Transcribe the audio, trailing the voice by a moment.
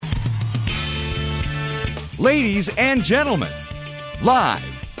Ladies and gentlemen, live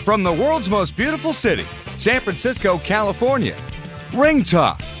from the world's most beautiful city, San Francisco, California,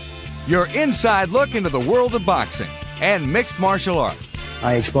 Ringtalk, your inside look into the world of boxing and mixed martial arts.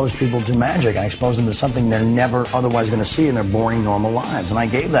 I expose people to magic. I expose them to something they're never otherwise going to see in their boring, normal lives, and I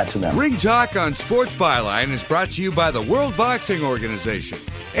gave that to them. Ringtalk on Sports Byline is brought to you by the World Boxing Organization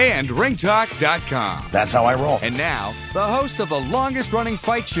and Ringtalk.com. That's how I roll. And now, the host of the longest-running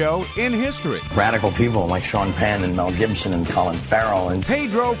fight show in history. Radical people like Sean Penn and Mel Gibson and Colin Farrell and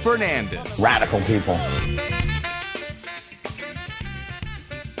Pedro Fernandez. Radical people.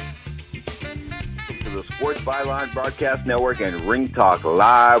 The Sports Byline Broadcast Network and Ring Talk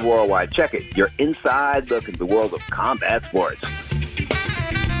live worldwide. Check it. Your inside look at the world of combat sports.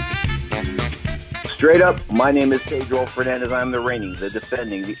 Straight up, my name is Pedro Fernandez. I'm the reigning, the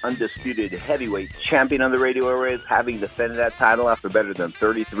defending, the undisputed heavyweight champion on the radio airwaves, having defended that title after better than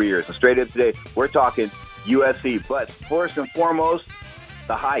 33 years. So straight up today, we're talking UFC. But first and foremost,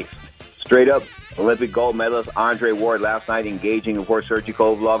 the heist. Straight up, Olympic gold medalist Andre Ward last night engaging, of course, Sergey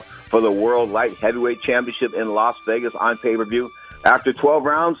Kovalev for the World Light Heavyweight Championship in Las Vegas on pay-per-view. After 12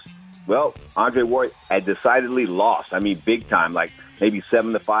 rounds, well, Andre Ward had decidedly lost. I mean, big time, like maybe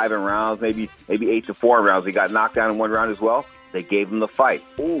 7-5 in rounds, maybe 8-4 in rounds. He got knocked down in one round as well. They gave him the fight.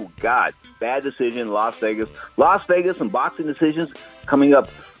 Oh, God, bad decision, Las Vegas. Las Vegas and boxing decisions coming up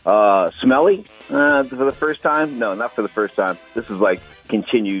smelly for the first time. No, not for the first time. This is like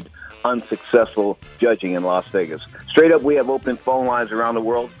continued unsuccessful judging in Las Vegas. Straight up, we have open phone lines around the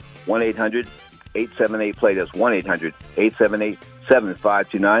world. 1-800-878-PLAY. That's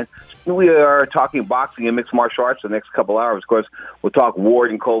 1-800-878-7529. We are talking boxing and mixed martial arts the next couple hours. Of course, we'll talk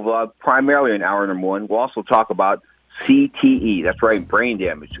Ward and Kovalev primarily in hour number one. We'll also talk about CTE. That's right, brain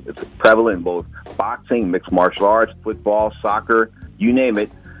damage. It's prevalent in both boxing, mixed martial arts, football, soccer, you name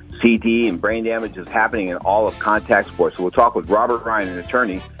it. CTE and brain damage is happening in all of contact sports. So we'll talk with Robert Ryan, an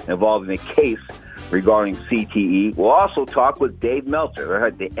attorney involved in a case regarding CTE. We'll also talk with Dave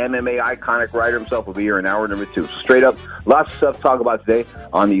Meltzer, the MMA iconic writer himself, will be here in hour number two. Straight up, lots of stuff to talk about today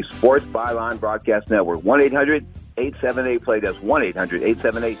on the Sports Byline Broadcast Network. 1-800-878-PLAY. That's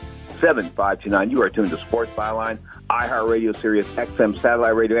 1-800-878-7529. You are tuned to Sports Byline, iHeartRadio, Sirius XM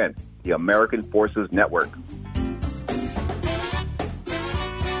Satellite Radio, and the American Forces Network.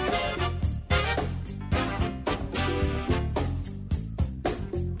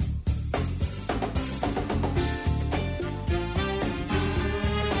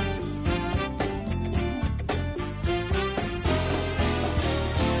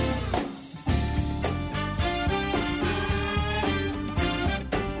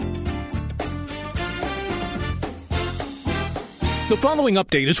 The following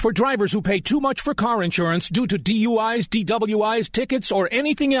update is for drivers who pay too much for car insurance due to DUIs, DWIs, tickets, or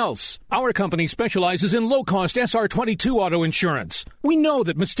anything else. Our company specializes in low-cost SR22 auto insurance. We know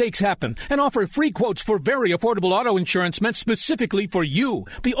that mistakes happen and offer free quotes for very affordable auto insurance meant specifically for you,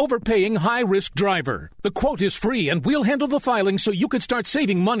 the overpaying high-risk driver. The quote is free and we'll handle the filing so you can start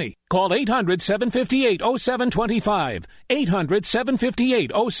saving money. Call 800-758-0725.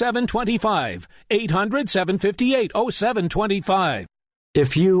 800-758-0725. 800-758-0725.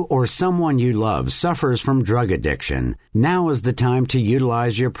 If you or someone you love suffers from drug addiction, now is the time to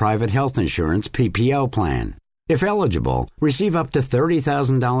utilize your private health insurance PPO plan. If eligible, receive up to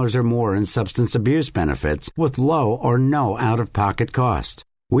 $30,000 or more in substance abuse benefits with low or no out-of-pocket cost.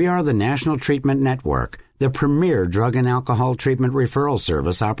 We are the National Treatment Network, the premier drug and alcohol treatment referral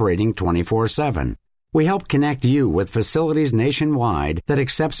service operating 24/7. We help connect you with facilities nationwide that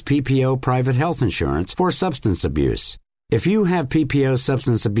accepts PPO private health insurance for substance abuse. If you have PPO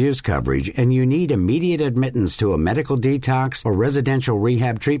substance abuse coverage and you need immediate admittance to a medical detox or residential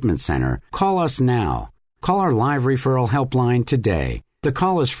rehab treatment center, call us now. Call our live referral helpline today. The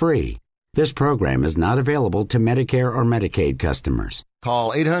call is free. This program is not available to Medicare or Medicaid customers.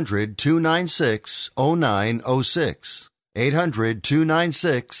 Call 800-296-0906.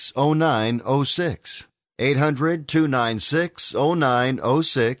 800-296-0906.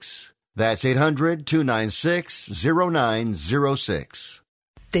 800-296-0906. That's 800-296-0906.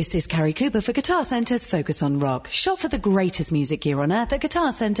 This is Carrie Cooper for Guitar Centre's Focus on Rock. Shop for the greatest music gear on earth at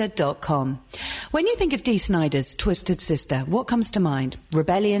GuitarCenter.com. When you think of Dee Snider's Twisted Sister, what comes to mind?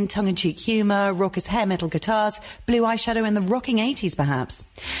 Rebellion, tongue-in-cheek humour, raucous hair metal guitars, blue eyeshadow in the rocking 80s perhaps?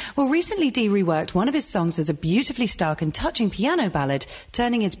 Well, recently Dee reworked one of his songs as a beautifully stark and touching piano ballad,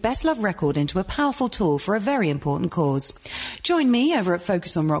 turning his best-loved record into a powerful tool for a very important cause. Join me over at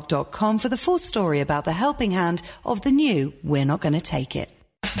FocusOnRock.com for the full story about the helping hand of the new We're Not Gonna Take It.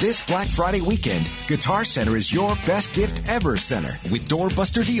 This Black Friday weekend, Guitar Center is your best gift ever center. With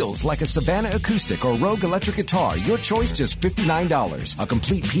doorbuster deals like a Savannah Acoustic or Rogue Electric Guitar, your choice just $59. A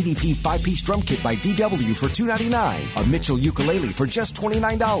complete PDP 5-piece drum kit by DW for $299. A Mitchell ukulele for just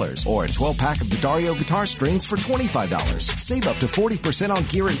 $29. Or a 12-pack of D'Addario guitar strings for $25. Save up to 40% on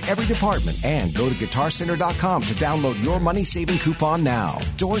gear in every department. And go to GuitarCenter.com to download your money-saving coupon now.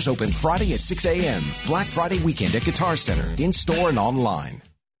 Doors open Friday at 6 a.m. Black Friday weekend at Guitar Center, in-store and online.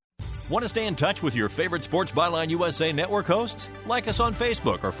 Want to stay in touch with your favorite Sports Byline USA network hosts? Like us on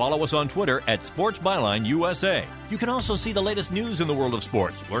Facebook or follow us on Twitter at Sports Byline USA. You can also see the latest news in the world of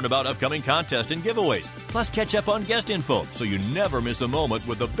sports, learn about upcoming contests and giveaways, plus catch up on guest info so you never miss a moment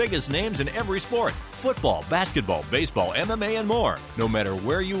with the biggest names in every sport. Football, basketball, baseball, MMA, and more. No matter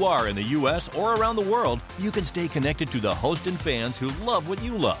where you are in the U.S. or around the world, you can stay connected to the host and fans who love what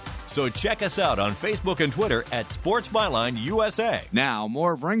you love. So check us out on Facebook and Twitter at Sports Byline USA. Now,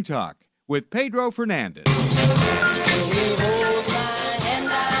 more of Ring Talk with Pedro Fernandez.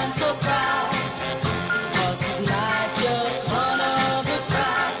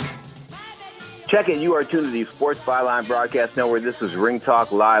 Check it. You are tuned to the Sports Byline Broadcast Network. This is Ring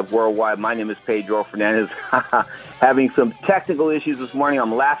Talk Live Worldwide. My name is Pedro Fernandez. Having some technical issues this morning.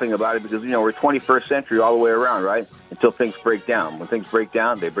 I'm laughing about it because, we're 21st century all the way around, right? Until things break down. When things break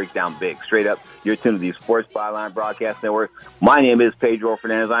down, they break down big. Straight up, you're tuned to the Sports Byline Broadcast Network. My name is Pedro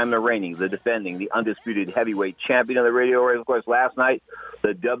Fernandez. I'm the reigning, the defending, the undisputed heavyweight champion of the radio race. Of course, last night,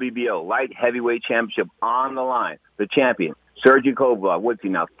 the WBO Light Heavyweight Championship on the line. The champion, Sergey Kovalev. What's he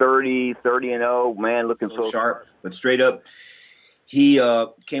now, 30-0? Man, looking so sharp. But straight up, he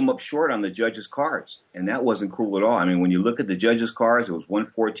came up short on the judges' cards, and that wasn't cool at all. I mean, when you look at the judges' cards, it was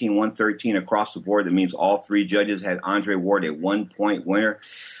 114, 113 across the board. That means all three judges had Andre Ward a 1-point winner.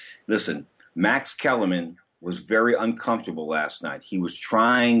 Listen, Max Kellerman was very uncomfortable last night. He was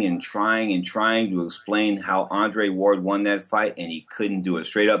trying to explain how Andre Ward won that fight, and he couldn't do it.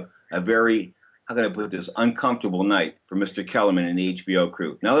 Straight up, a very, how can I put this, uncomfortable night for Mr. Kellerman and the HBO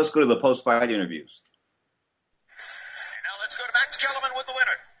crew. Now let's go to the post-fight interviews. Kellerman with the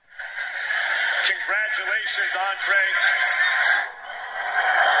winner. Congratulations, Andre.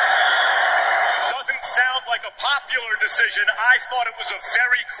 Doesn't sound like a popular decision. I thought it was a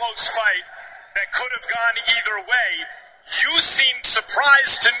very close fight that could have gone either way. You seemed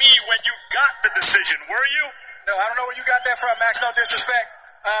surprised to me when you got the decision, were you? No, I don't know where you got that from, Max. No disrespect.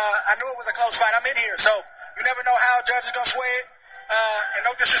 I knew it was a close fight. I'm in here, so you never know how a judge is going to sway it. And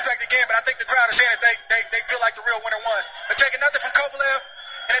no disrespect again, but I think the crowd is saying that they feel like the real winner won. They're taking nothing from Kovalev.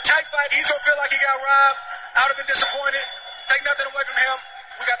 In a tight fight, he's going to feel like he got robbed. I would have been disappointed. Take nothing away from him.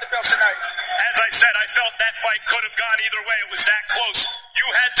 We got the belts tonight. As I said, I felt that fight could have gone either way. It was that close. You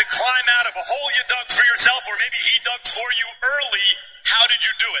had to climb out of a hole you dug for yourself, or maybe he dug for you early. How did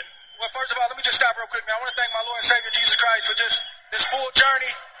you do it? Well, first of all, let me just stop real quick, man. I want to thank my Lord and Savior, Jesus Christ, for just this full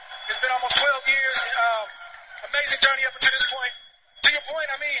journey. It's been almost 12 years. Amazing journey up until this point. To your point,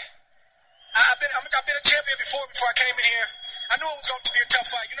 I mean, I've been a champion before I came in here. I knew it was going to be a tough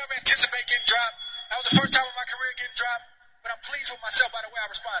fight. You never anticipate getting dropped. That was the first time in my career getting dropped, but I'm pleased with myself by the way I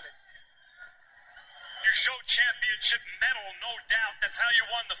responded. You showed championship mettle, no doubt. That's how you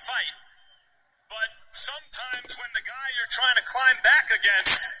won the fight. But sometimes when the guy you're trying to climb back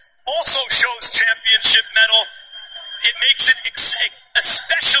against also shows championship mettle, it makes it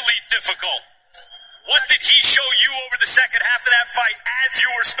especially difficult. What did he show you over the second half of that fight as you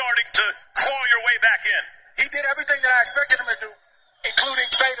were starting to claw your way back in? He did everything that I expected him to do, including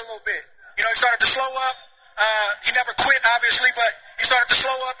fade a little bit. He started to slow up. He never quit, obviously, but he started to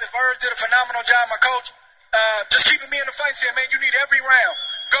slow up. And Verge did a phenomenal job, my coach, just keeping me in the fight, saying, man, you need every round.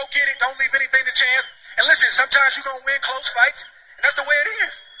 Go get it. Don't leave anything to chance. And listen, sometimes you're going to win close fights, and that's the way it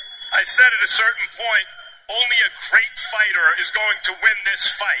is. I said at a certain point, only a great fighter is going to win this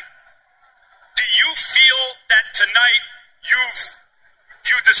fight. Do you feel that tonight you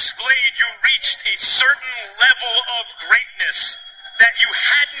reached a certain level of greatness that you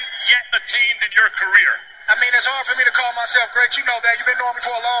hadn't yet attained in your career? I mean, it's hard for me to call myself great. You know that. You've been knowing me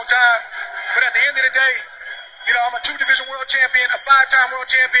for a long time. But at the end of the day, I'm a 2-division world champion, a 5-time world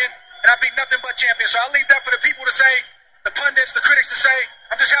champion, and I beat nothing but champions. So I leave that for the people to say, the pundits, the critics to say.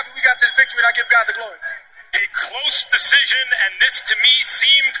 I'm just happy we got this victory, and I give God the glory. A close decision, and this to me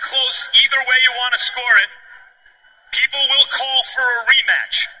seemed close either way you want to score it. People will call for a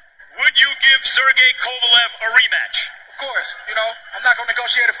rematch. Would you give Sergey Kovalev a rematch? Of course. I'm not going to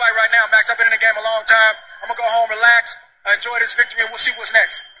negotiate a fight right now, Max. I've been in the game a long time. I'm going to go home, relax, enjoy this victory, and we'll see what's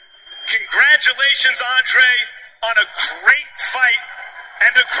next. Congratulations, Andre, on a great fight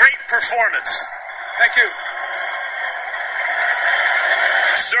and a great performance. Thank you.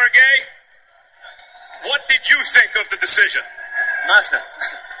 Sergey, what did you think of the decision? Nothing.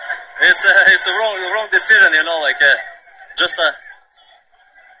 It's a wrong decision, you know, like,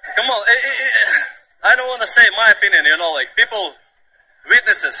 come on, I don't want to say my opinion, you know, like, people,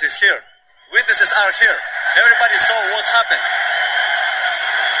 witnesses is here. Witnesses are here. Everybody saw what happened.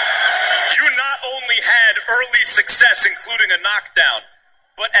 You not only had early success, including a knockdown,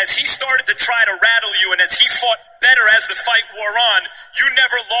 but as he started to try to rattle you and as he fought better as the fight wore on, you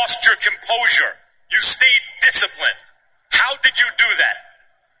never lost your composure. You stayed disciplined. How did you do that?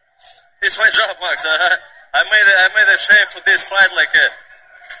 It's my job, Max. I made a shape for this fight, like,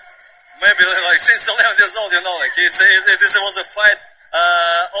 maybe like since 11 years old, you know, like this was a fight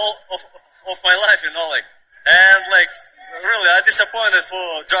all of my life, you know, like, and like really, I'm disappointed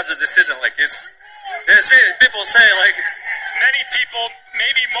for judge's decision. Like you see, people say like many people,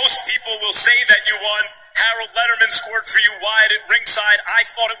 maybe most people will say that you won. Harold Letterman scored for you wide at ringside. I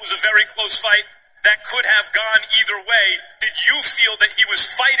thought it was a very close fight that could have gone either way. Did you feel that he was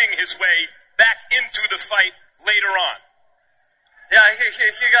fighting his way back into the fight later on? Yeah,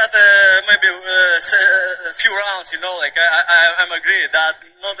 he got maybe a few rounds, you know, like I'm agree that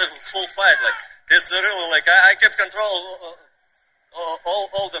not a full fight, like it's really like I kept control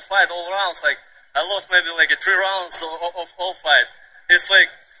all the fight, all rounds, like I lost maybe like 3 rounds of all fight. It's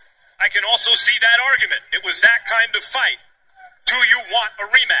like I can also see that argument. It was that kind of fight. Do you want a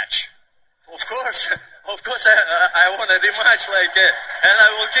rematch? Of course, I want a rematch, like, and I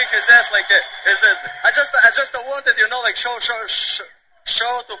will kick his ass, like, I just wanted, you know, like, show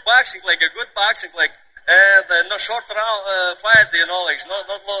to boxing, like, a good boxing, like, and no short round fight, you know, like, not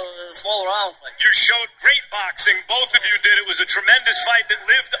small rounds, like. You showed great boxing, both of you did. It was a tremendous fight that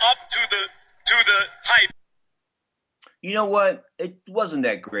lived up to the hype. You know what? It wasn't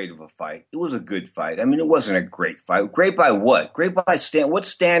that great of a fight. It was a good fight. I mean, it wasn't a great fight. Great by what? Great by what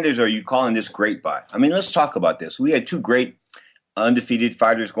standards are you calling this great by? I mean, let's talk about this. We had 2 great undefeated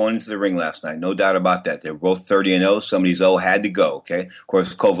fighters going into the ring last night. No doubt about that. They were both 30-0. Somebody's had to go, okay? Of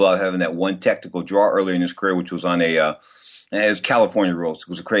course, Kovalev having that one technical draw earlier in his career, which was on as California rules. It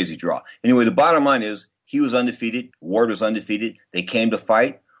was a crazy draw. Anyway, the bottom line is he was undefeated. Ward was undefeated. They came to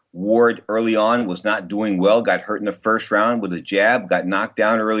fight. Ward early on was not doing well, got hurt in the first round with a jab, got knocked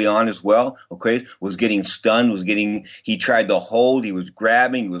down early on as well, okay, was getting stunned, he tried to hold, he was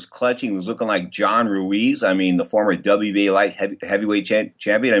grabbing, he was clutching, he was looking like John Ruiz, I mean, the former WBA light heavyweight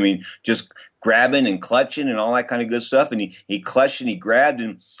champion, I mean, just grabbing and clutching and all that kind of good stuff, and he clutched and he grabbed,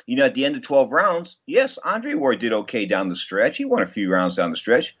 and, you know, at the end of 12 rounds, yes, Andre Ward did okay down the stretch, he won a few rounds down the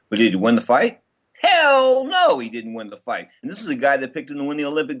stretch, but did he win the fight? Hell no, he didn't win the fight. And this is a guy that picked him to win the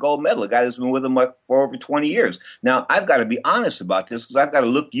Olympic gold medal, a guy that's been with him for over 20 years. Now, I've got to be honest about this because I've got to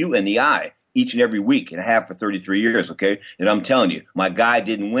look you in the eye each and every week, and I have for 33 years, okay? And I'm telling you, my guy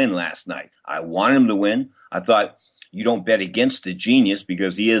didn't win last night. I wanted him to win. I thought you don't bet against the genius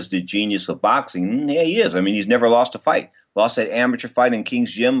because he is the genius of boxing. Yeah, he is. I mean, he's never lost a fight. Lost that amateur fight in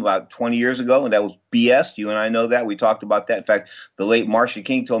King's Gym about 20 years ago, and that was BS. You and I know that. We talked about that. In fact, the late Marcia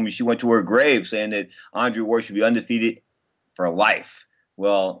King told me she went to her grave saying that Andre Ward should be undefeated for life.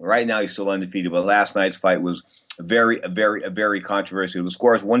 Well, right now he's still undefeated, but last night's fight was very controversial. The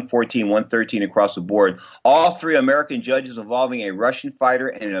score is 114-113 across the board. All 3 American judges involving a Russian fighter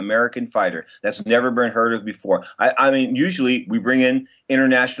and an American fighter. That's never been heard of before. I mean, usually we bring in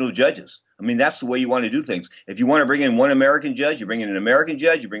international judges. I mean, that's the way you want to do things. If you want to bring in one American judge, you bring in an American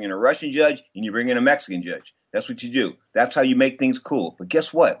judge, you bring in a Russian judge, and you bring in a Mexican judge. That's what you do. That's how you make things cool. But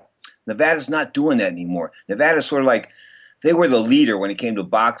guess what? Nevada's not doing that anymore. Nevada's sort of like, they were the leader when it came to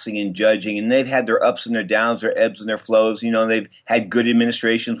boxing and judging, and they've had their ups and their downs, their ebbs and their flows. You know, they've had good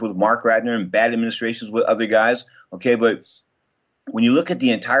administrations with Mark Ratner and bad administrations with other guys. Okay, but when you look at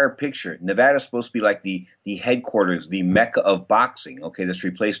the entire picture, Nevada's supposed to be like the headquarters, the mecca of boxing, okay, that's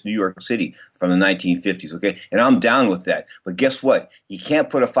replaced New York City from the 1950s, okay? And I'm down with that. But guess what? You can't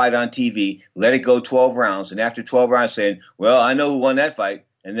put a fight on TV, let it go 12 rounds, and after 12 rounds saying, well, I know who won that fight,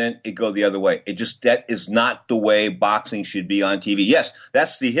 and then it go the other way. That is not the way boxing should be on TV. Yes,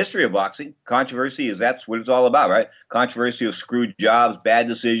 that's the history of boxing. Controversy that's what it's all about, right? Controversy of screwed jobs, bad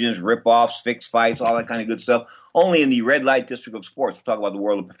decisions, rip-offs, fixed fights, all that kind of good stuff. Only in the red light district of sports. We'll talk about the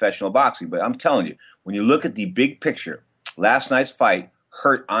world of professional boxing. But I'm telling you, when you look at the big picture, last night's fight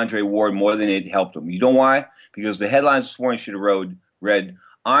hurt Andre Ward more than it helped him. You know why? Because the headlines this morning should have read,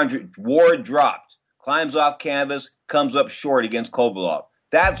 Andre Ward dropped, climbs off canvas, comes up short against Kovalev.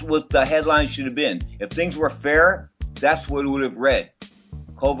 That's what the headline should have been. If things were fair, that's what it would have read.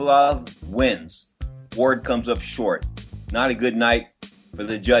 Kovalev wins. Ward comes up short. Not a good night for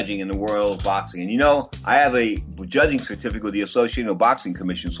the judging in the world of boxing. And, you know, I have a judging certificate with the Association of Boxing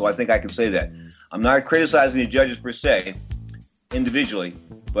Commission, so I think I can say that. I'm not criticizing the judges per se, individually,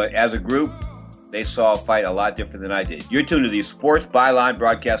 but as a group, they saw a fight a lot different than I did. You're tuned to the Sports Byline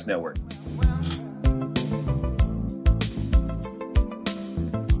Broadcast Network.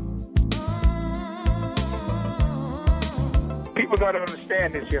 People got to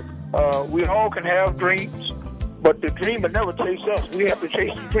understand this here. We all can have dreams, but the dream will never chase us. We have to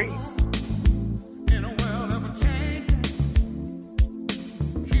chase the dream.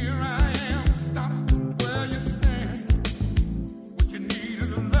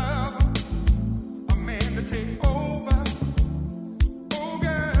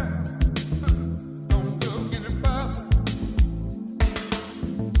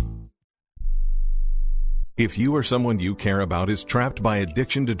 If you or someone you care about is trapped by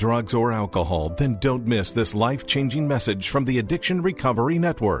addiction to drugs or alcohol, then don't miss this life-changing message from the Addiction Recovery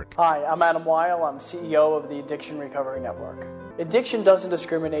Network. Hi, I'm Adam Weil. I'm CEO of the Addiction Recovery Network. Addiction doesn't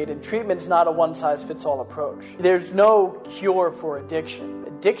discriminate, and treatment's not a one-size-fits-all approach. There's no cure for addiction.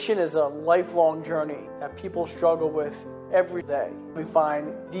 Addiction is a lifelong journey that people struggle with every day. We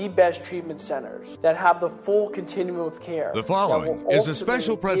find the best treatment centers that have the full continuum of care. The following is a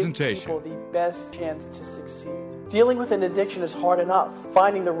special presentation. Give people the best chance to succeed. Dealing with an addiction is hard enough.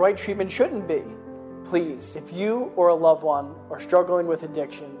 Finding the right treatment shouldn't be. Please, if you or a loved one are struggling with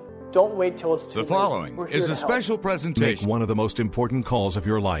addiction, don't wait till it's too late. The following is a special presentation. Make one of the most important calls of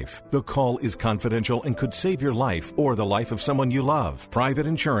your life. The call is confidential and could save your life or the life of someone you love. Private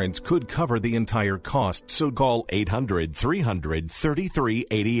insurance could cover the entire cost, so call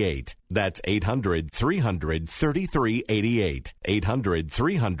 800-300-3388. That's 800-300-3388.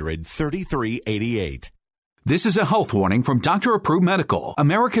 800-300-3388. This is a health warning from Dr. Approved Medical,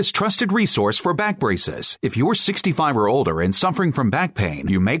 America's trusted resource for back braces. If you're 65 or older and suffering from back pain,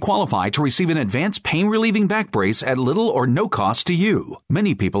 you may qualify to receive an advanced pain-relieving back brace at little or no cost to you.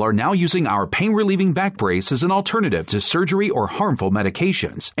 Many people are now using our pain-relieving back brace as an alternative to surgery or harmful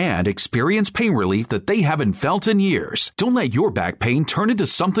medications and experience pain relief that they haven't felt in years. Don't let your back pain turn into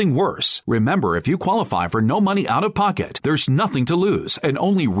something worse. Remember, if you qualify for no money out of pocket, there's nothing to lose and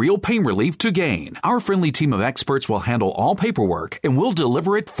only real pain relief to gain. Our friendly team of experts will handle all paperwork and will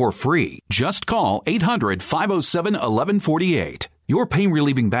deliver it for free. Just call 800-507-1148. Your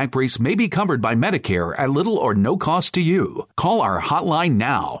pain-relieving back brace may be covered by Medicare at little or no cost to you. Call our hotline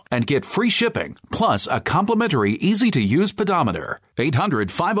now and get free shipping, plus a complimentary, easy-to-use pedometer.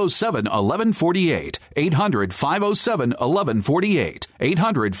 800-507-1148. 800-507-1148.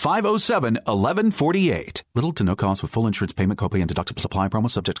 800-507-1148. Little to no cost with full insurance payment, copay, and deductible supply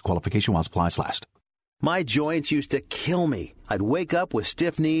promo subject to qualification while supplies last. My joints used to kill me. I'd wake up with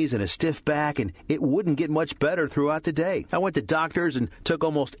stiff knees and a stiff back, and it wouldn't get much better throughout the day. I went to doctors and took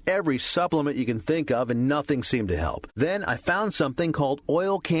almost every supplement you can think of, and nothing seemed to help. Then I found something called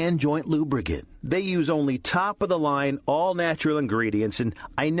Oil Can Joint Lubricant. They use only top-of-the-line, all-natural ingredients, and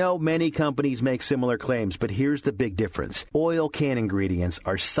I know many companies make similar claims, but here's the big difference. Oil Can ingredients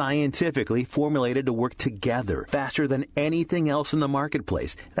are scientifically formulated to work together faster than anything else in the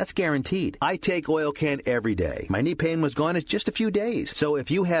marketplace. That's guaranteed. I take Oil Can every day. My knee pain was gone in just a few days. So if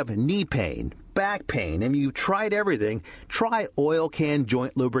you have knee pain, back pain, and you tried everything, try Oil Can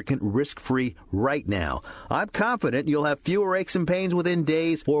Joint Lubricant risk-free right now. I'm confident you'll have fewer aches and pains within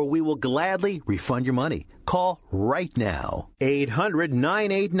days, or we will gladly refund your money. Call right now.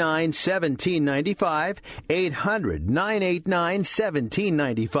 800-989-1795.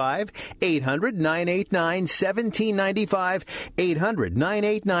 800-989-1795. 800-989-1795.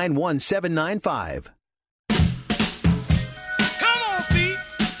 800-989-1795.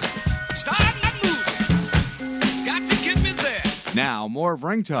 Now, more of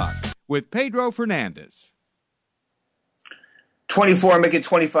Ring Talk with Pedro Fernandez. 24, make it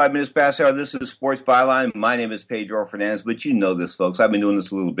 25 minutes past hour. This is Sports Byline. My name is Pedro Fernandez, but you know this, folks. I've been doing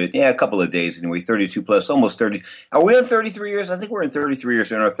this a little bit. Yeah, a couple of days anyway, 32 plus, almost 30. Are we in 33 years? I think we're in 33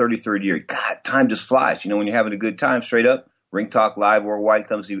 years, in our 33rd year. God, time just flies. You know, when you're having a good time, straight up. Ring Talk Live Worldwide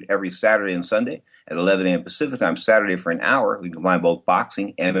comes to you every Saturday and Sunday at 11 a.m. Pacific time. Saturday for an hour. We combine both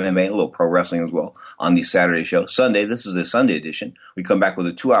boxing, MMA, a little pro wrestling as well on the Saturday show. Sunday, this is the Sunday edition. We come back with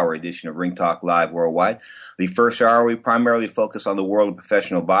a 2-hour edition of Ring Talk Live Worldwide. The first hour, we primarily focus on the world of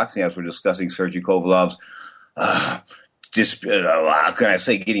professional boxing as we're discussing Sergey Kovalov's, how can I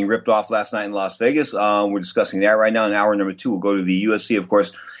say, getting ripped off last night in Las Vegas. We're discussing that right now. In hour number 2, we'll go to the UFC, of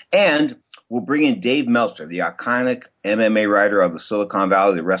course. And we'll bring in Dave Meltzer, the iconic MMA writer of the Silicon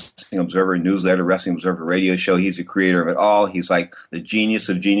Valley, the Wrestling Observer newsletter, Wrestling Observer radio show. He's the creator of it all. He's like the genius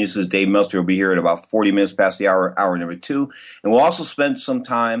of geniuses. Dave Meltzer will be here at about 40 minutes past the hour number 2. And we'll also spend some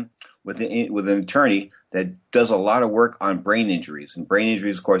time with an attorney that does a lot of work on brain injuries. And brain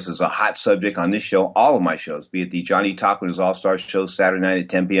injuries, of course, is a hot subject on this show, all of my shows, be it the Johnny Talk with his All-Star show Saturday night at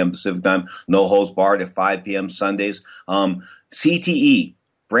 10 p.m. Pacific time, No Holds Barred at 5 p.m. Sundays, CTE,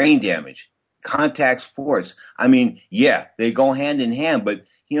 brain damage, contact sports. I mean, yeah, they go hand in hand, but,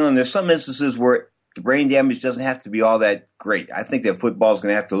 and there's some instances where the brain damage doesn't have to be all that great. I think that football is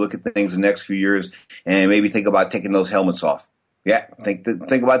going to have to look at things the next few years and maybe think about taking those helmets off. Yeah, think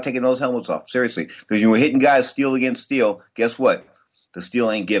about taking those helmets off, seriously. Because you were hitting guys steel against steel. Guess what? The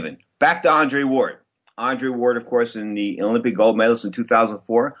steel ain't given. Back to Andre Ward. Andre Ward, of course, in the Olympic gold medalist in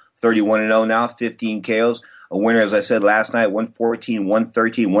 2004, 31-0 now, 15 KOs. A winner, as I said last night, 114,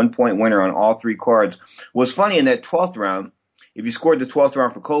 113, 1-point winner on all 3 cards. What's funny in that 12th round, if you scored the 12th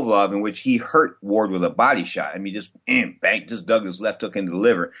round for Kovalev, in which he hurt Ward with a body shot, I mean, just just dug his left hook into the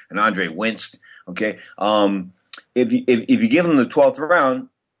liver, and Andre winced. Okay, if you give him the 12th round,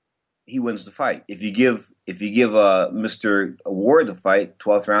 he wins the fight. If you give Mr. Ward the fight,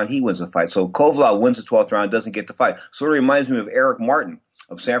 12th round, he wins the fight. So Kovalev wins the 12th round, doesn't get the fight. Sort of reminds me of Eric Martin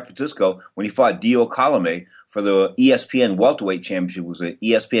of San Francisco when he fought Dio Colome for the ESPN welterweight championship. It was an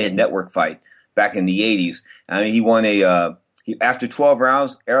ESPN network fight back in the 80s. I mean, he won after 12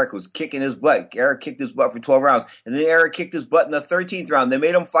 rounds, Eric was kicking his butt. Eric kicked his butt for 12 rounds. And then Eric kicked his butt in the 13th round. They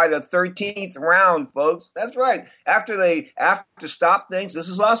made him fight a 13th round, folks. That's right. After stop things, this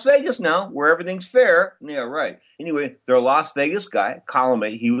is Las Vegas now, where everything's fair. Yeah, right. Anyway, they're a Las Vegas guy.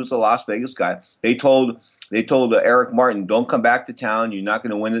 Colome, he was a Las Vegas guy. They told Eric Martin, don't come back to town. You're not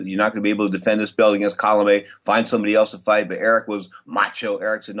going to win it. You're not going to be able to defend this belt against Colome. Find somebody else to fight. But Eric was macho.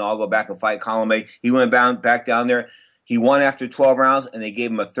 Eric said, no, I'll go back and fight Colome. He went back down there. He won after 12 rounds, and they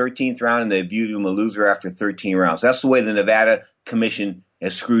gave him a 13th round, and they viewed him a loser after 13 rounds. That's the way the Nevada Commission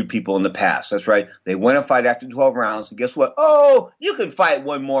has screwed people in the past. That's right. They win a fight after 12 rounds, and guess what? Oh, you can fight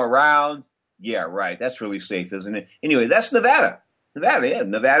one more round. Yeah, right. That's really safe, isn't it? Anyway, that's Nevada.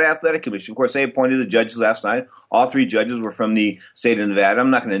 Nevada Athletic Commission. Of course, they appointed the judges last night. All 3 judges were from the state of Nevada.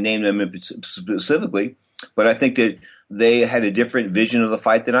 I'm not going to name them specifically, but I think that they had a different vision of the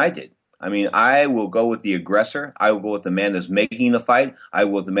fight than I did. I mean, I will go with the aggressor. I will go with the man that's making the fight. I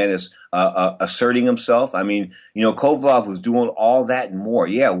will go with the man that's asserting himself. I mean, Kovalev was doing all that and more.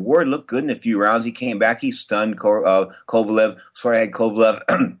 Yeah, Ward looked good in a few rounds. He came back. He stunned Kovalev. Sort of had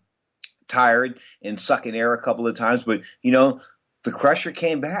Kovalev tired and sucking air a couple of times. But, the crusher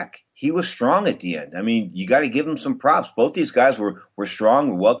came back. He was strong at the end. I mean, you got to give him some props. Both these guys were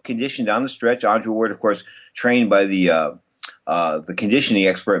strong, well-conditioned down the stretch. Andre Ward, of course, trained by the conditioning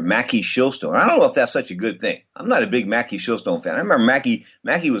expert, Mackie Shilstone. I don't know if that's such a good thing. I'm not a big Mackie Shilstone fan. I remember Mackie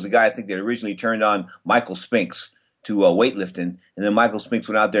was the guy I think that originally turned on Michael Spinks to weightlifting, and then Michael Spinks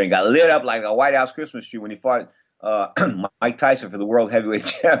went out there and got lit up like a White House Christmas tree when he fought Mike Tyson for the World Heavyweight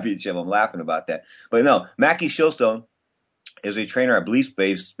Championship. I'm laughing about that. But no, Mackie Shilstone is a trainer, I believe,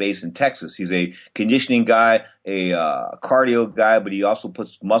 based in Texas. He's a conditioning guy, a cardio guy, but he also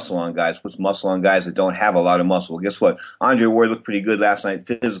puts muscle on guys that don't have a lot of muscle. Well, guess what? Andre Ward looked pretty good last night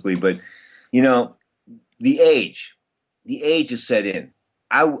physically, but, the age is set in.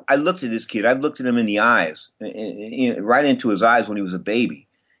 I looked at this kid. I've looked at him in the eyes, right into his eyes when he was a baby.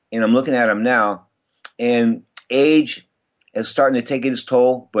 And I'm looking at him now, and age is starting to take its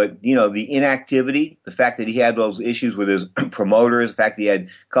toll, but, the inactivity, the fact that he had those issues with his promoters, the fact that he had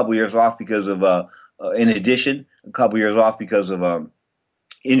a couple years off because of, in addition, a couple years off because of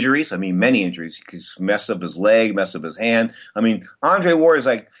injuries. I mean, many injuries. He messed up his leg, messed up his hand. I mean, Andre Ward is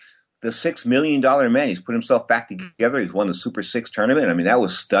like the $6 million man. He's put himself back together. He's won the Super 6 tournament. I mean, that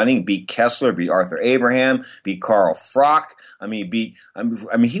was stunning. Beat Kessler, beat Arthur Abraham, beat Carl Froch. He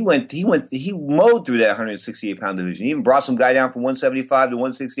mowed through that 168-pound division. He even brought some guy down from 175 to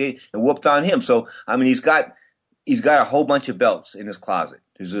 168 and whooped on him. So, he's got a whole bunch of belts in his closet.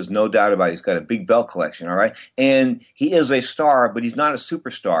 There's just no doubt about it. He's got a big belt collection, all right? And he is a star, but he's not a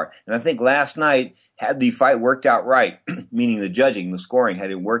superstar. And I think last night, had the fight worked out right, meaning the judging, the scoring,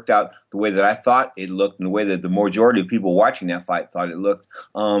 had it worked out the way that I thought it looked and the way that the majority of people watching that fight thought it looked,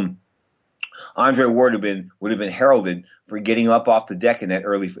 Andre Ward would have been heralded for getting up off the deck in the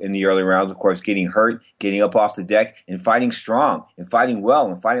early rounds, of course, getting hurt, getting up off the deck, and fighting strong, and fighting well,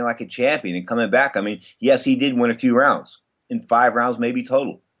 and fighting like a champion, and coming back. I mean, yes, he did win a few rounds, in 5 rounds maybe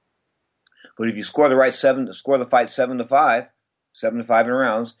total. But if you score the fight 7-5 in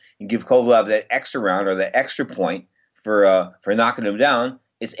rounds, and give Kovalev that extra round or that extra point for knocking him down,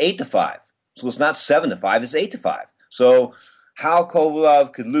 it's 8-5. So it's not 7-5, it's 8-5. So how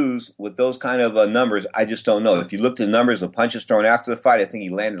Kovalev could lose with those kind of numbers, I just don't know. If you looked at the numbers of punches thrown after the fight, I think he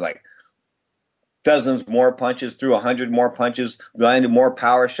landed like dozens more punches, threw 100 more punches, landed more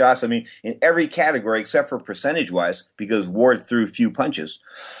power shots. I mean, in every category except for percentage-wise, because Ward threw few punches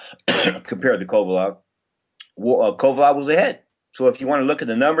compared to Kovalev. Kovalev was ahead. So if you want to look at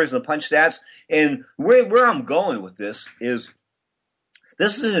the numbers and the punch stats, and where I'm going with this is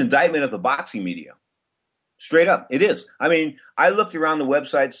an indictment of the boxing media. Straight up, it is. I mean, I looked around the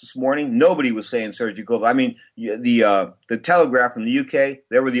websites this morning. Nobody was saying Sergio Kovalev. I mean, the Telegraph from the UK,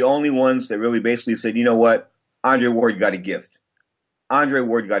 they were the only ones that really basically said, you know what, Andre Ward got a gift. Andre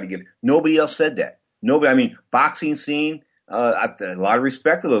Ward got a gift. Nobody else said that. Nobody. I mean, boxing scene, a lot of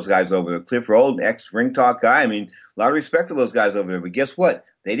respect to those guys over there. Cliff Roll, ex-Ringtalk guy. I mean, a lot of respect to those guys over there. But guess what?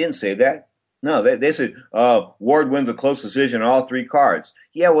 They didn't say that. No, they said Ward wins a close decision on all three cards.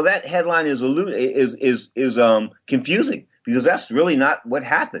 Yeah, well, that headline is confusing because that's really not what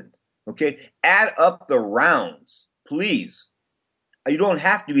happened. Okay, add up the rounds, please. You don't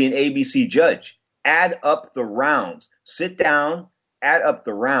have to be an ABC judge. Add up the rounds. Sit down, add up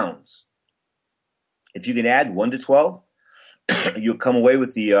the rounds. If you can add 1 to 12, you'll come away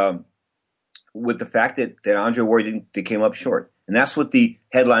with the fact that Andre Ward they came up short. And that's what the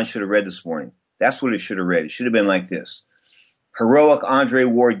headline should have read this morning. That's what it should have read. It should have been like this. Heroic Andre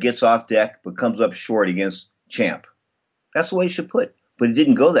Ward gets off deck but comes up short against champ. That's the way it should put. But it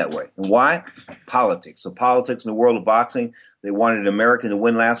didn't go that way. And why? Politics. So politics in the world of boxing. They wanted an American to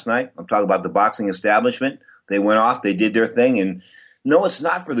win last night. I'm talking about the boxing establishment. They went off. They did their thing. And no, it's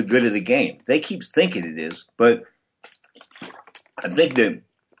not for the good of the game. They keep thinking it is. But I think that,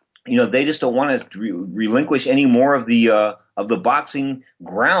 they just don't want to relinquish any more of the boxing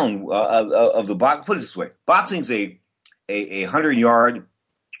ground of the box. Put it this way: boxing's a 100-yard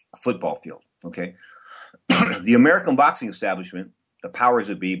football field. Okay, the American boxing establishment, the powers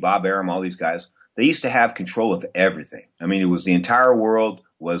that be, Bob Arum, all these guys, they used to have control of everything. I mean, it was the entire world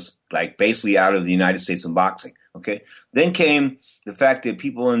was like basically out of the United States in boxing. Okay, then came the fact that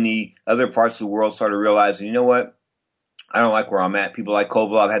people in the other parts of the world started realizing, you know what? I don't like where I'm at. People like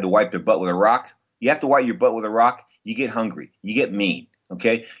Kovalev had to wipe their butt with a rock. You have to wipe your butt with a rock. You get hungry. You get mean.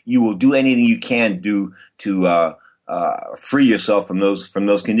 Okay, you will do anything you can do to free yourself from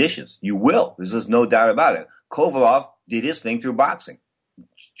those conditions. You will. There's just no doubt about it. Kovalev did his thing through boxing.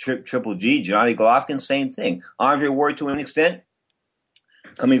 Triple G, Gennady Golovkin, same thing. Andre Ward, to an extent,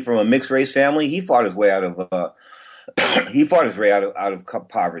 coming from a mixed race family, he fought his way out of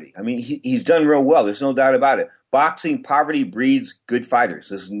poverty. I mean, he's done real well. There's no doubt about it. Boxing, poverty breeds good fighters.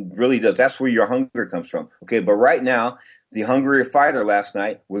 This really does. That's where your hunger comes from. Okay, but right now, the hungrier fighter last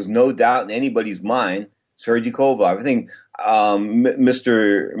night was no doubt in anybody's mind Sergey Kovalev. I think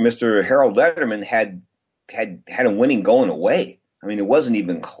Mr. Harold Letterman had him winning going away. I mean, it wasn't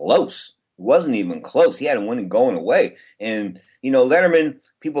even close. It wasn't even close. He had him winning going away. And, Letterman,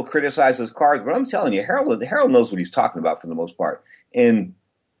 people criticize his cards, but I'm telling you, Harold knows what he's talking about for the most part. And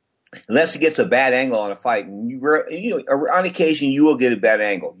unless he gets a bad angle on a fight, and on occasion you will get a bad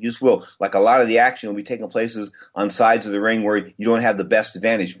angle. You just will. Like a lot of the action will be taking places on sides of the ring where you don't have the best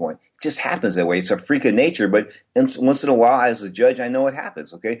vantage point. It just happens that way. It's a freak of nature, but once in a while, as a judge, I know it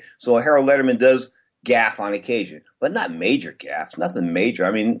happens. Okay, so Harold Letterman does gaff on occasion, but not major gaffes. Nothing major.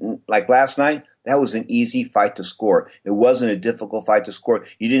 I mean, like last night, that was an easy fight to score. It wasn't a difficult fight to score.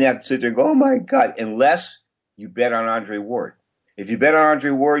 You didn't have to sit there and go, "Oh my God," unless you bet on Andre Ward. If you bet on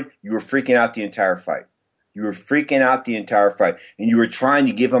Andre Ward, you were freaking out the entire fight. You were freaking out the entire fight. And you were trying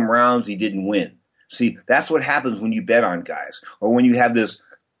to give him rounds he didn't win. See, that's what happens when you bet on guys. Or when you have this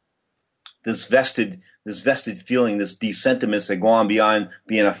vested feeling, these sentiments that go on beyond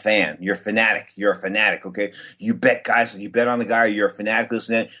being a fan. You're a fanatic. You're a fanatic, okay? You bet guys, you bet on the guy, or you're a fanatic, this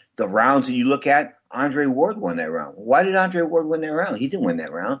and that. The rounds that you look at, Andre Ward won that round. Why did Andre Ward win that round? He didn't win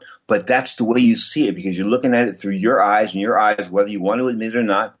that round. But that's the way you see it because you're looking at it through your eyes, and your eyes, whether you want to admit it or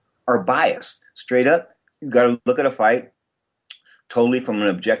not, are biased. Straight up, you've got to look at a fight totally from an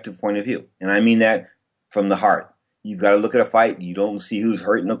objective point of view. And I mean that from the heart. You've got to look at a fight. You don't see who's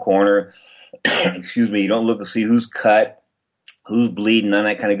hurt in the corner. Excuse me. You don't look to see who's cut, who's bleeding, none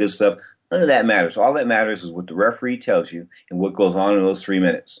of that kind of good stuff. None of that matters. All that matters is what the referee tells you and what goes on in those 3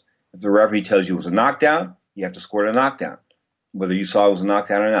 minutes. If the referee tells you it was a knockdown, you have to score a knockdown, whether you saw it was a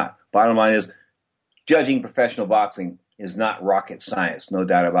knockdown or not. Bottom line is, judging professional boxing is not rocket science, no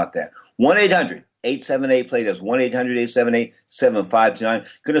doubt about that. 878 play. That's 1-800-878-7529.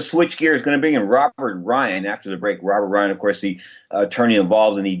 Going to switch gears. Going to bring in Robert Ryan after the break. Robert Ryan, of course, the attorney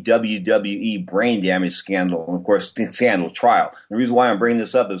involved in the WWE brain damage scandal, and of course, the scandal trial. The reason why I'm bringing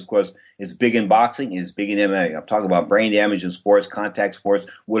this up is, of course, it's big in boxing and it's big in MMA. I'm talking about brain damage in sports, contact sports,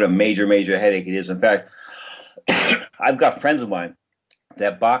 what a major, major headache it is. In fact, I've got friends of mine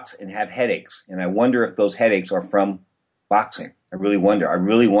that box and have headaches, and I wonder if those headaches are from boxing. I really wonder.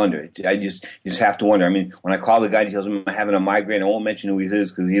 I just have to wonder. I mean, when I call the guy, he tells me I'm having a migraine. I won't mention who he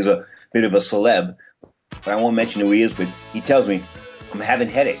is because he's a bit of a celeb, but I won't mention who he is. But he tells me I'm having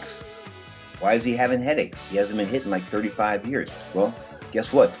headaches. Why is he having headaches? He hasn't been hit in like 35 years. Well,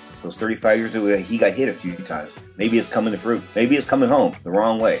 guess what? Those 35 years ago, he got hit a few times. Maybe it's coming to fruit. Maybe it's coming home the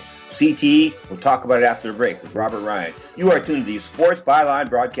wrong way. CTE, we'll talk about it after the break with Robert Ryan. You are tuned to the Sports Byline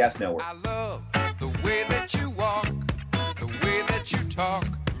Broadcast Network. I love the way that you walk, the way that you talk,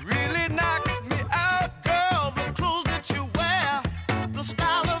 really knocks me out, girl. The clothes that you wear, the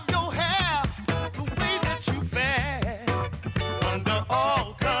style of your hair, the way that you fare. Under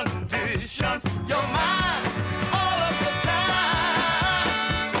all conditions, you're mine all of the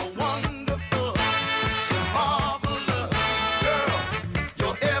time. So wonderful, so marvelous, girl.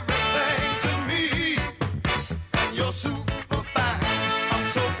 You're everything to me, and you're super fine. I'm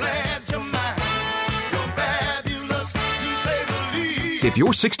so glad you're mine. You're fabulous, to say the least. If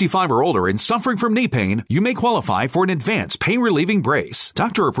you're 65 or older and suffering from knee pain, you may qualify for an advanced pain-relieving brace.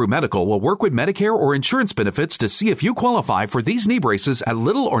 Dr. Approved Medical will work with Medicare or insurance benefits to see if you qualify for these knee braces at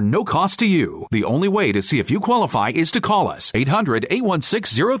little or no cost to you. The only way to see if you qualify is to call us,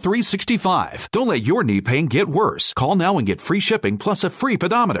 800-816-0365. Don't let your knee pain get worse. Call now and get free shipping plus a free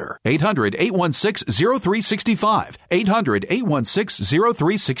pedometer. 800-816-0365.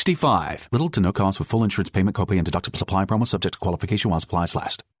 800-816-0365. Little to no cost with full insurance payment, copay, and deductible supply promo subject to qualification while supplies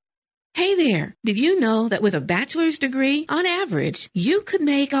last. Hey there! Did you know that with a bachelor's degree, on average, you could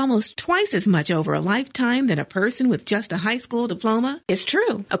make almost twice as much over a lifetime than a person with just a high school diploma? It's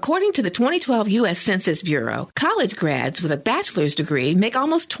true. According to the 2012 U.S. Census Bureau, college grads with a bachelor's degree make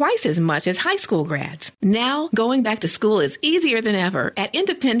almost twice as much as high school grads. Now, going back to school is easier than ever at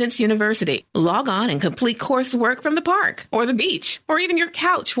Independence University. Log on and complete coursework from the park, or the beach, or even your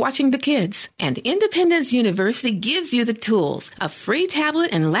couch watching the kids. And Independence University gives you the tools, a free tablet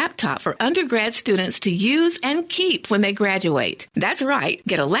and laptop for undergrad students to use and keep when they graduate. That's right.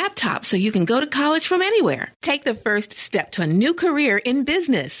 Get a laptop so you can go to college from anywhere. Take the first step to a new career in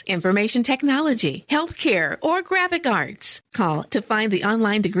business, information technology, healthcare, or graphic arts. Call to find the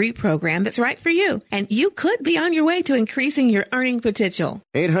online degree program that's right for you, and you could be on your way to increasing your earning potential.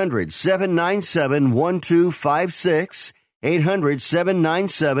 800-797-1256.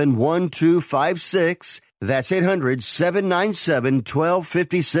 800-797-1256. That's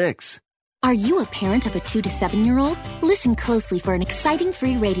 800-797-1256. Are you a parent of a 2 to 7-year-old? Listen closely for an exciting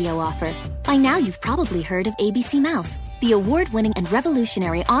free radio offer. By now, you've probably heard of ABC Mouse, the award-winning and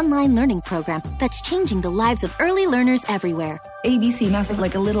revolutionary online learning program that's changing the lives of early learners everywhere. ABC Mouse is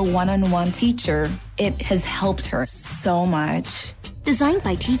like a little one-on-one teacher. It has helped her so much. Designed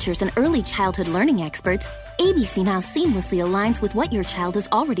by teachers and early childhood learning experts, ABC Mouse seamlessly aligns with what your child is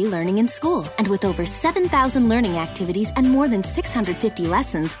already learning in school. And with over 7,000 learning activities and more than 650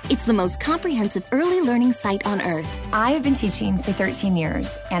 lessons, it's the most comprehensive early learning site on earth. I have been teaching for 13 years,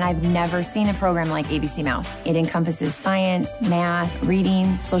 and I've never seen a program like ABC Mouse. It encompasses science, math,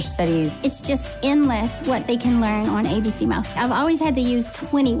 reading, social studies. It's just endless what they can learn on ABC Mouse. I've always had to use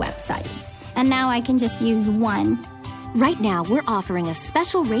 20 websites, and now I can just use one. Right now, we're offering a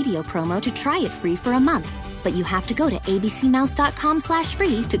special radio promo to try it free for a month. But you have to go to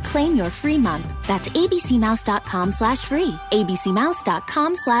abcmouse.com/free to claim your free month. That's abcmouse.com/free.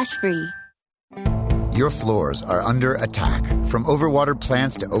 abcmouse.com/free. Your floors are under attack, from overwatered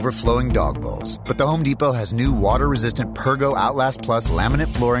plants to overflowing dog bowls. But the Home Depot has new water-resistant Pergo Outlast Plus laminate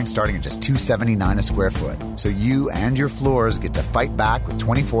flooring starting at just $279 a square foot. So you and your floors get to fight back with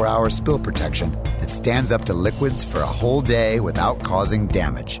 24-hour spill protection that stands up to liquids for a whole day without causing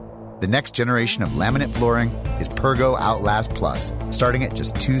damage. The next generation of laminate flooring is Pergo Outlast Plus, starting at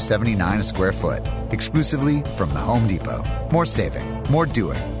just $279 a square foot, exclusively from the Home Depot. More saving, more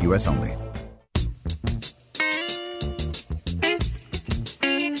doing, U.S. only.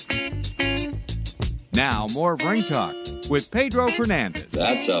 Now, more of Ring Talk with Pedro Fernandez.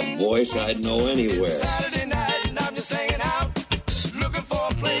 That's a voice I'd know anywhere. Saturday night and I'm just hanging out, looking for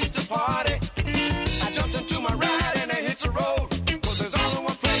a place to party. I jumped into my ride and I hit the road, 'cause there's only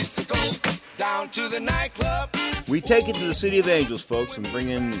one place to go, down to the nightclub. We take it to the City of Angels, folks, and bring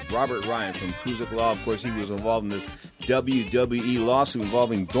in Robert Ryan from Cusick Law. Of course, he was involved in this WWE lawsuit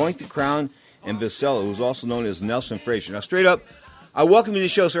involving Doink the Crown and Vasella, who's also known as Nelson Frazier. Now, straight up, I welcome you to the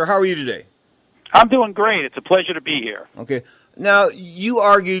show, sir. How are you today? I'm doing great. It's a pleasure to be here. Okay. Now, you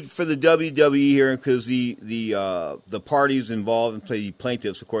argued for the WWE here because the parties involved and the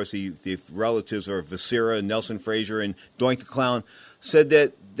plaintiffs, of course, the relatives are Viscera, Nelson Frazier, and Doink the Clown, said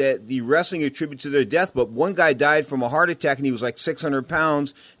that the wrestling attributed to their death, but one guy died from a heart attack and he was like 600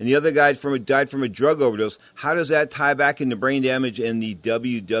 pounds, and the other guy died from a drug overdose. How does that tie back into brain damage in the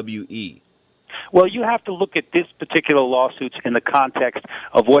WWE? Well, you have to look at this particular lawsuits in the context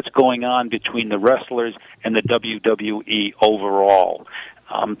of what's going on between the wrestlers and the WWE overall.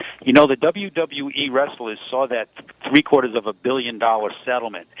 The WWE wrestlers saw that $750 million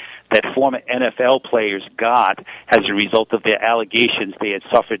settlement that former NFL players got as a result of their allegations they had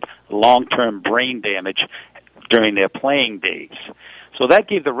suffered long-term brain damage during their playing days. So that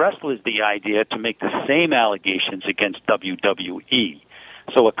gave the wrestlers the idea to make the same allegations against WWE.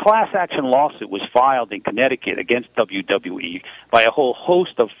 So a class action lawsuit was filed in Connecticut against WWE by a whole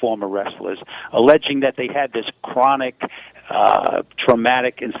host of former wrestlers, alleging that they had this chronic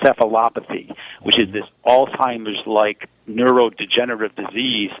traumatic encephalopathy, which is this Alzheimer's-like neurodegenerative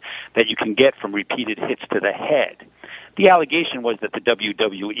disease that you can get from repeated hits to the head. The allegation was that the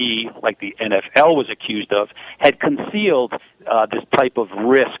WWE, like the NFL was accused of, had concealed this type of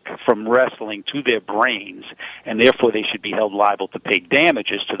risk from wrestling to their brains, and therefore they should be held liable to pay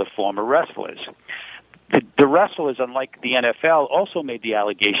damages to the former wrestlers. The wrestlers, unlike the NFL, also made the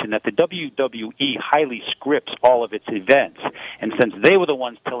allegation that the WWE highly scripts all of its events, and since they were the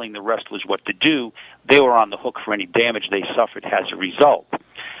ones telling the wrestlers what to do, they were on the hook for any damage they suffered as a result.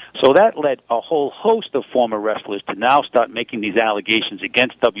 So that led a whole host of former wrestlers to now start making these allegations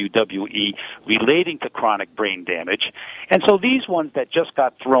against WWE relating to chronic brain damage. And so these ones that just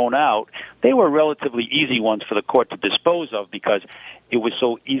got thrown out, they were relatively easy ones for the court to dispose of because it was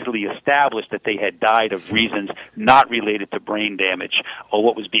so easily established that they had died of reasons not related to brain damage or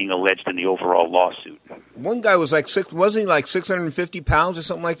what was being alleged in the overall lawsuit. One guy was wasn't he like 650 pounds or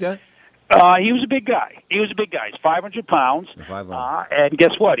something like that? He was a big guy. He's 500 pounds. And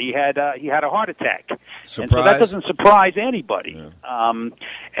guess what? He had a heart attack. Surprise. And so that doesn't surprise anybody. Yeah.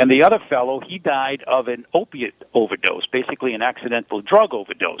 And the other fellow, he died of an opiate overdose, basically an accidental drug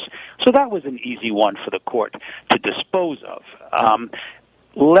overdose. So that was an easy one for the court to dispose of.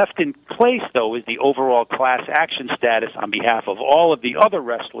 Left in place, though, is the overall class action status on behalf of all of the other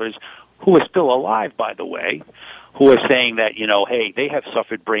wrestlers who are still alive, by the way, who are saying that, hey, they have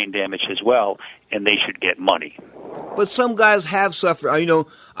suffered brain damage as well, and they should get money. But some guys have suffered.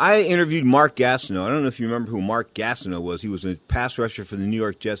 I interviewed Mark Gastineau. I don't know if you remember who Mark Gastineau was. He was a pass rusher for the New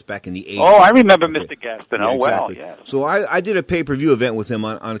York Jets back in the 80s. Oh, I remember Mr. Gastineau. Yeah, exactly. Well, yeah. So I did a pay-per-view event with him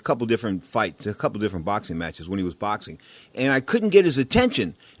on a couple different fights, a couple different boxing matches when he was boxing. And I couldn't get his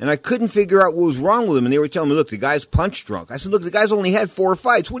attention, and I couldn't figure out what was wrong with him. And they were telling me, look, the guy's punch drunk. I said, look, the guy's only had 4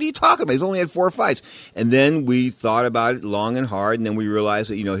 fights. What are you talking about? He's only had 4 fights. And then we thought about it long and hard, and then we realized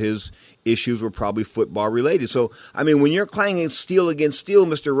that, his issues were probably football related. So, when you're clanging steel against steel,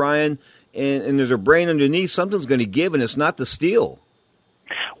 Mr. Ryan, and there's a brain underneath, something's going to give, and it's not the steel.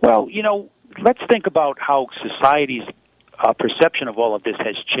 Well, let's think about how society's perception of all of this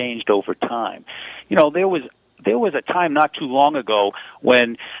has changed over time. There was a time not too long ago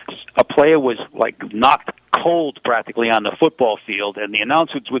when a player was knocked cold practically on the football field, and the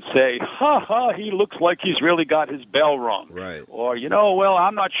announcers would say, he looks like he's really got his bell rung. Right. Or,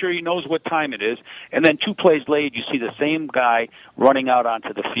 I'm not sure he knows what time it is. And then 2 plays later, you see the same guy running out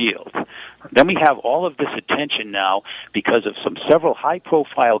onto the field. Then we have all of this attention now because of several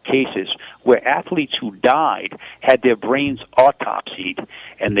high-profile cases where athletes who died had their brains autopsied,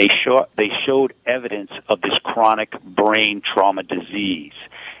 and they showed evidence of this chronic brain trauma disease.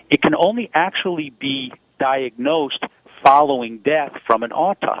 It can only actually be diagnosed following death from an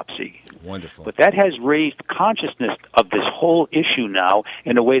autopsy. Wonderful. But that has raised consciousness of this whole issue now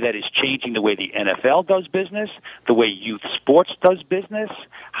in a way that is changing the way the NFL does business, the way youth sports does business,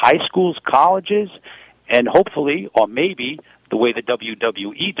 high schools, colleges, and hopefully, or maybe, the way the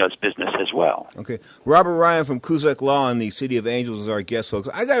WWE does business as well. Okay. Robert Ryan from Cusack Law in the City of Angels is our guest, folks.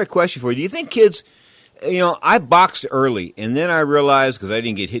 I got a question for you. Do you think kids... I boxed early, and then I realized, because I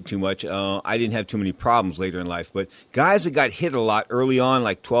didn't get hit too much, I didn't have too many problems later in life. But guys that got hit a lot early on,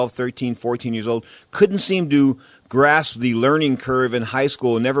 like 12, 13, 14 years old, couldn't seem to grasp the learning curve in high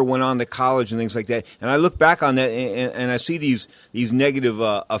school and never went on to college and things like that. And I look back on that, and I see these negative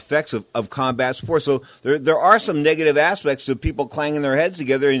effects of combat sports. So there are some negative aspects to people clanging their heads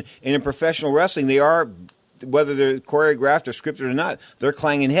together. And in professional wrestling, they are, whether they're choreographed or scripted or not, they're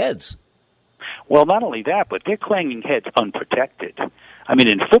clanging heads. Well, not only that, but they're clanging heads unprotected.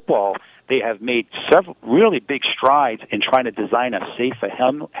 In football, they have made several really big strides in trying to design a safer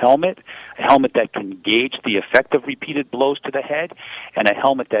helmet, a helmet that can gauge the effect of repeated blows to the head, and a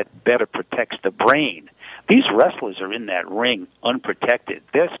helmet that better protects the brain. These wrestlers are in that ring unprotected.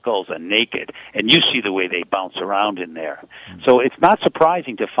 Their skulls are naked, and you see the way they bounce around in there. So it's not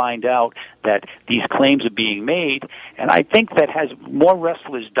surprising to find out that these claims are being made, and I think that as more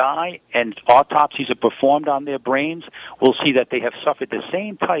wrestlers die and autopsies are performed on their brains, we'll see that they have suffered the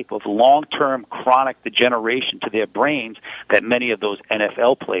same type of long-term chronic degeneration to their brains that many of those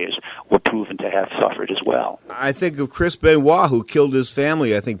NFL players were proven to have suffered as well. I think of Chris Benoit, who killed his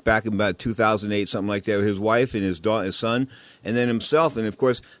family, I think back in about 2008, something like that, his wife and his son, and then himself. And, of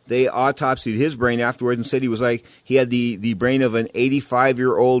course, they autopsied his brain afterwards and said he had the brain of an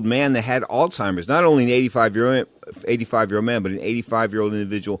 85-year-old man that had Alzheimer's. Not only an 85-year-old man, but an 85-year-old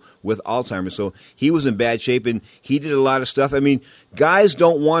individual with Alzheimer's. So he was in bad shape, and he did a lot of stuff. I mean, guys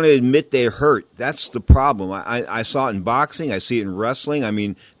don't want to admit they're hurt. That's the problem. I saw it in boxing. I see it in wrestling. I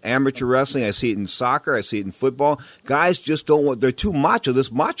mean, amateur wrestling. I see it in soccer. I see it in football. Guys just don't want – they're too macho.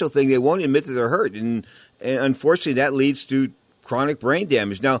 This macho thing, they won't admit that they're hurt. And unfortunately, that leads to chronic brain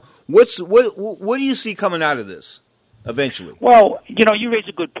damage. Now, what do you see coming out of this eventually? Well, you raise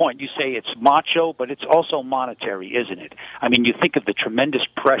a good point. You say it's macho, but it's also monetary, isn't it? I mean, you think of the tremendous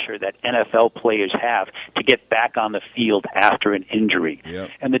pressure that NFL players have to get back on the field after an injury. Yep.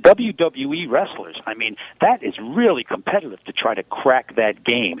 And the WWE wrestlers, I mean, that is really competitive to try to crack that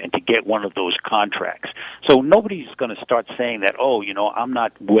game and to get one of those contracts. So nobody's going to start saying that, I'm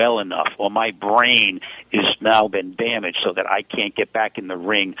not well enough, or my brain is now been damaged so that I can't get back in the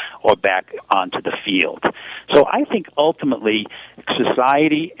ring or back onto the field. So I think ultimately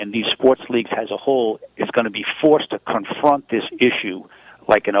society and these sports leagues as a whole is going to be forced to confront this issue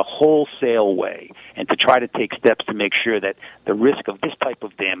like in a wholesale way and to try to take steps to make sure that the risk of this type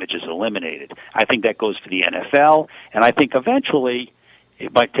of damage is eliminated. I think that goes for the NFL, and I think eventually,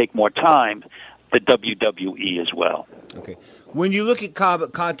 it might take more time, the WWE as well. Okay. When you look at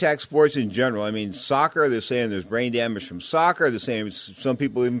contact sports in general, I mean, soccer, they're saying there's brain damage from soccer. They're saying some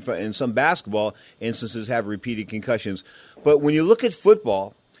people, even in some basketball instances, have repeated concussions. But when you look at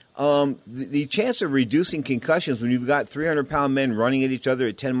football, the chance of reducing concussions when you've got 300-pound men running at each other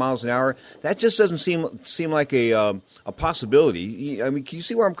at 10 miles an hour, that just doesn't seem like a possibility. I mean, can you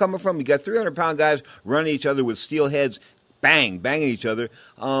see where I'm coming from? You got 300-pound guys running at each other with steel heads, banging each other.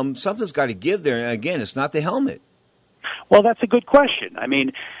 Something's got to give there. And again, it's not the helmet. Well, that's a good question. I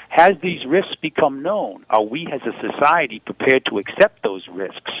mean, has these risks become known? Are we as a society prepared to accept those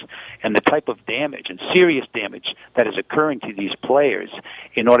risks and the type of damage and serious damage that is occurring to these players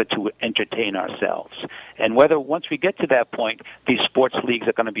in order to entertain ourselves? And whether once we get to that point, these sports leagues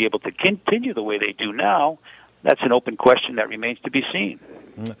are going to be able to continue the way they do now, that's an open question that remains to be seen.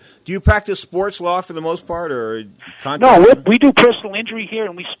 Do you practice sports law for the most part, or No, we do personal injury here,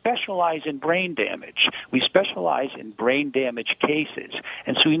 and we specialize in brain damage. We specialize in brain damage cases.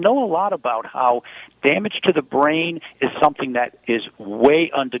 And so we know a lot about how damage to the brain is something that is way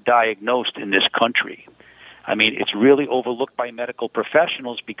underdiagnosed in this country. I mean, it's really overlooked by medical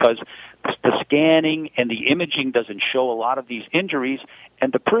professionals because the scanning and the imaging doesn't show a lot of these injuries,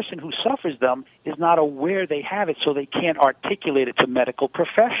 and the person who suffers them is not aware they have it, so they can't articulate it to medical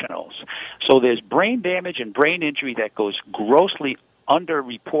professionals. So there's brain damage and brain injury that goes grossly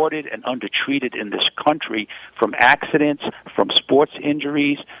underreported and undertreated in this country, from accidents, from sports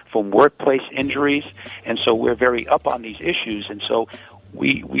injuries, from workplace injuries, and so we're very up on these issues, and so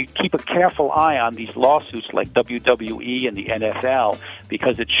we keep a careful eye on these lawsuits like WWE and the NFL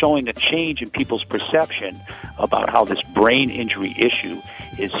because it's showing a change in people's perception about how this brain injury issue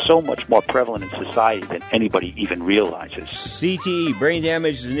is so much more prevalent in society than anybody even realizes. CTE, brain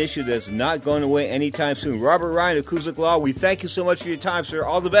damage, is an issue that's not going away anytime soon. Robert Ryan of Cusick Law, we thank you so much for your time, sir.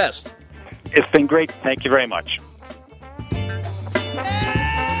 All the best. It's been great. Thank you very much.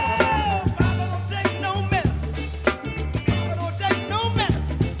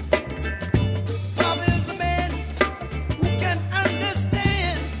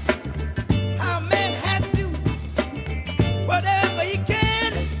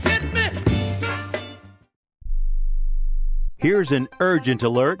 Here's an urgent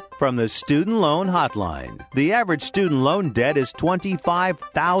alert from the Student Loan Hotline. The average student loan debt is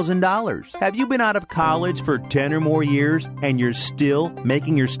 $25,000. Have you been out of college for 10 or more years and you're still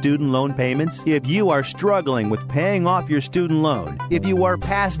making your student loan payments? If you are struggling with paying off your student loan, if you are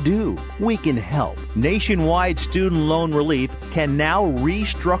past due, we can help. Nationwide Student Loan Relief can now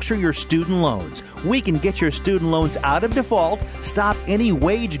restructure your student loans We can get your student loans out of default, stop any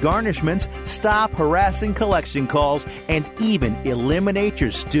wage garnishments, stop harassing collection calls, and even eliminate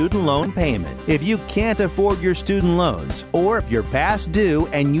your student loan payment. If you can't afford your student loans, or if you're past due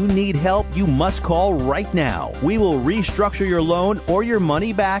and you need help, you must call right now. We will restructure your loan or your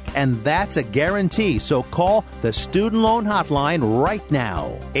money back, and that's a guarantee. So call the Student Loan Hotline right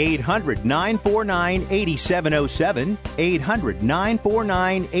now. 800-949-8707.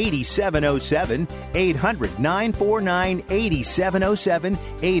 800-949-8707. 800-949-8707.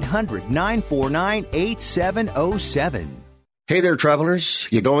 800-949-8707. Hey there, travelers.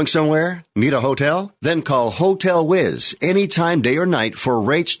 You going somewhere? Need a hotel? Then call Hotel Whiz anytime, day or night, for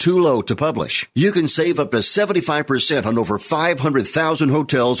rates too low to publish. You can save up to 75% on over 500,000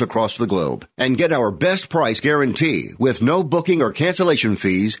 hotels across the globe and get our best price guarantee with no booking or cancellation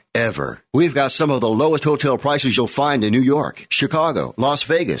fees ever. We've got some of the lowest hotel prices you'll find in New York, Chicago, Las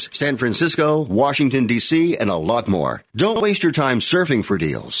Vegas, San Francisco, Washington, D.C., and a lot more. Don't waste your time surfing for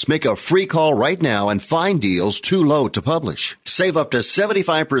deals. Make a free call right now and find deals too low to publish. Save up to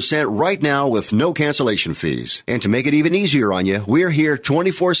 75% right now with no cancellation fees. And to make it even easier on you, we're here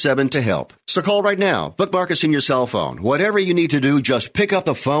 24/7 to help. So call right now. Bookmark us in your cell phone. Whatever you need to do, just pick up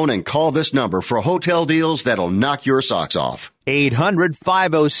the phone and call this number for hotel deals that'll knock your socks off.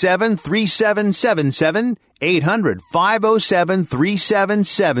 800-507-3777.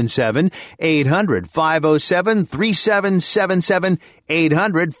 800-507-3777. 800-507-3777.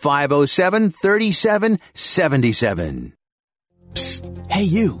 800-507-3777. Psst. Hey,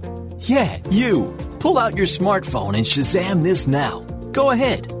 you. Yeah, you. Pull out your smartphone and Shazam this now. Go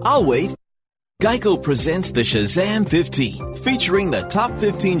ahead. I'll wait. Geico presents the Shazam 15, featuring the top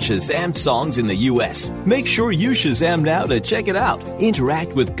 15 Shazam songs in the U.S. Make sure you Shazam now to check it out.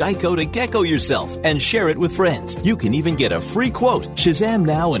 Interact with Geico to gecko yourself and share it with friends. You can even get a free quote. Shazam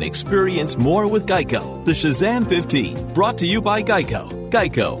now and experience more with Geico. The Shazam 15, brought to you by Geico.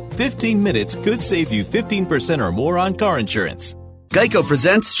 Geico, 15 minutes could save you 15% or more on car insurance. Geico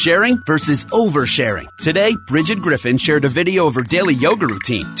presents sharing versus oversharing. Today, Bridget Griffin shared a video of her daily yoga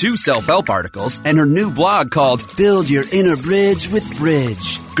routine, 2 self-help articles, and her new blog called Build Your Inner Bridge with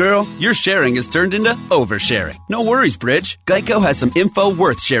Bridge. Girl, your sharing has turned into oversharing. No worries, Bridge. Geico has some info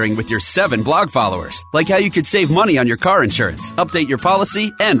worth sharing with your 7 blog followers, like how you could save money on your car insurance, update your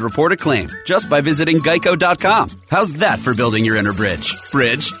policy, and report a claim just by visiting geico.com. How's that for building your inner bridge?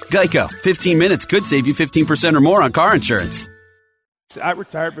 Bridge, Geico. 15 minutes could save you 15% or more on car insurance. I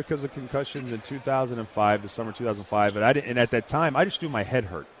retired because of concussions in 2005, the summer 2005, and at that time, I just knew my head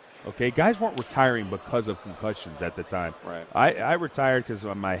hurt. Okay, guys weren't retiring because of concussions at the time. Right. I retired because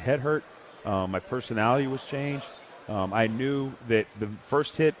my head hurt, my personality was changed. I knew that the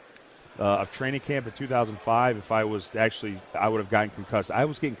first hit of training camp in 2005, if I would have gotten concussed. I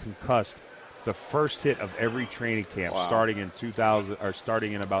was getting concussed the first hit of every training camp, starting in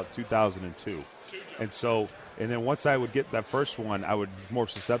about 2002, and then once I would get that first one, I would be more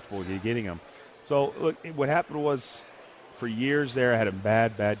susceptible to getting them. So, look, what happened was for years there I had a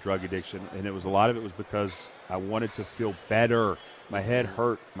bad drug addiction, and a lot of it was because I wanted to feel better. My head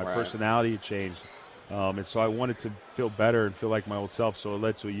hurt. My personality had changed. And so I wanted to feel better and feel like my old self, so it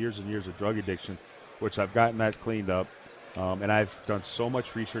led to years and years of drug addiction, which I've gotten that cleaned up. And I've done so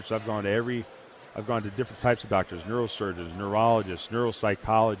much research. I've gone to different types of doctors, neurosurgeons, neurologists,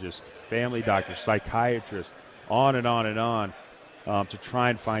 neuropsychologists, family doctors, psychiatrists, on and on and on, to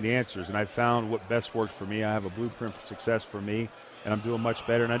try and find answers. And I found what best worked for me. I have a blueprint for success for me, and I'm doing much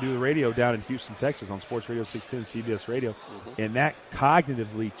better. And I do the radio down in Houston, Texas on Sports Radio 610 CBS Radio, and that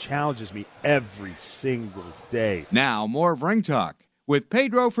cognitively challenges me every single day. Now, more of Ring Talk with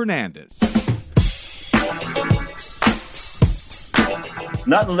Pedro Fernandez.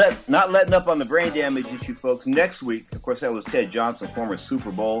 Not letting up on the brain damage issue, folks. Next week, of course, that was Ted Johnson, former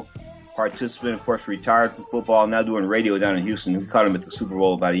Super Bowl participant, of course, retired from football, now doing radio down in Houston. We caught him at the Super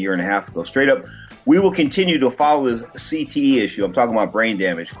Bowl about a year and a half ago. Straight up, we will continue to follow this CTE issue. I'm talking about brain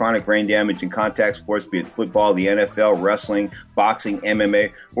damage, chronic brain damage in contact sports, be it football, the NFL, wrestling, boxing,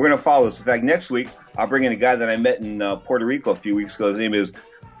 MMA. We're going to follow this. In fact, next week, I'll bring in a guy that I met in Puerto Rico a few weeks ago. His name is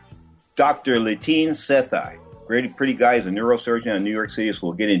Dr. Litin Sethi. Pretty guy. He's a neurosurgeon in New York City, so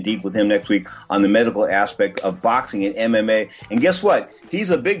we'll get in deep with him next week on the medical aspect of boxing and MMA. And guess what? He's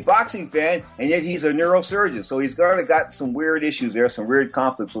a big boxing fan, and yet he's a neurosurgeon. So he's got some weird issues there, some weird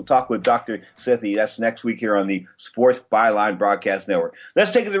conflicts. We'll talk with Dr. Sethi. That's next week here on the Sports Byline Broadcast Network.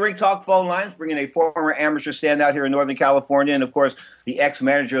 Let's take it to the Ring Talk phone lines, bring in a former amateur standout here in Northern California, and, of course, the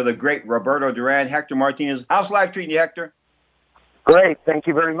ex-manager of the great Roberto Duran, Hector Martinez. How's life treating you, Hector? Great. Thank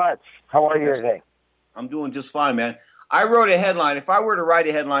you very much. How are you today? I'm doing just fine, man. I wrote a headline. If I were to write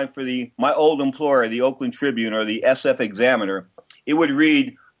a headline for my old employer, the Oakland Tribune or the SF Examiner, it would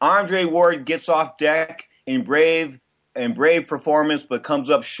read, Andre Ward gets off deck in brave performance but comes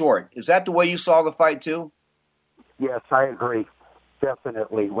up short. Is that the way you saw the fight too? Yes, I agree.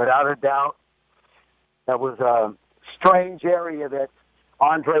 Definitely. Without a doubt, that was a strange area that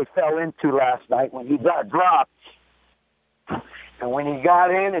Andre fell into last night when he got dropped. And when he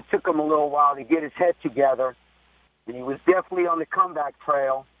got in, it took him a little while to get his head together. And he was definitely on the comeback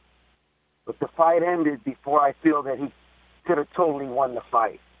trail. But the fight ended before I feel that he could have totally won the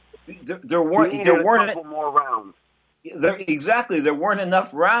fight. There weren't a couple more rounds. There weren't enough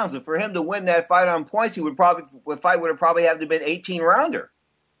rounds. And for him to win that fight on points, the fight would have probably had to have been 18-rounder.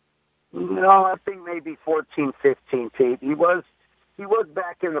 No, I think maybe 14, 15, Pete. He was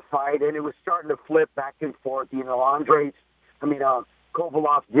back in the fight, and it was starting to flip back and forth. You know,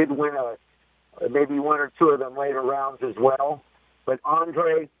 Kovalov did win maybe one or two of them later rounds as well. But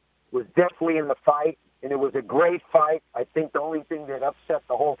Andre was definitely in the fight, and it was a great fight. I think the only thing that upset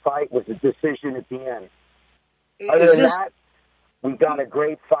the whole fight was the decision at the end. Other than that, we got a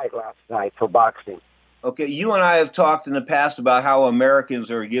great fight last night for boxing. Okay, you and I have talked in the past about how Americans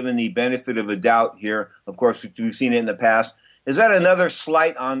are given the benefit of a doubt here. Of course, we've seen it in the past. Is that another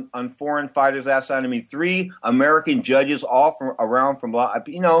slight on foreign fighters last night? I mean, 3 American judges all from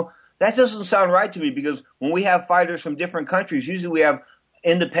that doesn't sound right to me, because when we have fighters from different countries, usually we have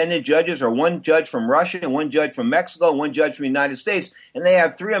independent judges, or one judge from Russia and one judge from Mexico and one judge from the United States, and they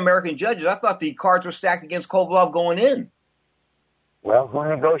have 3 American judges. I thought the cards were stacked against Kovalov going in. Well, who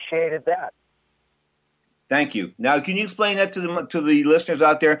negotiated that? Thank you. Now, can you explain that to the listeners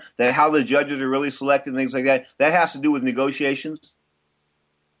out there, that how the judges are really selected and things like that? That has to do with negotiations?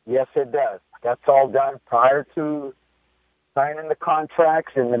 Yes, it does. That's all done prior to signing the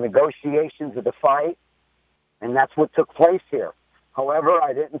contracts and the negotiations of the fight, and that's what took place here. However,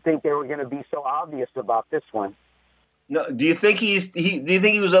 I didn't think they were going to be so obvious about this one. No, do you think he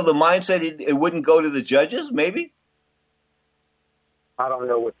was of the mindset it wouldn't go to the judges? Maybe. I don't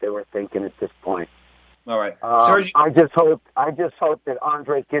know what they were thinking at this point. All right, I just hope that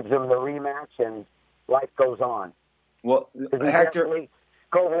Andre gives him the rematch and life goes on. Well,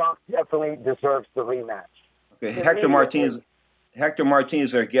 Kovalov definitely deserves the rematch. Okay, Hector Martinez,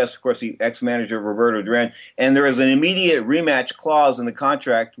 our guest, of course, the ex-manager of Roberto Duran, and there is an immediate rematch clause in the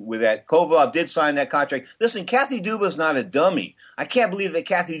contract with that. Kovalov did sign that contract. Listen, Kathy Duva's not a dummy. I can't believe that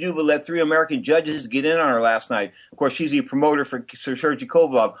Kathy Duva let 3 American judges get in on her last night. Of course, she's the promoter for Sergey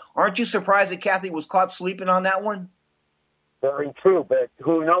Kovalov. Aren't you surprised that Kathy was caught sleeping on that one? Very true, but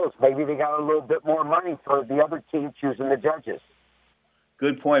who knows? Maybe they got a little bit more money for the other team choosing the judges.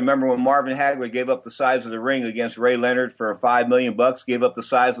 Good point. Remember when Marvin Hagler gave up the size of the ring against Ray Leonard for $5 million, gave up the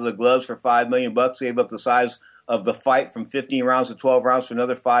size of the gloves for $5 million, gave up the size of the fight from 15 rounds to 12 rounds for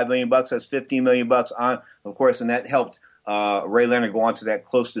another $5 million. That's $15 million on, of course, and that helped Ray Leonard go on to that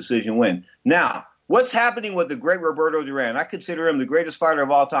close decision win. Now, what's happening with the great Roberto Duran? I consider him the greatest fighter of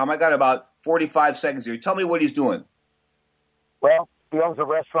all time. I got about 45 seconds here. Tell me what he's doing. Well, he owns a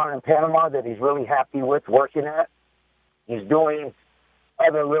restaurant in Panama that he's really happy with working at. He's doing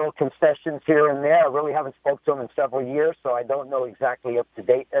other little concessions here and there. I really haven't spoke to him in several years, so I don't know exactly up to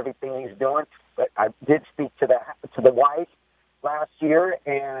date everything he's doing. But I did speak to the wife last year,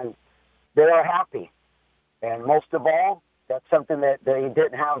 and they are happy. And most of all, that's something that they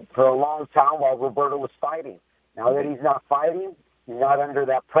didn't have for a long time while Roberto was fighting. Now that he's not fighting, he's not under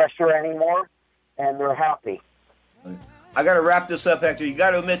that pressure anymore, and they're happy. I got to wrap this up, Hector. You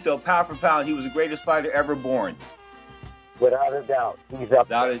got to admit, though, pound for pound, he was the greatest fighter ever born. Without a doubt. He's up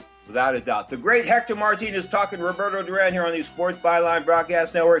there. Without a doubt. The great Hector Martinez talking Roberto Duran here on the Sports Byline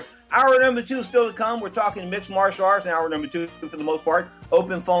Broadcast Network. Hour number 2 still to come. We're talking mixed martial arts in hour number 2 for the most part.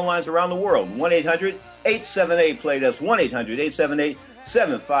 Open phone lines around the world. 1-800-878-PLAY. That's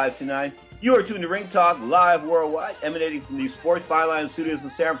 1-800-878-7529. You are tuned to Ring Talk live worldwide, emanating from the Sports Byline studios in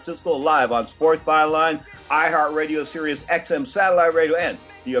San Francisco, live on Sports Byline, iHeartRadio, Sirius XM Satellite Radio, and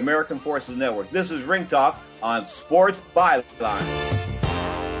the American Forces Network. This is Ring Talk on Sports Byline.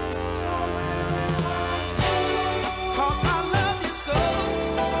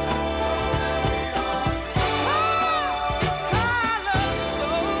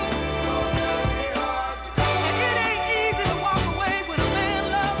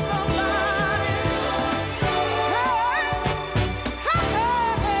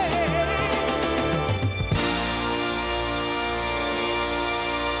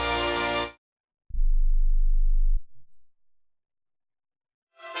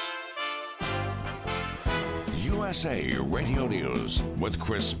 USA Radio News with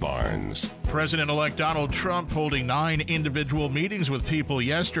Chris Barnes. President-elect Donald Trump holding 9 individual meetings with people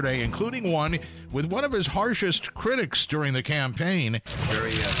yesterday, including one with one of his harshest critics during the campaign.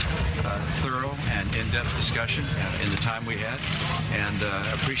 Very thorough and in-depth discussion in the time we had, and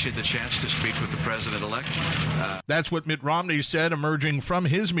appreciate the chance to speak with the president-elect. That's what Mitt Romney said emerging from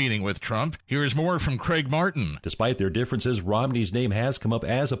his meeting with Trump. Here's more from Craig Martin. Despite their differences, Romney's name has come up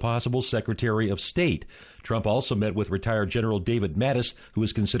as a possible Secretary of State. Trump also met with retired General David Mattis, who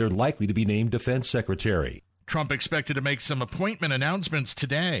is considered likely to be named Defense Secretary. Trump expected to make some appointment announcements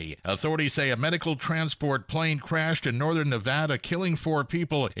today. Authorities say a medical transport plane crashed in northern Nevada, killing 4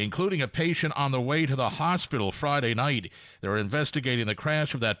 people, including a patient on the way to the hospital Friday night. They're investigating the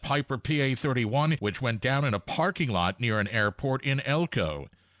crash of that Piper PA-31, which went down in a parking lot near an airport in Elko.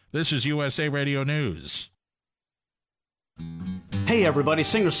 This is USA Radio News. Hey everybody,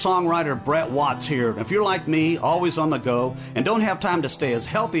 singer-songwriter Brett Watts here. If you're like me, always on the go, and don't have time to stay as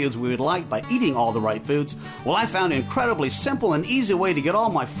healthy as we would like by eating all the right foods, well, I found an incredibly simple and easy way to get all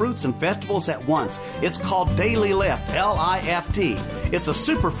my fruits and vegetables at once. It's called Daily Lift, L-I-F-T. It's a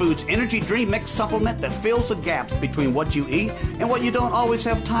superfoods energy drink mix supplement that fills the gaps between what you eat and what you don't always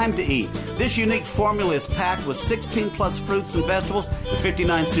have time to eat. This unique formula is packed with 16 plus fruits and vegetables and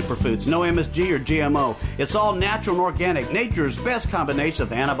 59 superfoods, no MSG or GMO. It's all natural and organic, nature's best combination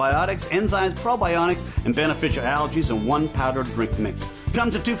of antibiotics, enzymes, probiotics, and beneficial algaes in one powdered drink mix.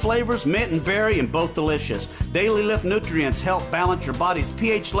 Comes in 2 flavors, mint and berry, and both delicious. Daily Lift nutrients help balance your body's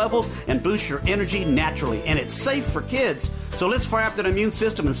pH levels and boost your energy naturally, and it's safe for kids. So let's fire up that immune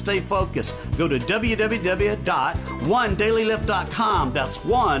system and stay focused. Go to www.onedailylift.com. That's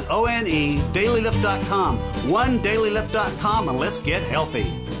ONE, dailylift.com. OneDailylift.com, and let's get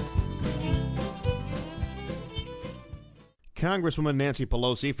healthy. Congresswoman Nancy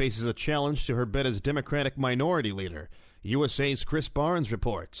Pelosi faces a challenge to her bid as Democratic Minority Leader. USA's Chris Barnes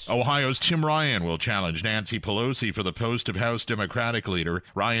reports. Ohio's Tim Ryan will challenge Nancy Pelosi for the post of House Democratic Leader.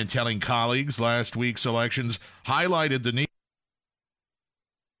 Ryan telling colleagues last week's elections highlighted the need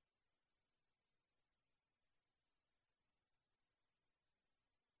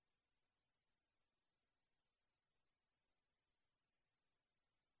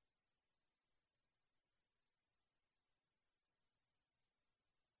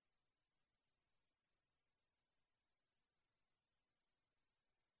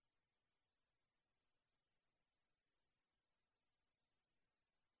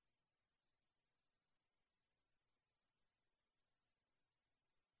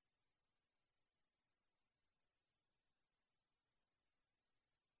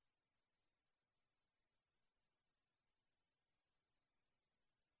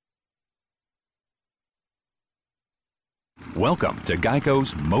Welcome to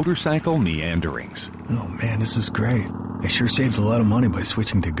Geico's Motorcycle Meanderings. Oh man, this is great. I sure saved a lot of money by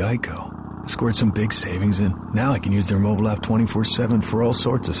switching to Geico. I scored some big savings, and now I can use their mobile app 24/7 for all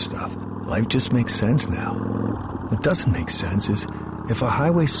sorts of stuff. Life just makes sense now. What doesn't make sense is if a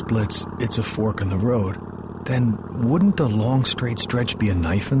highway splits, it's a fork in the road, then wouldn't a long straight stretch be a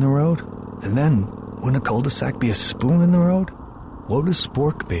knife in the road? And then wouldn't a cul-de-sac be a spoon in the road? What would a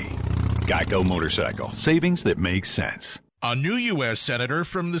spork be? Geico Motorcycle. Savings that make sense. A new U.S. Senator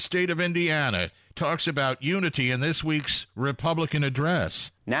from the state of Indiana talks about unity in this week's Republican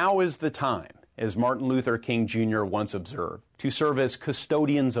address. Now is the time, as Martin Luther King Jr. once observed, to serve as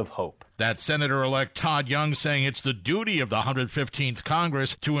custodians of hope. That's Senator-elect Todd Young saying it's the duty of the 115th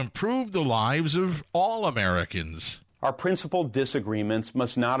Congress to improve the lives of all Americans. Our principled disagreements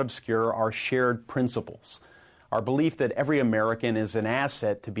must not obscure our shared principles. Our belief that every American is an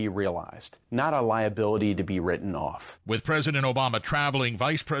asset to be realized, not a liability to be written off. With President Obama traveling,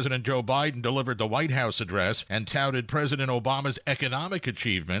 Vice President Joe Biden delivered the White House address and touted President Obama's economic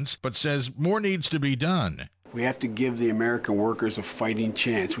achievements, but says more needs to be done. We have to give the American workers a fighting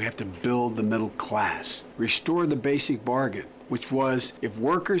chance. We have to build the middle class, restore the basic bargain, which was if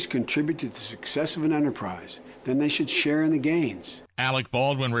workers contribute to the success of an enterprise, then they should share in the gains. Alec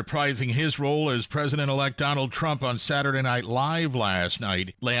Baldwin reprising his role as President-elect Donald Trump on Saturday Night Live last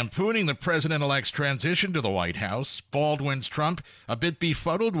night, lampooning the president-elect's transition to the White House. Baldwin's Trump a bit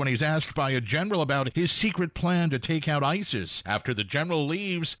befuddled when he's asked by a general about his secret plan to take out ISIS. After the general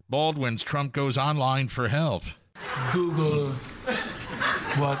leaves, Baldwin's Trump goes online for help. Google,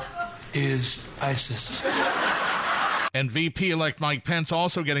 what is ISIS? And VP-elect Mike Pence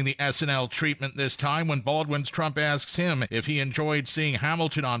also getting the SNL treatment this time when Baldwin's Trump asks him if he enjoyed seeing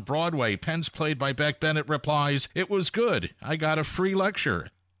Hamilton on Broadway. Pence, played by Beck Bennett, replies, "It was good. I got a free lecture."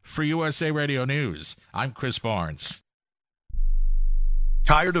 For USA Radio News, I'm Chris Barnes.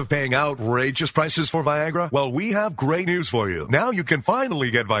 Tired of paying outrageous prices for Viagra? Well, we have great news for you. Now you can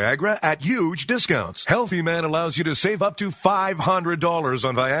finally get Viagra at huge discounts. Healthy Man allows you to save up to $500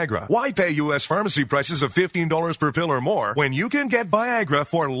 on Viagra. Why pay U.S. pharmacy prices of $15 per pill or more when you can get Viagra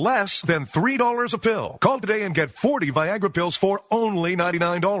for less than $3 a pill? Call today and get 40 Viagra pills for only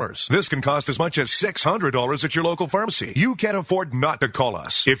 $99. This can cost as much as $600 at your local pharmacy. You can't afford not to call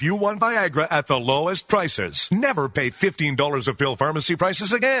us. If you want Viagra at the lowest prices, never pay $15 a pill pharmacy prices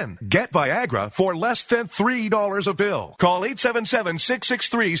again. Get Viagra for less than $3 a pill. Call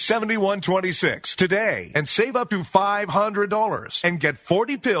 877-663-7126 today and save up to $500 and get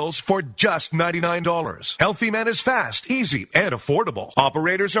 40 pills for just $99. Healthy Man is fast, easy, and affordable.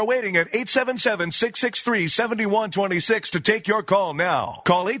 Operators are waiting at 877-663-7126 to take your call now.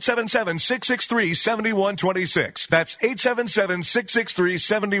 Call 877-663-7126. That's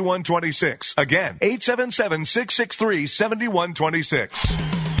 877-663-7126. Again, 877-663-7126.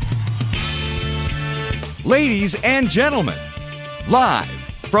 Ladies and gentlemen, live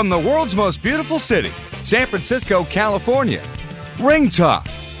from the world's most beautiful city, San Francisco, California, Ringtalk,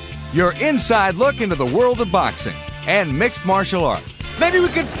 your inside look into the world of boxing and mixed martial arts. Maybe we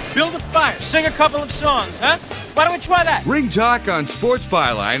could build a fire, sing a couple of songs, huh? Why don't we try that? Ringtalk on Sports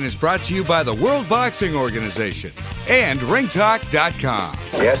Byline is brought to you by the World Boxing Organization and ringtalk.com.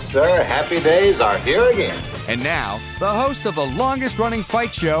 Yes, sir. Happy days are here again. And now, the host of the longest-running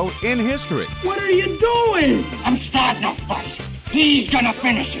fight show in history. What are you doing? I'm starting a fight. He's gonna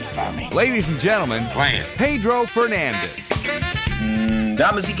finish it for me. Ladies and gentlemen, Pedro Fernandez.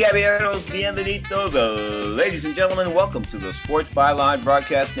 Damas y caballeros, bienvenidos. Ladies and gentlemen, welcome to the Sports Byline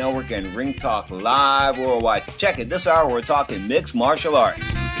Broadcast Network and Ring Talk Live Worldwide. Check it. This hour, we're talking mixed martial arts.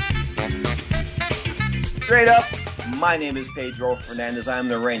 Straight up, my name is Pedro Fernandez. I'm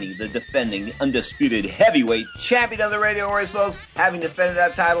the reigning, the defending, the undisputed heavyweight champion of the radio voice, folks, having defended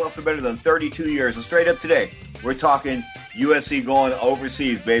that title for better than 32 years. And straight up today, we're talking UFC going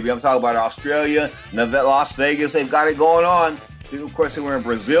overseas, baby. I'm talking about Australia, Las Vegas. They've got it going on. Of course, they were in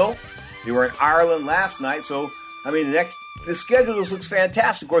Brazil. They were in Ireland last night. So, I mean, the schedule just looks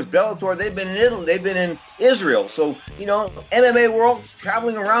fantastic. Of course, Bellator, they've been in Italy. They've been in Israel. So, you know, MMA world is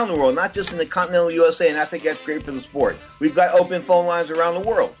traveling around the world, not just in the continental USA, and I think that's great for the sport. We've got open phone lines around the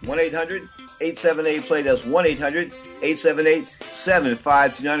world. 1-800-878-PLAY. That's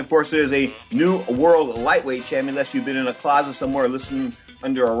 1-800-878-7529. Of course, there's a new world lightweight champion, unless you've been in a closet somewhere listening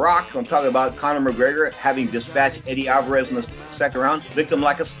under a rock. I'm talking about Conor McGregor having dispatched Eddie Alvarez in the second round. Licked him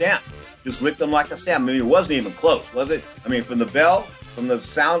like a stamp. Just licked him like a stamp. I mean, it wasn't even close, was it? I mean, from the bell, from the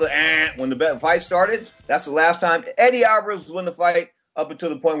sound of when the fight started, that's the last time Eddie Alvarez won the fight up until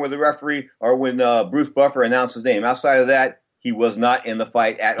the point where the referee or when Bruce Buffer announced his name. Outside of that, he was not in the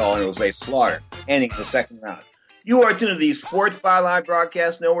fight at all, and it was a slaughter, ending the second round. You are tuned to the Sports Byline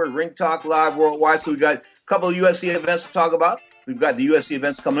Broadcast Network, Ring Talk Live Worldwide. So we got a couple of UFC events to talk about. We've got the UFC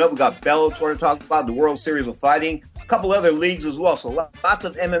events coming up. We've got Bellator to talk about, the World Series of Fighting, a couple other leagues as well. So lots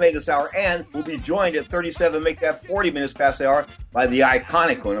of MMA this hour. And we'll be joined at 37, make that 40 minutes past the hour, by the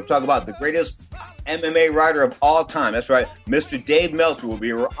iconic one. I'm talking about the greatest MMA writer of all time. That's right. Mr. Dave Meltzer will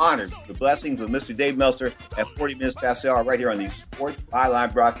be honored. The blessings of Mr. Dave Meltzer at 40 minutes past the hour right here on the Sports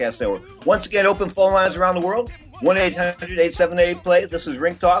Byline Broadcast Network. Once again, open phone lines around the world. 1-800-878-PLAY. This is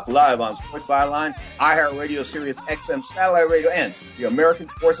Ring Talk, live on Sports Byline, iHeartRadio, Sirius XM, Satellite Radio, and the American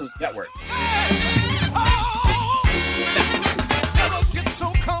Forces Network.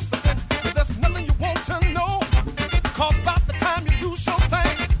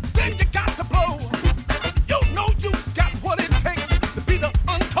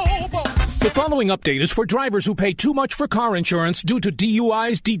 The following update is for drivers who pay too much for car insurance due to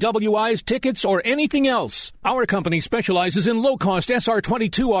DUIs, DWIs, tickets, or anything else. Our company specializes in low-cost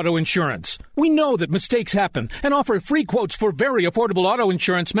SR22 auto insurance. We know that mistakes happen and offer free quotes for very affordable auto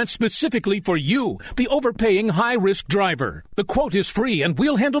insurance meant specifically for you, the overpaying high-risk driver. The quote is free, and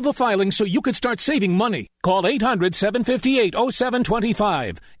we'll handle the filing so you can start saving money. Call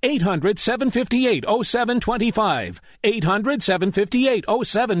 800-758-0725. 800-758-0725.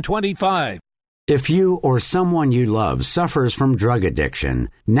 800-758-0725. If you or someone you love suffers from drug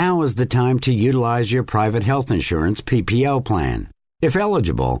addiction, now is the time to utilize your private health insurance PPO plan. If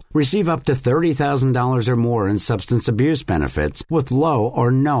eligible, receive up to $30,000 or more in substance abuse benefits with low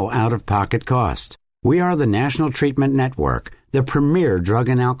or no out-of-pocket cost. We are the National Treatment Network, the premier drug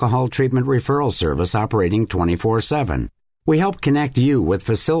and alcohol treatment referral service operating 24/7. We help connect you with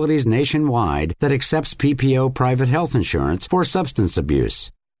facilities nationwide that accepts PPO private health insurance for substance abuse.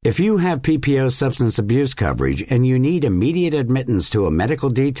 If you have PPO substance abuse coverage and you need immediate admittance to a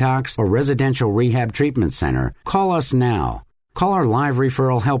medical detox or residential rehab treatment center, call us now. Call our live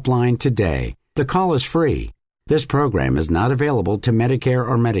referral helpline today. The call is free. This program is not available to Medicare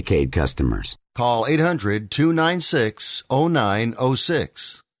or Medicaid customers. Call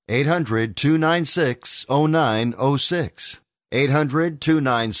 800-296-0906. 800-296-0906.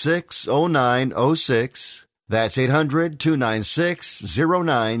 800-296-0906. That's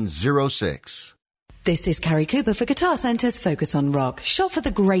 800-296-0906. This is Carrie Cooper for Guitar Center's Focus on Rock. Shop for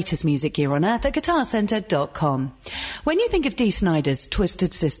the greatest music gear on earth at guitarcenter.com. When you think of Dee Snider's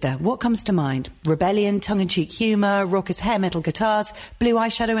Twisted Sister, what comes to mind? Rebellion, tongue-in-cheek humor, raucous hair metal guitars, blue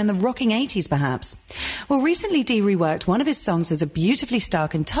eyeshadow in the rocking 80s perhaps? Well, recently Dee reworked one of his songs as a beautifully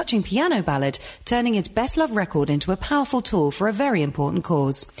stark and touching piano ballad, turning his best-loved record into a powerful tool for a very important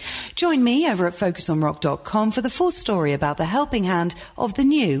cause. Join me over at focusonrock.com for the full story about the helping hand of the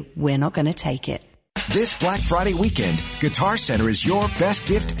new We're Not Gonna Take It. This Black Friday weekend, Guitar Center is your best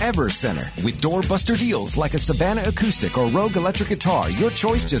gift ever center. With doorbuster deals like a Savannah Acoustic or Rogue Electric Guitar, your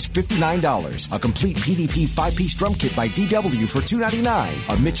choice just $59. A complete PDP 5-piece drum kit by DW for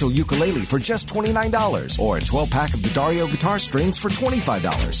 $299. A Mitchell ukulele for just $29. Or a 12-pack of D'Addario guitar strings for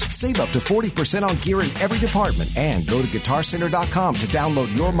 $25. Save up to 40% on gear in every department. And go to GuitarCenter.com to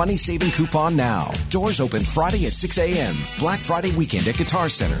download your money-saving coupon now. Doors open Friday at 6 a.m. Black Friday weekend at Guitar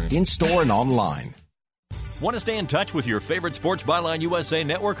Center, in-store and online. Want to stay in touch with your favorite Sports Byline USA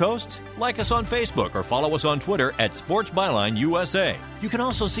network hosts? Like us on Facebook or follow us on Twitter at Sports Byline USA. You can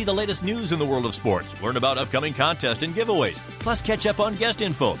also see the latest news in the world of sports, learn about upcoming contests and giveaways, plus catch up on guest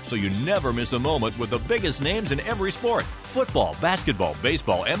info so you never miss a moment with the biggest names in every sport. Football, basketball,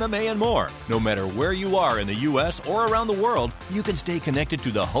 baseball, MMA, and more. No matter where you are in the U.S. or around the world, you can stay connected to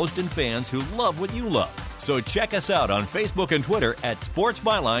the hosts and fans who love what you love. So check us out on Facebook and Twitter at Sports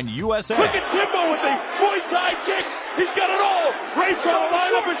Byline USA. Look at Kimbo with the Muay Thai kicks. He's got it all. Ray's trying to line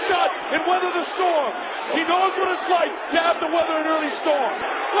up a shot and weather the storm. He knows what it's like to have to weather an early storm.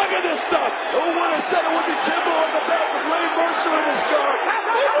 Look at this stuff. Oh, what a second with the Kimbo on the back with Ray Mercer in his guard.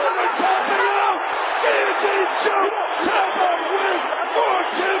 And they're tapping out. Guillotine choke. Tap out win for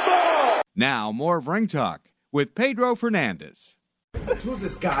Kimbo. Now, more of Ring Talk with Pedro Fernandez. Who's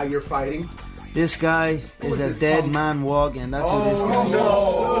this guy you're fighting? This guy is a dead man walking. That's who this guy is.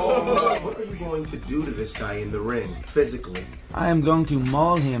 What are you going to do to this guy in the ring, physically? I am going to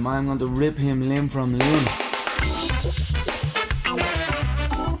maul him. I am going to rip him limb from limb.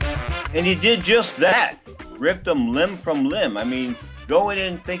 And he did just that. Ripped him limb from limb. I mean, going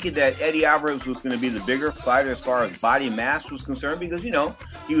in thinking that Eddie Alvarez was going to be the bigger fighter as far as body mass was concerned because, you know,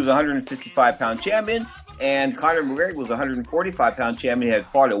 he was a 155-pound champion. And Conor McGregor was a 145-pound champion. He had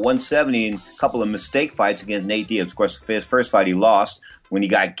fought at 170 in a couple of mistake fights against Nate Diaz. Of course, his first fight he lost when he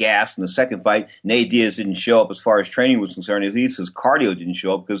got gassed. In the second fight, Nate Diaz didn't show up as far as training was concerned. At least his cardio didn't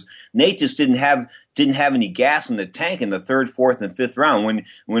show up because Nate just didn't have any gas in the tank in the third, fourth, and fifth round.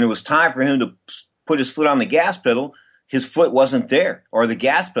 When it was time for him to put his foot on the gas pedal, his foot wasn't there, or the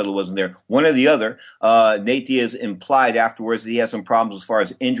gas pedal wasn't there. One or the other. Nate Diaz implied afterwards that he had some problems as far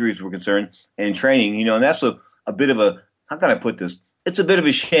as injuries were concerned in training. You know, and that's a bit of a, how can I put this? It's a bit of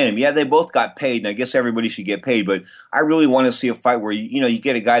a shame. Yeah, they both got paid, and I guess everybody should get paid. But I really want to see a fight where, you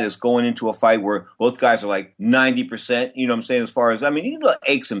get a guy that's going into a fight where both guys are like 90%, you know what I'm saying, as far as, I mean, you get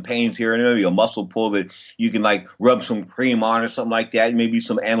aches and pains here, and maybe a muscle pull that you can, like, rub some cream on or something like that, maybe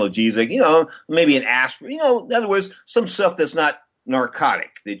some analgesic, maybe an aspirin, in other words, some stuff that's not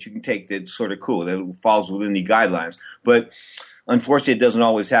narcotic that you can take that's sort of cool, that falls within the guidelines. But unfortunately, it doesn't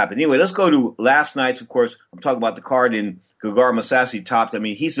always happen. Anyway, let's go to last night's, of course, I'm talking about the card in Gegard Mousasi tops. I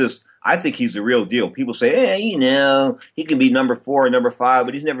mean, I think he's the real deal. People say, he can be number 4 or number 5,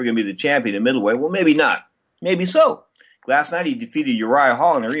 but he's never going to be the champion in middleweight. Well, maybe not. Maybe so. Last night he defeated Uriah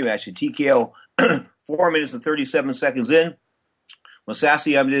Hall in a rematch at TKO 4 minutes and 37 seconds in.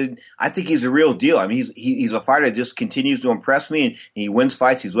 Mousasi, I think he's the real deal. I mean, he's a fighter that just continues to impress me, and he wins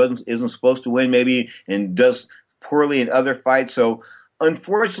fights he isn't supposed to win maybe, and does poorly in other fights. So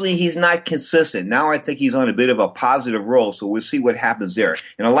unfortunately, he's not consistent. Now I think he's on a bit of a positive roll, so we'll see what happens there.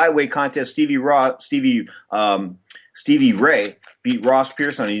 In a lightweight contest, Stevie Ray beat Ross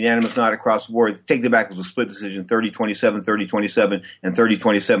Pearson on a unanimous nod across the board. Take it back, it was a split decision, 30-27, 30-27, and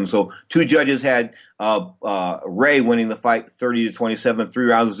 30-27. So two judges had Ray winning the fight 30-27, 3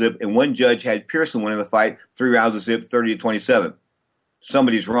 rounds of zip, and one judge had Pearson winning the fight 3 rounds of zip, 30-27.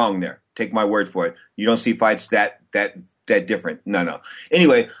 Somebody's wrong there. Take my word for it. You don't see fights that different. No.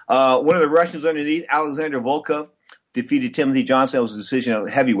 Anyway, one of the Russians underneath, Alexander Volkov, defeated Timothy Johnson. That was a decision at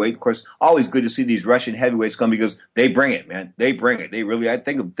heavyweight. Of course, always good to see these Russian heavyweights come because they bring it, man. They bring it. They really, I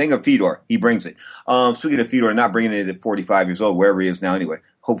think of Fedor. He brings it. Speaking of Fedor, not bringing it at 45 years old, wherever he is now anyway.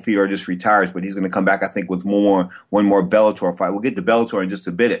 hope Fedor just retires, but he's going to come back, I think, with one more Bellator fight. We'll get to Bellator in just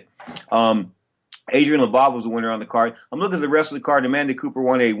a bit. Adrian Labov was the winner on the card. I'm looking at the rest of the card. Amanda Cooper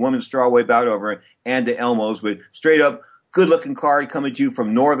won a women's strawweight bout over Anda Elmos, but straight up, good-looking card coming to you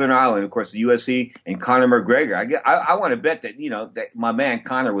from Northern Ireland, of course, the UFC, and Conor McGregor. I want to bet that, that my man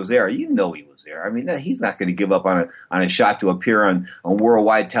Conor was there. You know he was there. I mean, he's not going to give up on a shot to appear on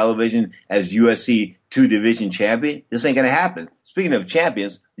worldwide television as UFC 2-division champion. This ain't going to happen. Speaking of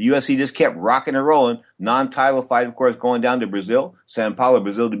champions, the UFC just kept rocking and rolling. Non-title fight, of course, going down to Brazil, Sao Paulo,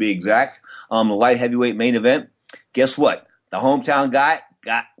 Brazil to be exact. The light heavyweight main event. Guess what? The hometown guy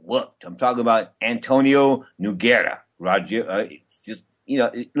got whooped. I'm talking about Antonio Nogueira. Roger,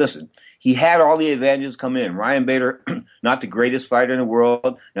 listen, he had all the advantages coming in. Ryan Bader, not the greatest fighter in the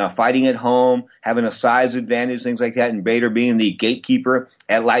world. Now, fighting at home, having a size advantage, things like that, and Bader being the gatekeeper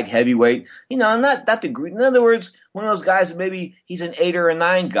at light heavyweight. Not the. In other words, one of those guys that maybe he's an 8 or a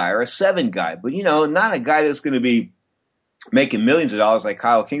 9 guy or a 7 guy, but not a guy that's going to be making millions of dollars like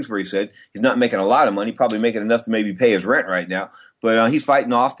Kyle Kingsbury said. He's not making a lot of money, probably making enough to maybe pay his rent right now. But he's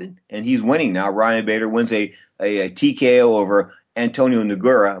fighting often, and he's winning now. Ryan Bader wins a TKO over Antonio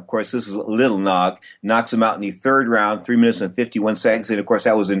Nogueira. Of course, this is Little Nog. Knocks him out in the third round, 3 minutes and 51 seconds. And, of course,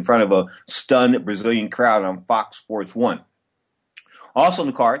 that was in front of a stunned Brazilian crowd on Fox Sports 1. Also on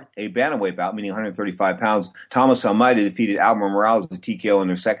the card, a bantamweight bout, meaning 135 pounds. Thomas Almeida defeated Alvaro Morales, the TKO in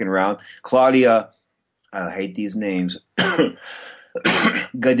their second round. Claudia, I hate these names,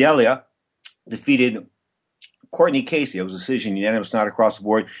 Gadelia defeated Courtney Casey. It was a decision, unanimous, not across the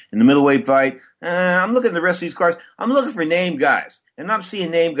board. In the middleweight fight, I'm looking at the rest of these cards. I'm looking for name guys, and I'm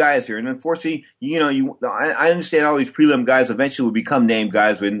seeing name guys here. And unfortunately, I understand all these prelim guys eventually will become name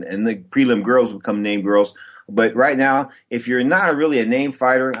guys, and the prelim girls will become name girls. But right now, if you're not really a name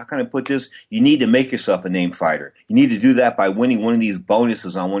fighter, how can I put this? You need to make yourself a name fighter. You need to do that by winning one of these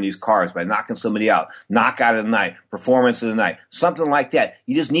bonuses on one of these cards, by knocking somebody out, knockout of the night, performance of the night, something like that.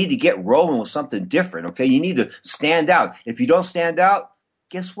 You just need to get rolling with something different, okay? You need to stand out. If you don't stand out,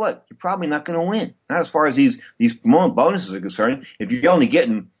 guess what? You're probably not going to win. Not as far as these bonuses are concerned. If you're only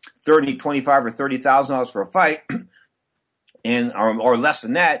getting $30, $25, or $30,000 for a fight, and or less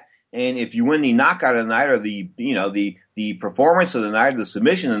than that, and if you win the knockout of the night or the performance of the night or the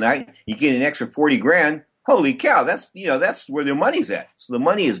submission of the night, you get an extra $40,000. Holy cow, that's where the money's at. So the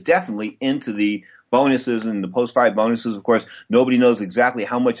money is definitely into the bonuses and the post-fight bonuses. Of course, nobody knows exactly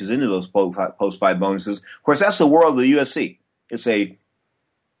how much is into those post-fight bonuses. Of course, that's the world of the UFC. It's a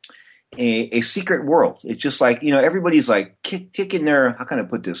secret world. It's just like, everybody's like kicking their, how can I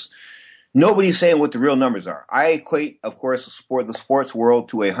put this? Nobody's saying what the real numbers are. I equate, of course, the sports world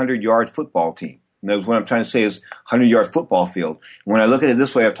to a 100-yard football team. And that's what I'm trying to say is 100-yard football field. When I look at it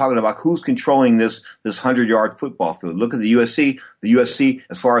this way, I'm talking about who's controlling this 100-yard football field. Look at the UFC. The UFC,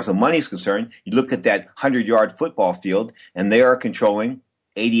 as far as the money is concerned, you look at that 100-yard football field, and they are controlling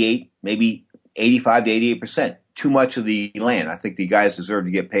 88, maybe 85 to 88%. Too much of the land. I think the guys deserve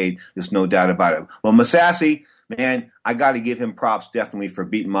to get paid. There's no doubt about it. Well, Masasi, man, I got to give him props definitely for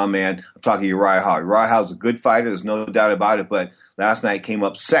beating my man. I'm talking Uriah Hall. Uriah Hall's a good fighter. There's no doubt about it. But last night came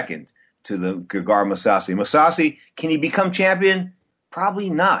up second to the Gegard Mousasi. Mousasi, can he become champion? Probably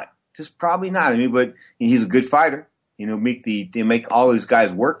not. Just probably not. I mean, but he's a good fighter. They make all these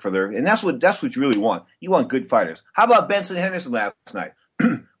guys work for and that's what you really want. You want good fighters. How about Benson Henderson last night?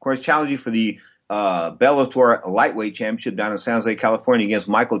 Of course, challenging for the Bellator lightweight championship down in San Jose, California against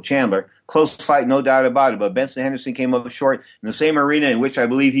Michael Chandler. Close fight, no doubt about it. But Benson Henderson came up short in the same arena in which I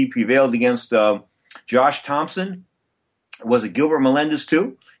believe he prevailed against Josh Thompson. Was it Gilbert Melendez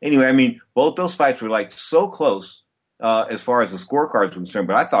too? Anyway, I mean, both those fights were like so close as far as the scorecards were concerned,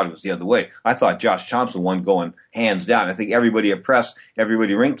 but I thought it was the other way. I thought Josh Thompson won going hands down. I think everybody at press,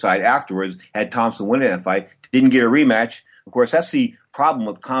 everybody ringside afterwards had Thompson winning that fight. Didn't get a rematch. Of course, that's the problem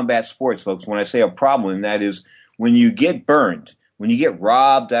with combat sports, folks. When I say a problem, and that is when you get burned, when you get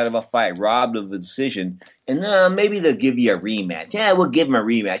robbed out of a fight, robbed of a decision, and maybe they'll give you a rematch. Yeah, we'll give him a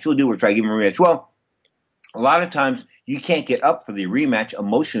rematch. We'll do what we're trying to give him a rematch. Well, a lot of times you can't get up for the rematch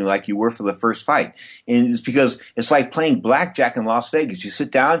emotionally like you were for the first fight. And it's because it's like playing blackjack in Las Vegas. You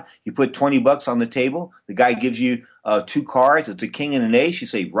sit down, you put $20 on the table. The guy gives you 2 cards. It's a king and an ace. You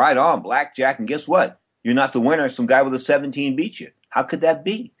say, right on, blackjack. And guess what? You're not the winner. Some guy with a 17 beats you. How could that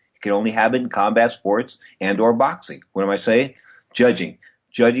be? You can only have it in combat sports and or boxing. What am I saying? Judging.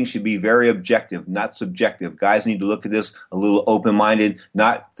 Judging should be very objective, not subjective. Guys need to look at this a little open-minded,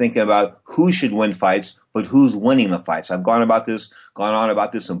 not thinking about who should win fights, but who's winning the fights. I've gone on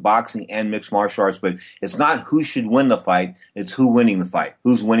about this in boxing and mixed martial arts, but it's not who should win the fight, it's who winning the fight.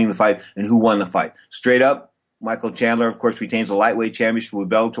 Who's winning the fight and who won the fight. Straight up, Michael Chandler, of course, retains the lightweight championship with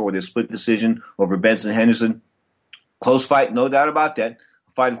Bellator with a split decision over Benson Henderson. Close fight, no doubt about that.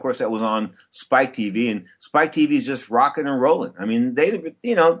 A fight, of course, that was on Spike TV, and Spike TV is just rocking and rolling. I mean,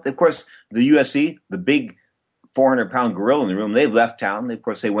 of course, the UFC, the big 400-pound gorilla in the room, they left town. Of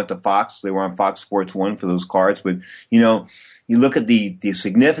course, they went to Fox. They were on Fox Sports 1 for those cards. But, you look at the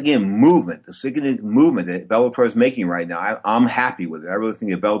significant movement, that Bellator is making right now. I'm happy with it. I really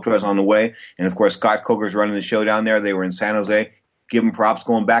think that Bellator is on the way. And, of course, Scott Coker's running the show down there. They were in San Jose. Give him props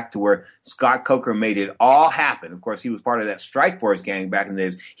going back to where Scott Coker made it all happen. Of course, he was part of that Strikeforce gang back in the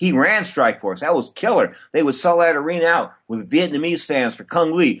days. He ran Strikeforce. That was killer. They would sell that arena out with Vietnamese fans for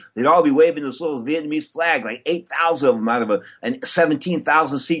Kung Lee. They'd all be waving this little Vietnamese flag, like 8,000 of them out of a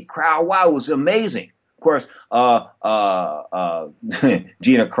 17,000-seat crowd. Wow, it was amazing. Of course, Gina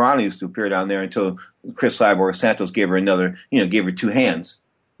Carano used to appear down there until Chris Cyborg Santos gave her two hands.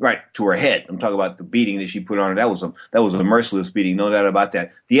 Right, to her head. I'm talking about the beating that she put on her. That was a merciless beating, no doubt about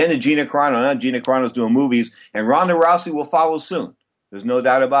that. The end of Gina Carano. Now Gina Carano's doing movies, and Ronda Rousey will follow soon. There's no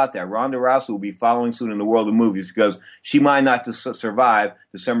doubt about that. Ronda Rousey will be following soon in the world of movies because she might not survive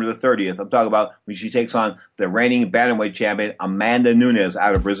December the 30th. I'm talking about when she takes on the reigning bantamweight champion, Amanda Nunes,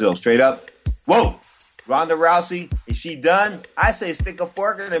 out of Brazil. Straight up, whoa! Ronda Rousey, is she done? I say stick a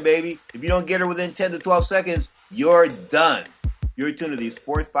fork in her, baby. If you don't get her within 10 to 12 seconds, you're done. You're tuned to the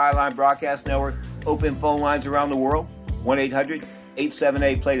Sports Byline Broadcast Network. Open phone lines around the world.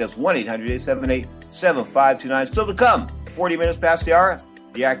 1-800-878-PLAY. That's 1-800-878-7529. Still to come, 40 minutes past the hour,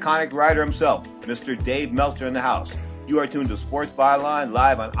 the iconic writer himself, Mr. Dave Meltzer in the house. You are tuned to Sports Byline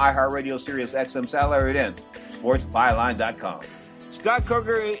live on iHeartRadio, Sirius XM Satellite and sportsbyline.com. Scott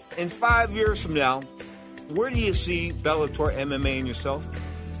Coker, in 5 years from now, where do you see Bellator MMA in yourself?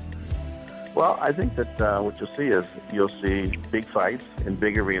 Well, I think that what you'll see big fights in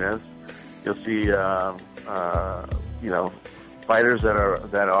big arenas. You'll see fighters that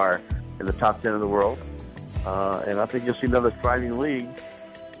are in the top 10 of the world, and I think you'll see another thriving league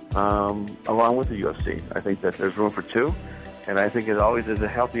along with the UFC. I think that there's room for two, and I think it always is a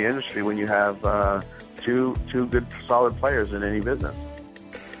healthy industry when you have two good solid players in any business.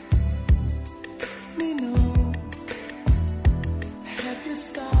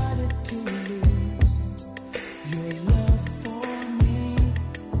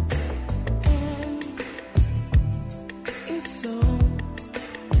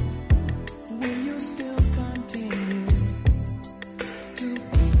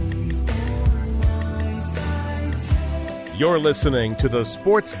 You're listening to the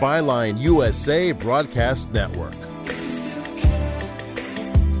Sports Byline USA Broadcast Network.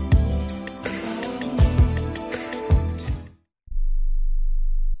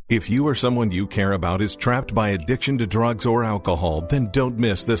 If you or someone you care about is trapped by addiction to drugs or alcohol, then don't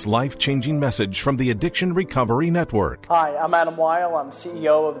miss this life-changing message from the Addiction Recovery Network. Hi, I'm Adam Weil. I'm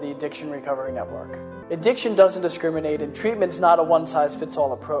CEO of the Addiction Recovery Network. Addiction doesn't discriminate, and treatment's not a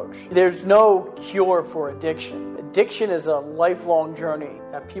one-size-fits-all approach. There's no cure for addiction. Addiction is a lifelong journey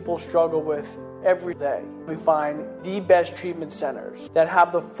that people struggle with every day. We find the best treatment centers that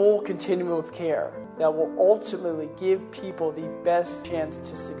have the full continuum of care that will ultimately give people the best chance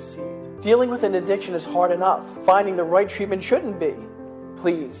to succeed. Dealing with an addiction is hard enough. Finding the right treatment shouldn't be.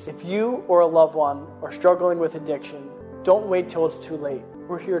 Please, if you or a loved one are struggling with addiction, don't wait till it's too late.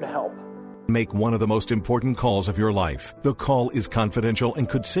 We're here to help. Make one of the most important calls of your life. The call is confidential and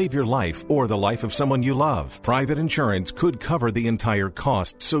could save your life or the life of someone you love. Private insurance could cover the entire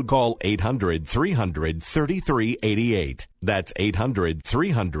cost, so call 800-300-3388. That's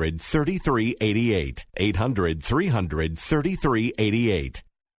 800-300-3388. 800-300-3388.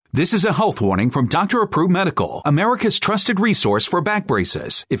 This is a health warning from Dr. Approved Medical, America's trusted resource for back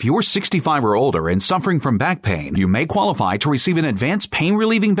braces. If you're 65 or older and suffering from back pain, you may qualify to receive an advanced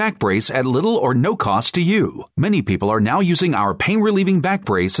pain-relieving back brace at little or no cost to you. Many people are now using our pain-relieving back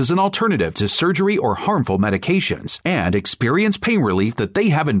brace as an alternative to surgery or harmful medications and experience pain relief that they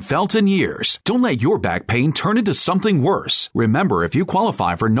haven't felt in years. Don't let your back pain turn into something worse. Remember, if you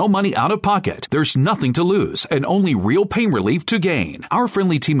qualify for no money out of pocket, there's nothing to lose and only real pain relief to gain. Our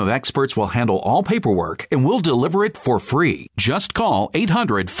friendly team of experts will handle all paperwork and will deliver it for free. Just call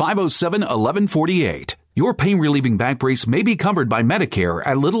 800-507-1148. Your pain-relieving back brace may be covered by Medicare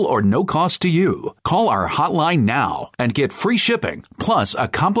at little or no cost to you. Call our hotline now and get free shipping, plus a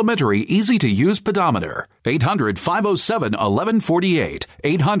complimentary easy-to-use pedometer. 800-507-1148.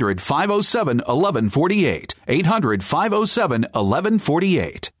 800-507-1148.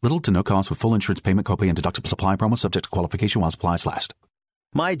 800-507-1148. Little to no cost with full insurance payment, copay, and deductible supply promo subject to qualification while supplies last.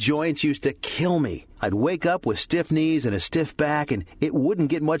 My joints used to kill me. I'd wake up with stiff knees and a stiff back, and it wouldn't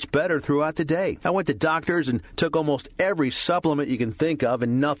get much better throughout the day. I went to doctors and took almost every supplement you can think of,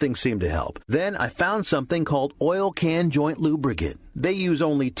 and nothing seemed to help. Then I found something called Oil Can Joint Lubricant. They use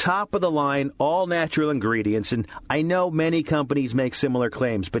only top-of-the-line, all-natural ingredients, and I know many companies make similar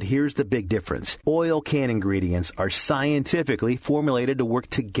claims, but here's the big difference. Oil Can ingredients are scientifically formulated to work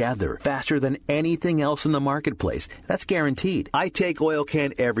together faster than anything else in the marketplace. That's guaranteed. I take Oil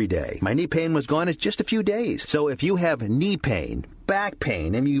Can every day. My knee pain was gone in just a few days. So if you have knee pain, back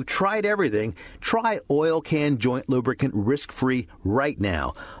pain, and you tried everything, try Oil Can Joint Lubricant risk-free right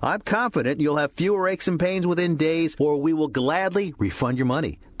now. I'm confident you'll have fewer aches and pains within days, or we will gladly refund your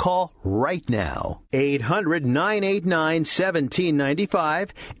money. Call right now. 800-989-1795.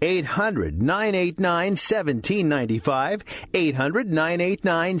 800-989-1795.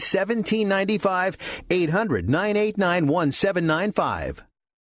 800-989-1795. 800-989-1795.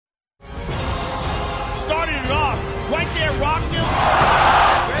 Started it off. Right there, rocked him.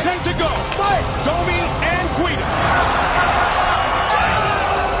 Sends a go. Domi and Guida.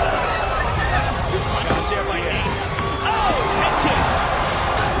 Shots there by Hayes. Oh, head kick.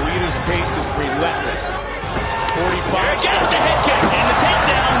 Guida's pace is relentless. 45. Again, the head kick and the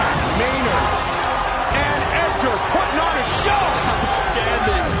takedown. Maynard and Edgar putting on a show.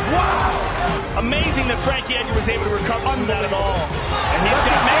 Outstanding. Wow. Amazing that Frankie Edgar was able to recover from that at all. And he's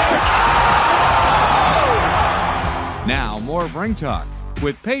got Maynard. Now, more of Ring Talk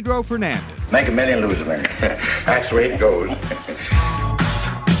with Pedro Fernandez. Make a million, lose a million. That's the way it goes.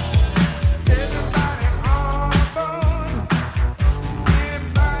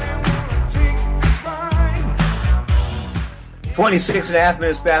 $26.5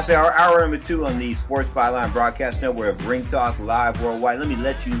 minutes past the hour number 2 on the Sports Byline Broadcast Network of Ring Talk Live Worldwide. Let me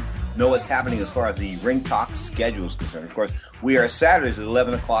let you know what's happening as far as the Ring Talk schedule is concerned. Of course, we are Saturdays at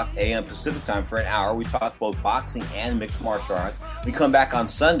 11 o'clock a.m. Pacific time for an hour. We talk both boxing and mixed martial arts. We come back on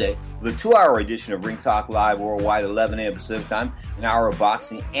Sunday with a 2-hour edition of Ring Talk Live Worldwide at 11 a.m. Pacific time, an hour of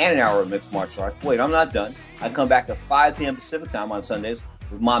boxing and an hour of mixed martial arts. Wait, I'm not done. I come back at 5 p.m. Pacific time on Sundays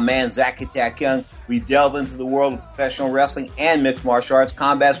with my man Zach Katak Young. We delve into the world of professional wrestling and mixed martial arts,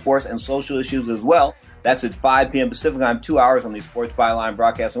 combat sports, and social issues as well. That's at 5 p.m. Pacific time, 2 hours on the Sports Byline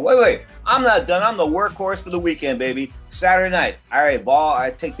Broadcast. And wait, I'm not done. I'm the workhorse for the weekend, baby. Saturday night. All right, ball,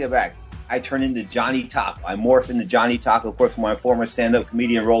 I take that back. I turn into Johnny Talk. I morph into Johnny Talk, of course, from my former stand-up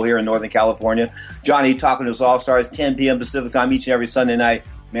comedian role here in Northern California. Johnny talking to us All-Stars, 10 p.m. Pacific time each and every Sunday night.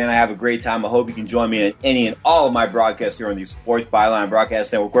 Man, I have a great time. I hope you can join me in any and all of my broadcasts here on the Sports Byline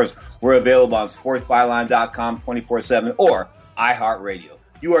Broadcast Network. Of course, we're available on sportsbyline.com 24/7 or iHeartRadio.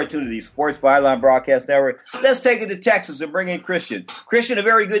 You are tuned to the Sports Byline Broadcast Network. Let's take it to Texas and bring in Christian. Christian, a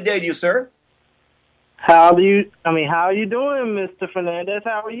very good day to you, sir. How are you doing, Mr. Fernandez?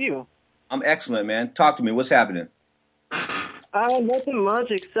 How are you? I'm excellent, man. Talk to me. What's happening? Nothing much,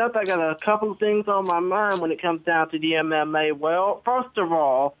 except I got a couple of things on my mind when it comes down to the MMA. Well, first of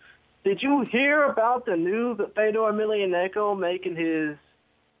all, did you hear about the news that Fedor Emelianenko making his,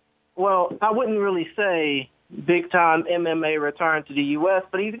 well, I wouldn't really say big-time MMA return to the U.S.,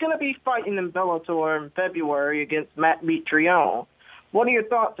 but he's going to be fighting in Bellator in February against Matt Mitrione. What are your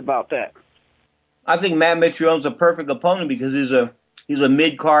thoughts about that? I think Matt Mitrione's a perfect opponent because he's a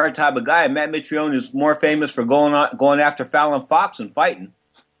mid-card type of guy. Matt Mitrione is more famous for going after Fallon Fox and fighting.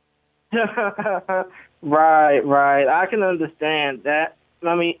 Right. I can understand that.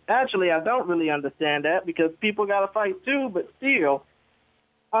 I mean, actually, I don't really understand that because people got to fight too, but still.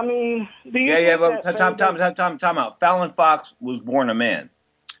 I mean, do you but time out. Fallon Fox was born a man.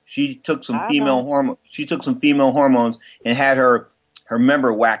 She took some female hormone. She took some female hormones and had her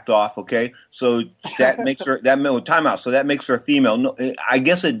member whacked off. Okay, so that makes her time out. So that makes her female. No, I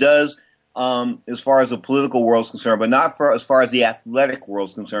guess it does as far as the political world is concerned, but not as far as the athletic world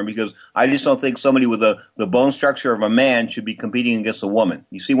is concerned. Because I just don't think somebody with the bone structure of a man should be competing against a woman.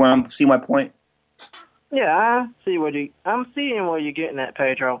 You see my point? Yeah, I'm seeing where you're getting at,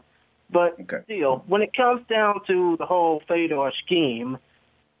 Pedro. But still, when it comes down to the whole Fedor scheme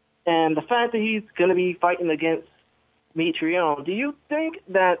and the fact that he's going to be fighting against Mitrione, do you think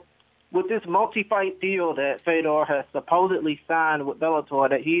that with this multi-fight deal that Fedor has supposedly signed with Bellator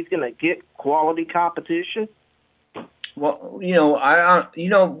that he's going to get quality competition? Well,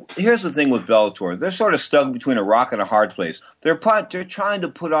 here's the thing with Bellator. They're sort of stuck between a rock and a hard place. They're trying to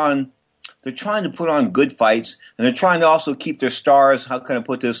put on good fights, and they're trying to also keep their stars, how can I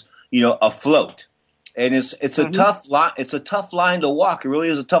put this, afloat. And it's a tough line. It's a tough line to walk. It really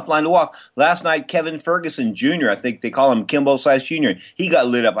is a tough line to walk. Last night, Kevin Ferguson Jr., I think they call him Kimbo Slice Jr., he got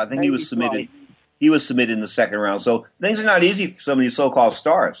lit up. I think he was submitted. He was submitted in the second round. So things are not easy for some of these so-called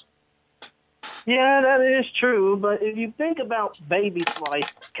stars. Yeah, that is true. But if you think about Baby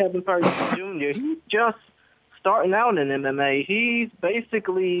Slice, Kevin Ferguson Jr., he's just starting out in MMA. He's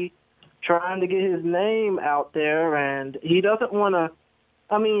basically trying to get his name out there, and he doesn't want to.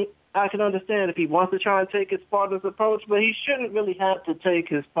 I mean, I can understand if he wants to try and take his father's approach, but he shouldn't really have to take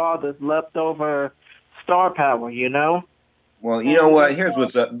his father's leftover star power, you know? Well, you know what? Here's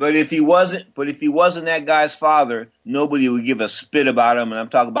what's up. But if he wasn't that guy's father, nobody would give a spit about him, and I'm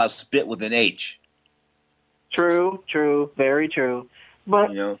talking about spit with an H. True, very true.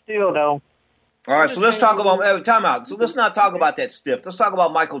 But still, though. All right, so let's talk about time out. So let's not talk about that stiff. Let's talk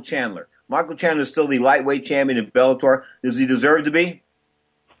about Michael Chandler. Michael Chandler is still the lightweight champion in Bellator. Does he deserve to be?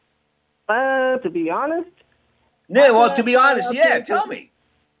 To be honest? Yeah, well, to be honest, yeah, tell me.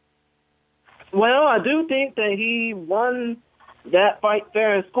 Well, I do think that he won that fight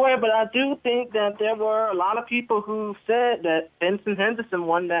fair and square, but I do think that there were a lot of people who said that Benson Henderson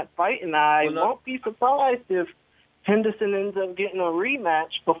won that fight, and I won't be surprised if Henderson ends up getting a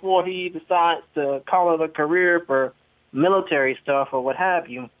rematch before he decides to call it a career for military stuff or what have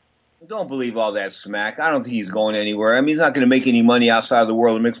you. Don't believe all that smack. I don't think he's going anywhere. I mean, he's not going to make any money outside of the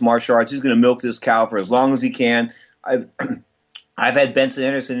world of mixed martial arts. He's going to milk this cow for as long as he can. I've had Benson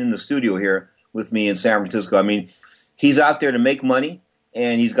Henderson in the studio here with me in San Francisco. I mean, he's out there to make money,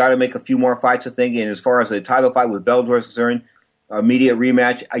 and he's got to make a few more fights, I think. And as far as the title fight with Bellator is concerned, immediate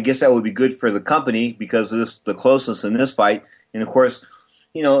rematch, I guess that would be good for the company because of the closeness in this fight. And, of course,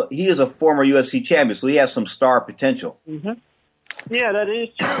 he is a former UFC champion, so he has some star potential. Mm-hmm. Yeah, that is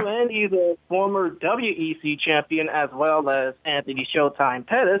true, and he's a former WEC champion as well as Anthony Showtime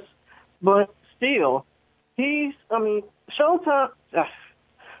Pettis. But still, Showtime...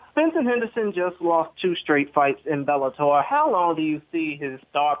 Benson Henderson just lost 2 straight fights in Bellator. How long do you see his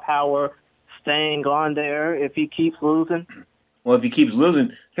star power staying on there if he keeps losing? Well, if he keeps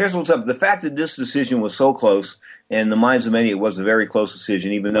losing, here's what's up. The fact that this decision was so close, in the minds of many, it was a very close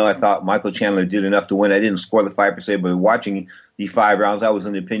decision, even though I thought Michael Chandler did enough to win. I didn't score the fight per se, but watching the 5 rounds, I was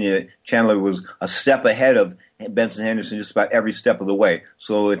in the opinion that Chandler was a step ahead of Benson Henderson just about every step of the way.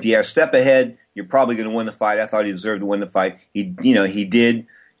 So if you're a step ahead, you're probably going to win the fight. I thought he deserved to win the fight. He did.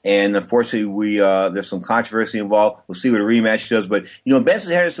 And unfortunately, there's some controversy involved. We'll see what a rematch does. But,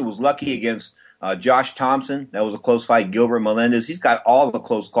 Benson Henderson was lucky against Josh Thompson. That was a close fight. Gilbert Melendez. He's got all the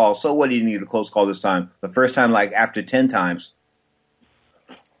close calls. So what, he didn't need a close call this time? The first time, like, after 10 times.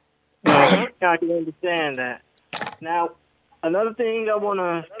 I can understand that. Now, another thing I want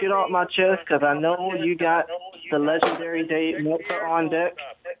to get off my chest, because I know you got the legendary Dave Meltzer on deck.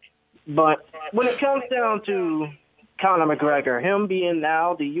 But when it comes down to Conor McGregor, him being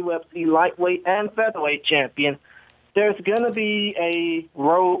now the UFC lightweight and featherweight champion, there's going to be a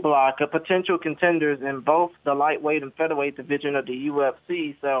roadblock of potential contenders in both the lightweight and featherweight division of the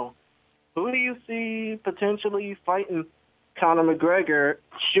UFC. So who do you see potentially fighting Conor McGregor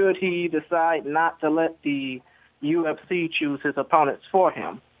should he decide not to let the UFC choose his opponents for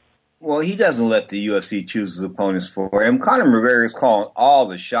him? Well, he doesn't let the UFC choose his opponents for him. Conor McGregor is calling all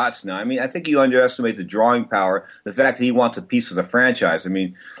the shots now. I mean, I think you underestimate the drawing power, the fact that he wants a piece of the franchise. I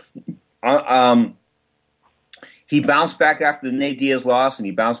mean, he bounced back after the Nate Diaz loss, and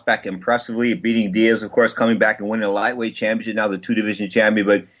he bounced back impressively, beating Diaz, of course, coming back and winning a lightweight championship, now the 2-division champion.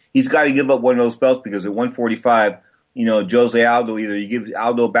 But he's got to give up one of those belts because at 145, Jose Aldo, either you give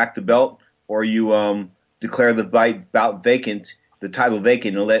Aldo back the belt or you declare the bout vacant, the title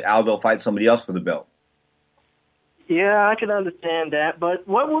vacant, and let Aldo fight somebody else for the belt. Yeah, I can understand that, but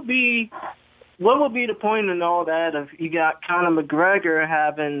what would be the point in all that if you got Conor McGregor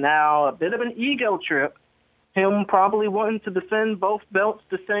having now a bit of an ego trip, him probably wanting to defend both belts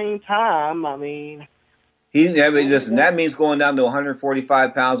at the same time? I mean, listen, that means going down to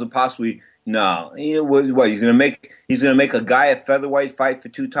 145 pounds and possibly no. What he's going to make a guy at featherweight fight for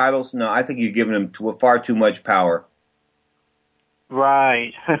 2 titles? No, I think you're giving him far too much power.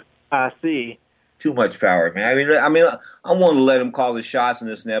 Right. I see. Too much power, man. I mean, I want to let him call the shots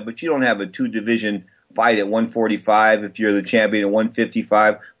and this and that, but you don't have a 2-division fight at 145 if you're the champion at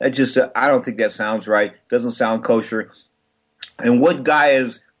 155. I don't think that sounds right. Doesn't sound kosher. And what guy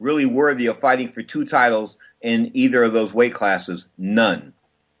is really worthy of fighting for 2 titles in either of those weight classes? None.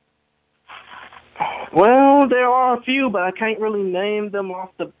 Well, there are a few, but I can't really name them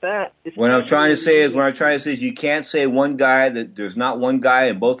off the bat. What I'm trying to say is you can't say one guy that there's not one guy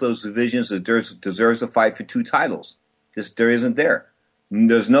in both those divisions that deserves a fight for 2 titles. Just there isn't there.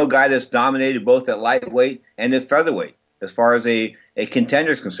 There's no guy that's dominated both at lightweight and at featherweight as far as a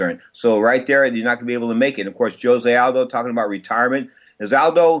contender is concerned. So right there, you're not going to be able to make it. And of course, Jose Aldo talking about retirement.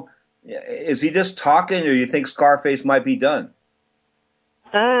 Is he just talking, or do you think Scarface might be done?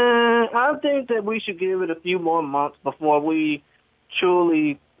 I I think that we should give it a few more months before we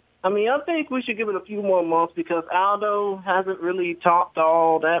truly... I think we should give it a few more months because Aldo hasn't really talked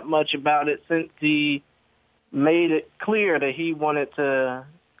all that much about it since he made it clear that he wanted to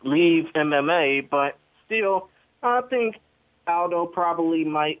leave MMA. But still, I think Aldo probably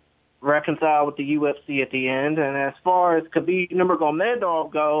might reconcile with the UFC at the end. And as far as Khabib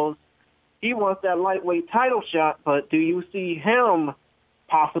Nurmagomedov goes, he wants that lightweight title shot, but do you see him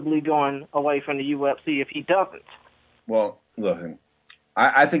possibly going away from the UFC if he doesn't? Well, look,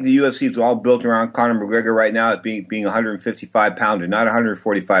 I think the UFC is all built around Conor McGregor right now as being a 155-pounder, not a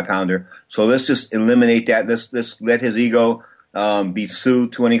 145-pounder. So let's just eliminate that. Let's let his ego be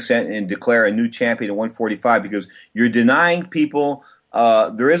soothed to an extent and declare a new champion at 145 because you're denying people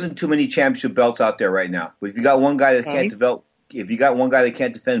there isn't too many championship belts out there right now. But if you got one guy that can't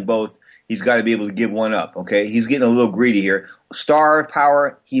defend both, he's got to be able to give one up, okay? He's getting a little greedy here. Star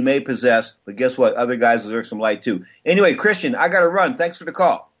power he may possess, but guess what? Other guys deserve some light too. Anyway, Christian, I got to run. Thanks for the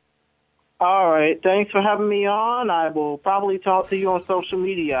call. All right. Thanks for having me on. I will probably talk to you on social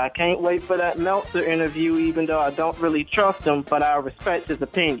media. I can't wait for that Meltzer interview, even though I don't really trust him, but I respect his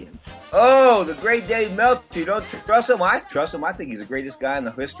opinions. Oh, the great Dave Meltzer. You don't trust him? I trust him. I think he's the greatest guy in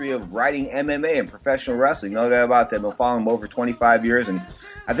the history of writing MMA and professional wrestling. No doubt about that. I've been following him over 25 years, and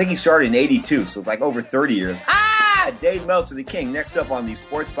I think he started in 82, so it's like over 30 years. Dave Meltzer, the king, next up on the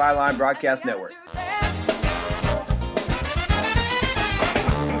Sports Byline Broadcast Network.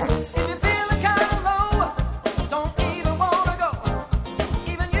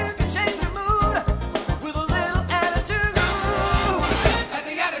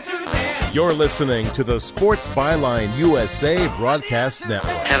 You're listening to the Sports Byline USA Broadcast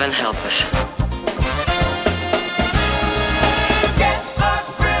Network. Heaven help us.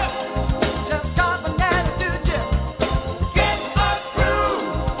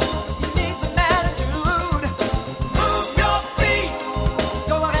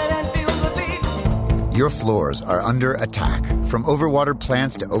 Your floors are under attack, from overwatered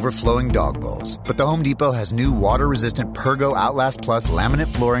plants to overflowing dog bowls. But the Home Depot has new water-resistant Pergo Outlast Plus laminate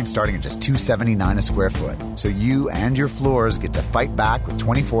flooring starting at just $279 a square foot. So you and your floors get to fight back with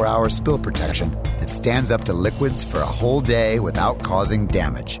 24-hour spill protection that stands up to liquids for a whole day without causing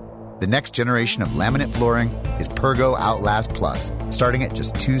damage. The next generation of laminate flooring is Pergo Outlast Plus, starting at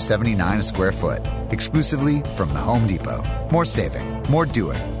just $279 a square foot. Exclusively from the Home Depot. More saving, more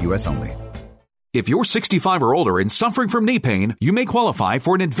doing, U.S. only. If you're 65 or older and suffering from knee pain, you may qualify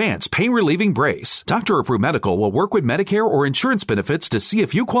for an advanced pain-relieving brace. Dr. Approved Medical will work with Medicare or insurance benefits to see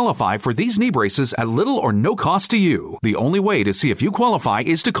if you qualify for these knee braces at little or no cost to you. The only way to see if you qualify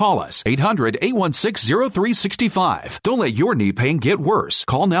is to call us. 800-816-0365. Don't let your knee pain get worse.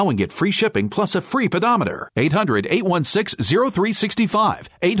 Call now and get free shipping plus a free pedometer. 800-816-0365.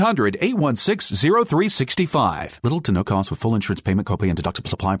 800-816-0365. Little to no cost with full insurance payment, copay, and deductible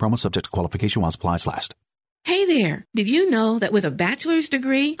supply promo subject to qualification while supplies last. Hey there. Did you know that with a bachelor's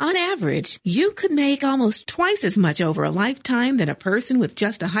degree, on average, you could make almost twice as much over a lifetime than a person with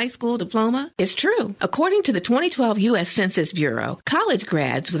just a high school diploma? It's true. According to the 2012 U.S. Census Bureau, college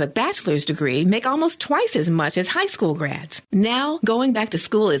grads with a bachelor's degree make almost twice as much as high school grads. Now, going back to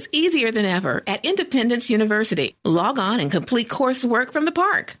school is easier than ever at Independence University. Log on and complete coursework from the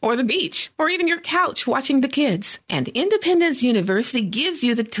park, or the beach, or even your couch watching the kids. And Independence University gives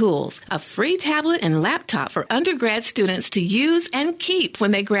you the tools, a free tablet and laptop for undergrad students to use and keep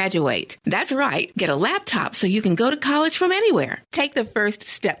when they graduate. That's right. Get a laptop so you can go to college from anywhere. Take the first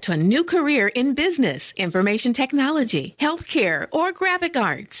step to a new career in business, information technology, healthcare, or graphic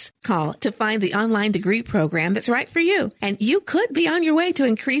arts. Call to find the online degree program that's right for you, and you could be on your way to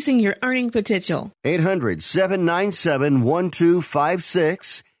increasing your earning potential.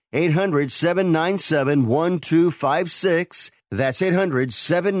 800-797-1256. 800-797-1256. That's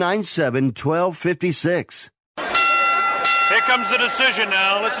 800-797-1256. Here comes the decision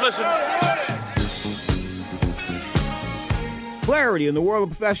now. Let's listen. Clarity in the world of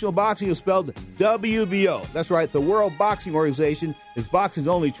professional boxing is spelled WBO. That's right, the World Boxing Organization is boxing's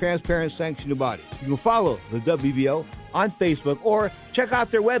only transparent sanctioned body. You can follow the WBO on Facebook or check out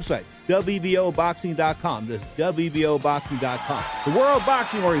their website, WBOboxing.com. That's WBOboxing.com. The World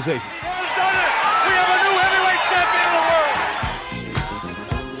Boxing Organization. Has done it. We have a new heavyweight champion of the world.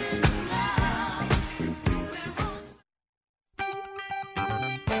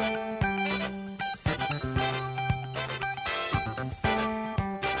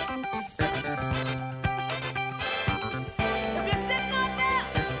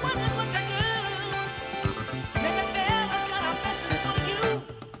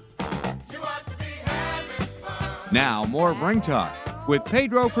 Now, more of Ring Talk with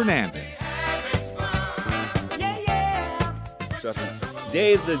Pedro Fernandez. stuff.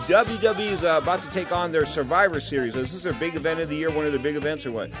 Dave, the WWE is about to take on their Survivor Series. Is this their big event of the year? One of their big events,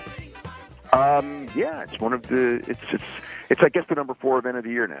 or what? Yeah, it's one of the. It's I guess the number 4 event of the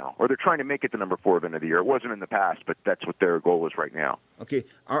year now, or they're trying to make it the number 4 event of the year. It wasn't in the past, but that's what their goal is right now. Okay,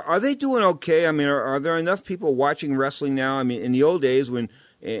 are they doing okay? I mean, are there enough people watching wrestling now? I mean, in the old days when,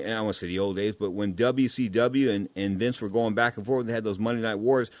 and I won't say the old days, but when WCW and Vince were going back and forth, they had those Monday Night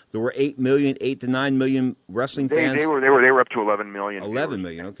Wars. There were 8 to 9 million wrestling fans. They were up to 11 million. 11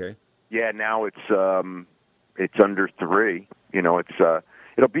 million, okay. Yeah, now it's under 3. You know,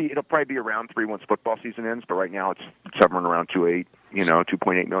 it'll probably be around 3 once football season ends, but right now it's somewhere around 2.8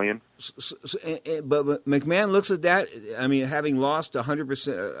 million. But McMahon looks at that. I mean, having lost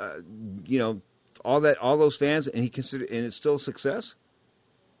 100%, all those fans, and and it's still a success.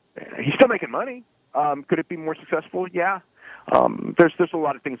 He's still making money. Could it be more successful? Yeah. There's a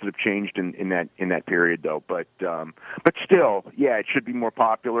lot of things that have changed in that period though, but still, yeah, it should be more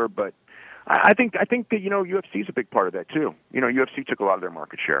popular. But I think that UFC is a big part of that too. UFC took a lot of their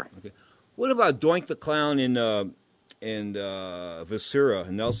market share. Okay. What about Doink the Clown and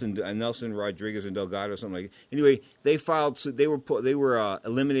Viscera, Nelson Rodriguez and Delgado, or something like that? Anyway, they filed. They were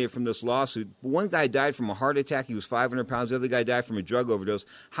eliminated from this lawsuit. One guy died from a heart attack. He was 500 pounds. The other guy died from a drug overdose.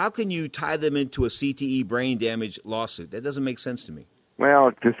 How can you tie them into a CTE brain damage lawsuit? That doesn't make sense to me.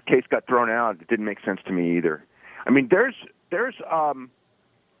 Well, this case got thrown out. It didn't make sense to me either. I mean, there's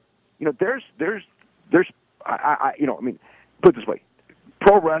put it this way,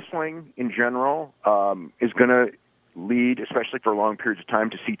 pro wrestling in general is going to lead, especially for long periods of time,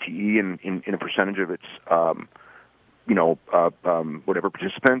 to CTE in a percentage of its, whatever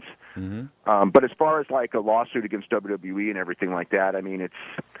participants. Mm-hmm. But as far as like a lawsuit against WWE and everything like that, I mean, it's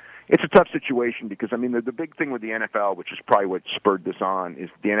a tough situation because, I mean, the big thing with the NFL, which is probably what spurred this on,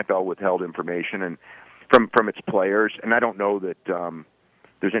 is the NFL withheld information and from its players, and I don't know that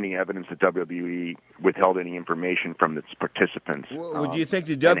there's any evidence that WWE withheld any information from its participants. Well, do you think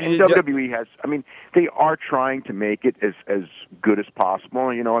the WWE has? I mean, they are trying to make it as good as possible.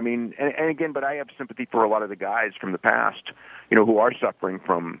 I mean, and again, but I have sympathy for a lot of the guys from the past, who are suffering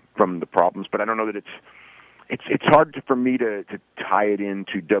from the problems. But I don't know that it's hard for me to tie it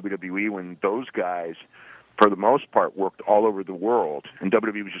into WWE when those guys, for the most part, worked all over the world, and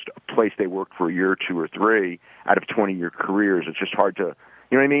WWE was just a place they worked for a year or 2 or 3 out of 20-year careers. It's just hard to.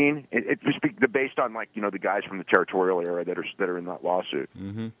 You know what I mean? It just based on the guys from the territorial era that are in that lawsuit.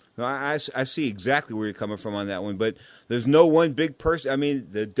 Mm-hmm. No, I see exactly where you're coming from on that one, but there's no one big person. I mean,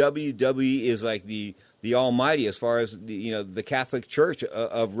 the WWE is like the almighty as far as the Catholic Church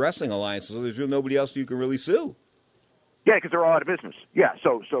of wrestling alliances. So there's really nobody else you can really sue. Yeah, because they're all out of business. Yeah,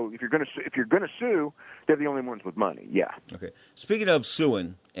 so if you're gonna sue, they're the only ones with money. Yeah. Okay. Speaking of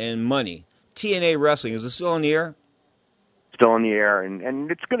suing and money, TNA Wrestling, is it still on the air? Still in the air,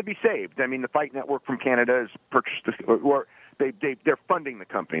 and it's going to be saved. I mean, the Fight Network from Canada has purchased this, or they're funding the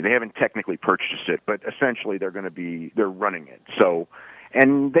company. They haven't technically purchased it, but essentially they're running it. So,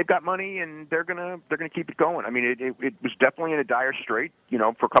 and they've got money, and they're gonna keep it going. I mean, it was definitely in a dire strait,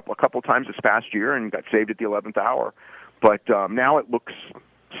 for a couple times this past year, and got saved at the 11th hour. But now it looks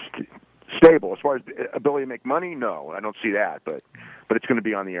stable. As far as ability to make money, no, I don't see that. But it's going to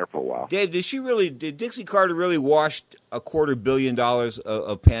be on the air for a while. Dave, did Dixie Carter really wash $250 million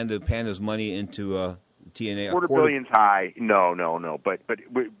of Panda's money into TNA? $250 million's high. No. But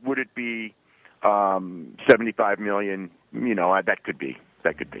would it be $75 million? That could be.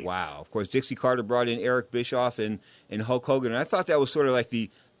 Wow. Of course, Dixie Carter brought in Eric Bischoff and Hulk Hogan, and I thought that was sort of like the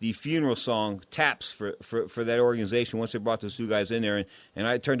funeral song taps for that organization once they brought those two guys in there, and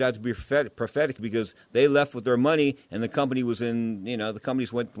it turned out to be prophetic because they left with their money and the company was in, the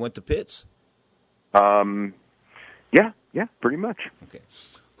companies went to pits. Yeah, pretty much. Okay.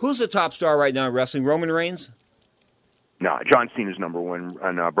 Who's the top star right now in wrestling? Roman Reigns? No, John Cena's number 1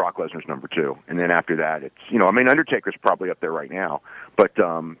 and Brock Lesnar's number 2. And then after that, it's, Undertaker's probably up there right now, but,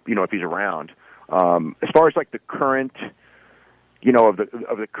 if he's around. As far as like the current, of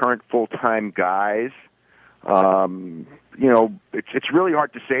the current full-time guys, it's really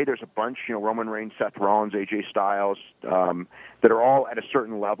hard to say. There's a bunch, Roman Reigns, Seth Rollins, AJ Styles, that are all at a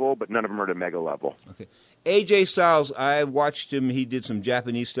certain level, but none of them are at a mega level. Okay. AJ Styles, I watched him. He did some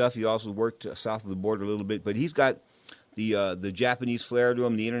Japanese stuff. He also worked south of the border a little bit, but he's got the Japanese flair to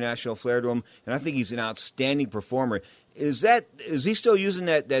him, the international flair to him, and I think he's an outstanding performer. Is he still using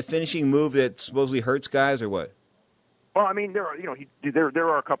that finishing move that supposedly hurts guys, or what? Well, I mean, there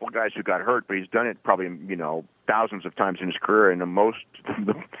are a couple of guys who got hurt, but he's done it probably thousands of times in his career, and the most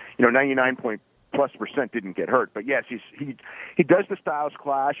 99% didn't get hurt. But yes, he does the Styles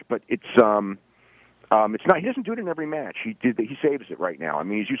Clash, but it's It's not. He doesn't do it in every match. He saves it right now. I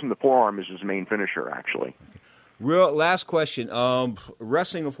mean, he's using the forearm as his main finisher, actually. Real last question.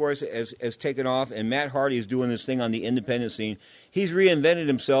 Wrestling, of course, has taken off, and Matt Hardy is doing this thing on the independent scene. He's reinvented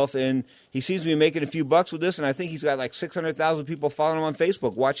himself, and he seems to be making a few bucks with this, and I think he's got like 600,000 people following him on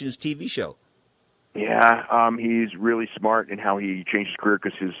Facebook watching his TV show. Yeah, he's really smart in how he changed his career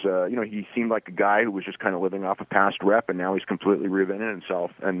because he seemed like a guy who was just kind of living off a past rep, and now he's completely reinvented himself.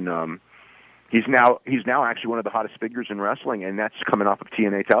 And he's now actually one of the hottest figures in wrestling, and that's coming off of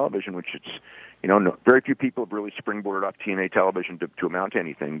TNA television, which it's very few people have really springboarded off TNA television to amount to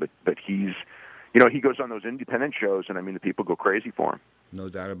anything. But he's he goes on those independent shows, and I mean the people go crazy for him. No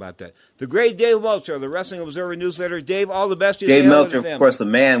doubt about that. The great Dave Meltzer, the Wrestling Observer newsletter. Dave, all the best. Dave Meltzer, of course, the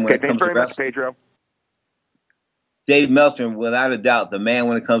man when it comes to wrestling. Thanks very much, Pedro. Dave Meltzer, without a doubt, the man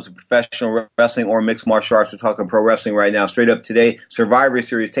when it comes to professional wrestling or mixed martial arts. We're talking pro wrestling right now. Straight up today, Survivor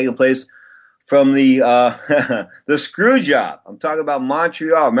Series taking place from the the Screw Job. I'm talking about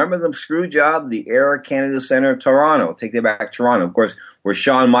Montreal. Remember the Screw Job? The Air Canada Centre, Toronto. Take that back, Toronto. Of course, where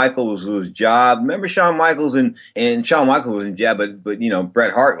Shawn Michaels was job. Remember Shawn Michaels and Shawn Michaels was in job, but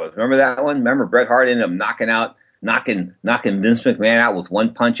Bret Hart was. Remember that one? Remember Bret Hart ended up knocking Vince McMahon out with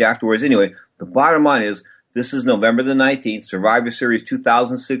one punch afterwards. Anyway, the bottom line is, this is November the 19th, Survivor Series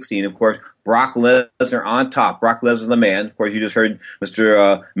 2016. Of course, Brock Lesnar on top. Brock Lesnar, the man. Of course, you just heard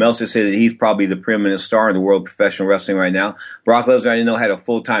Mr. Meltzer say that he's probably the preeminent star in the world of professional wrestling right now. Brock Lesnar, I didn't know, had a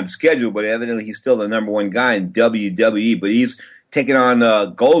full-time schedule, but evidently he's still the number one guy in WWE. But he's taking on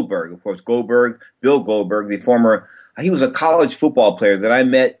Goldberg. Of course, Bill Goldberg, the former... He was a college football player that I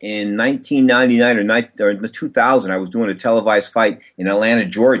met in 1999 or 2000. I was doing a televised fight in Atlanta,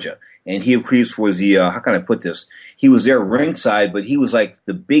 Georgia. And he, of course, was the, how can I put this? He was there ringside, but he was like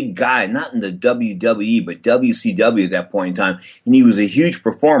the big guy, not in the WWE, but WCW at that point in time. And he was a huge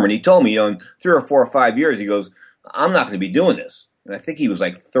performer. And he told me, in 3 or 4 or 5 years, he goes, I'm not going to be doing this. And I think he was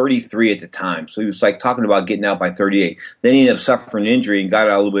like 33 at the time. So he was like talking about getting out by 38. Then he ended up suffering an injury and got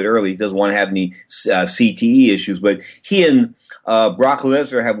out a little bit early. He doesn't want to have any CTE issues. But he and Brock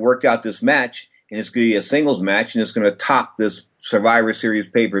Lesnar have worked out this match. And it's going to be a singles match, and it's going to top this Survivor Series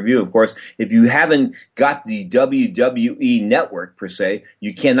pay-per-view. Of course, if you haven't got the WWE network, per se,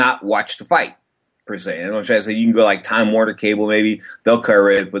 you cannot watch the fight, per se. And I'm trying to say you can go like Time Warner Cable, maybe. They'll cover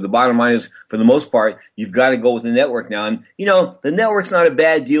it. But the bottom line is, for the most part, you've got to go with the network now. And, the network's not a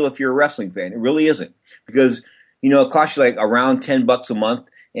bad deal if you're a wrestling fan. It really isn't. Because, it costs you like around $10 a month.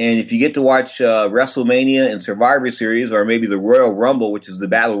 And if you get to watch WrestleMania and Survivor Series, or maybe the Royal Rumble, which is the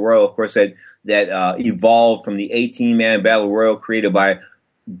Battle Royal, of course, that evolved from the 18-man Battle Royal created by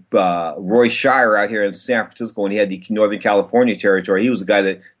Roy Shire out here in San Francisco when he had the Northern California territory. He was the guy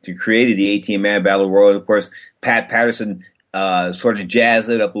that created the 18-man Battle Royal. And of course, Pat Patterson sort of jazzed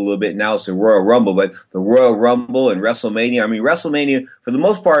it up a little bit. Now it's the Royal Rumble. But the Royal Rumble and WrestleMania, WrestleMania, for the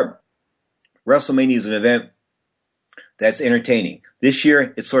most part, WrestleMania is an event that's entertaining. This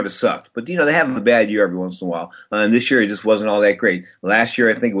year, it sort of sucked. But, they have a bad year every once in a while. And this year, it just wasn't all that great. Last year,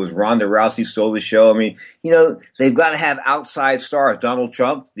 I think it was Ronda Rousey stole the show. They've got to have outside stars. Donald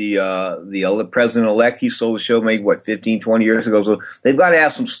Trump, the president-elect, he stole the show maybe, 15, 20 years ago. So they've got to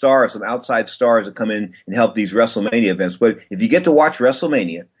have some stars, some outside stars that come in and help these WrestleMania events. But if you get to watch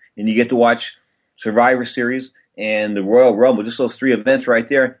WrestleMania and you get to watch Survivor Series and the Royal Rumble, just those 3 events right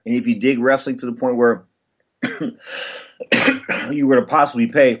there, and if you dig wrestling to the point where you were to possibly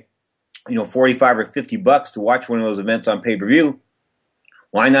pay, $45 or $50 to watch one of those events on pay-per-view,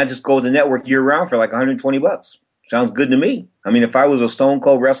 why not just go with the network year-round for like $120? Sounds good to me. If I was a Stone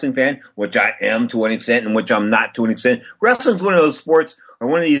Cold wrestling fan, which I am to an extent and which I'm not to an extent, wrestling's one of those sports or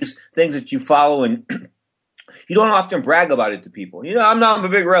one of these things that you follow and you don't often brag about it to people. I'm a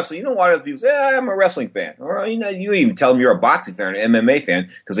big wrestler. You don't want other people say, I'm a wrestling fan. Or, you don't even tell them you're a boxing fan or an MMA fan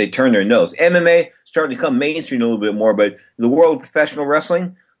because they turn their nose. MMA starting to come mainstream a little bit more, but the world of professional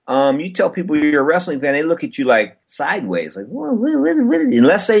wrestling, you tell people you're a wrestling fan, they look at you like sideways. Like, what,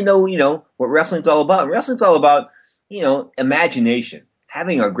 unless they know, what wrestling's all about. Wrestling's all about, imagination.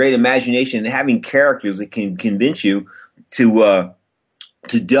 Having a great imagination and having characters that can convince you to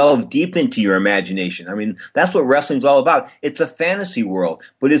delve deep into your imagination. That's what wrestling's all about. It's a fantasy world,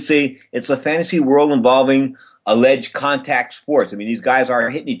 but it's a fantasy world involving alleged contact sports. These guys are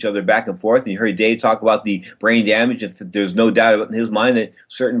hitting each other back and forth, and you heard Dave talk about the brain damage. If there's no doubt in his mind that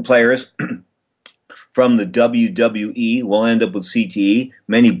certain players from the WWE will end up with CTE.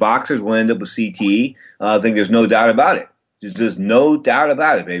 Many boxers will end up with CTE. I think there's no doubt about it. There's no doubt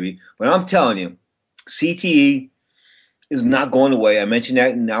about it, baby. But I'm telling you, CTE is not going away. I mentioned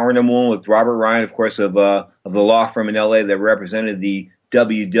that in hour number 1 with Robert Ryan, of course, of the law firm in L.A. that represented the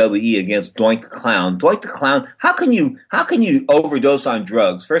WWE against Doink the Clown. Doink the Clown, how can you overdose on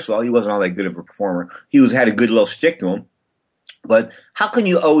drugs? First of all, he wasn't all that good of a performer. He had a good little stick to him. But how can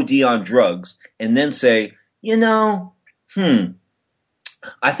you OD on drugs and then say, I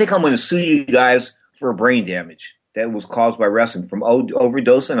think I'm going to sue you guys for brain damage that was caused by wrestling from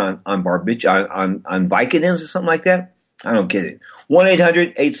overdosing on Vicodins or something like that? I don't get it.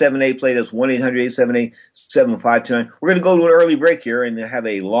 1-800-878-PLAY. That's 1-800-878-7529. We're going to go to an early break here and have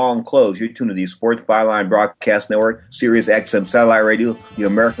a long close. You're tuned to the Sports Byline Broadcast Network, Sirius XM Satellite Radio, the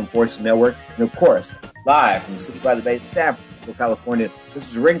American Forces Network, and of course, live from the City by the Bay, San Francisco, California. This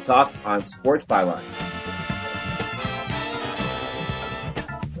is Ring Talk on Sports Byline.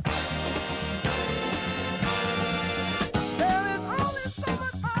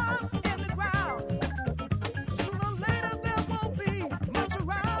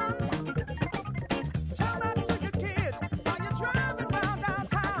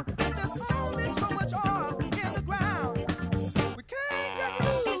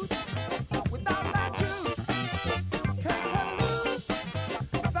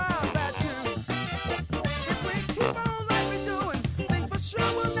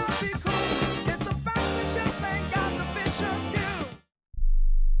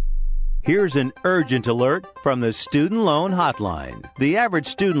 Here's an urgent alert from the Student Loan Hotline. The average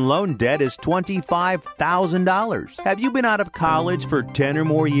student loan debt is $25,000. Have you been out of college for 10 or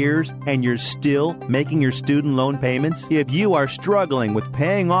more years and you're still making your student loan payments? If you are struggling with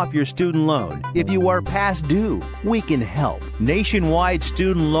paying off your student loan, if you are past due, we can help. Nationwide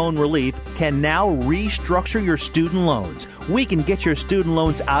Student Loan Relief can now restructure your student loans. We can get your student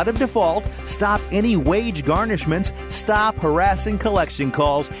loans out of default, stop any wage garnishments, stop harassing collection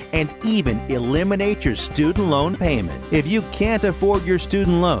calls, and even eliminate your student loan payment. If you can't afford your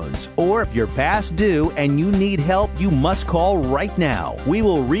student loans, or if you're past due and you need help, you must call right now. We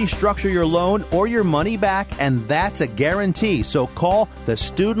will restructure your loan or your money back, and that's a guarantee. So call the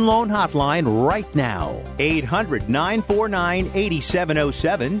Student Loan Hotline right now.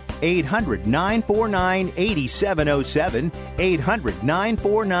 800-949-8707. 800-949-8707.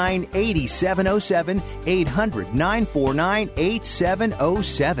 800-949-8707.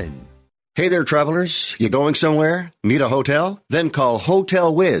 800-949-8707. Hey there, travelers. You going somewhere? Need a hotel? Then call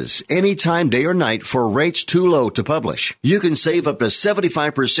Hotel Wiz anytime, day or night, for rates too low to publish. You can save up to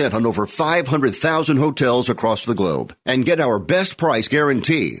 75% on over 500,000 hotels across the globe and get our best price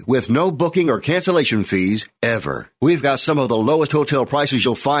guarantee with no booking or cancellation fees ever. We've got some of the lowest hotel prices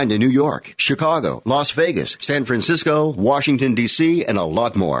you'll find in New York, Chicago, Las Vegas, San Francisco, Washington, D.C., and a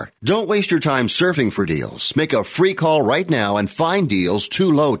lot more. Don't waste your time surfing for deals. Make a free call right now and find deals too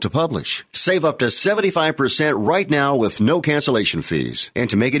low to publish. Save up to 75% right now with no cancellation fees. And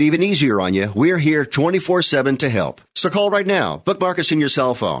to make it even easier on you, we're here 24/7 to help. So call right now. Bookmark us in your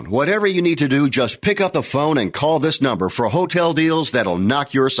cell phone. Whatever you need to do, just pick up the phone and call this number for hotel deals that'll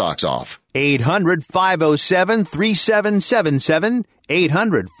knock your socks off. 800-507-3777.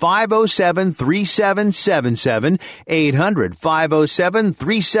 800-507-3777.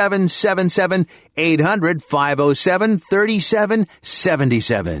 800-507-3777.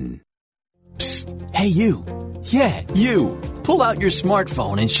 800-507-3777. Psst. Hey, you. Yeah, you. Pull out your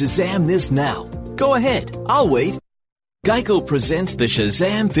smartphone and Shazam this now. Go ahead. I'll wait. Geico presents the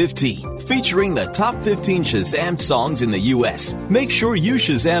Shazam 15, featuring the top 15 Shazam songs in the U.S. Make sure you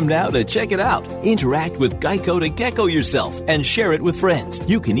Shazam now to check it out. Interact with Geico to gecko yourself and share it with friends.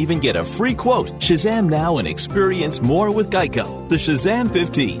 You can even get a free quote. Shazam now and experience more with Geico. The Shazam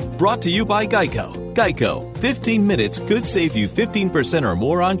 15, brought to you by Geico. Geico, 15 minutes could save you 15% or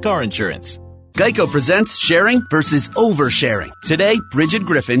more on car insurance. Geico presents sharing versus oversharing. Today, Bridget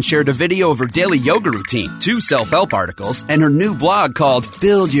Griffin shared a video of her daily yoga routine, 2 self-help articles, and her new blog called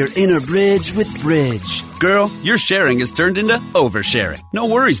Build Your Inner Bridge with Bridge. Girl, your sharing has turned into oversharing. No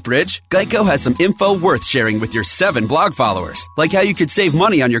worries, Bridge. Geico has some info worth sharing with your 7 blog followers, like how you could save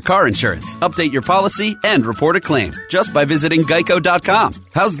money on your car insurance, update your policy, and report a claim just by visiting geico.com.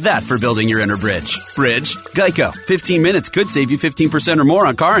 How's that for building your inner bridge? Bridge, Geico. 15 minutes could save you 15% or more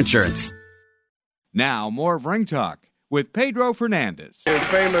on car insurance. Now, more of Ring Talk with Pedro Fernandez. It's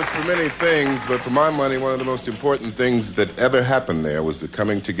famous for many things, but for my money, one of the most important things that ever happened there was the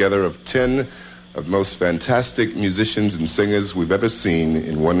coming together of 10 of the most fantastic musicians and singers we've ever seen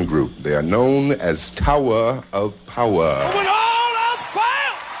in one group. They are known as Tower of Power. When all else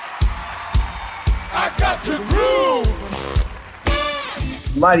fails, I got to groove.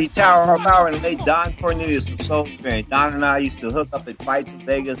 Mighty Tower of Power and late Don Cornelius from Soul Train. Don and I used to hook up at fights in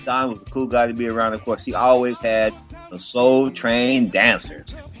Vegas. Don was a cool guy to be around. Of course, he always had the Soul Train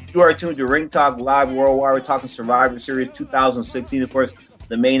dancers. You are tuned to Ring Talk Live Worldwide. We're talking Survivor Series 2016. Of course,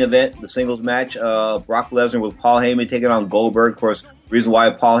 the main event, the singles match, Brock Lesnar with Paul Heyman taking on Goldberg. Of course, the reason why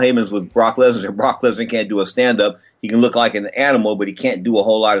Paul Heyman's with Brock Lesnar is Brock Lesnar can't do a stand-up. He can look like an animal, but he can't do a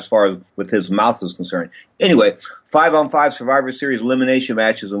whole lot as far as with his mouth is concerned. Anyway, 5-on-5 Survivor Series elimination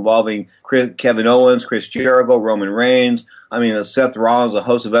matches involving Kevin Owens, Chris Jericho, Roman Reigns. Seth Rollins, a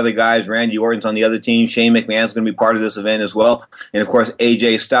host of other guys. Randy Orton's on the other team. Shane McMahon's going to be part of this event as well. And, of course,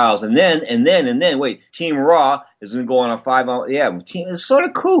 AJ Styles. And then, Team Raw is going to go on a 5-on. Yeah, it's sort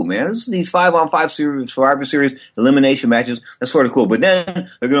of cool, man. These 5-on-5 Survivor Series elimination matches. That's sort of cool. But then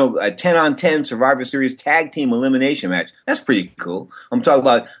they're going to a 10-on-10 Survivor Series tag team elimination match. That's pretty cool. I'm talking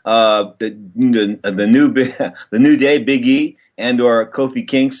about the New Day, Big E, and or Kofi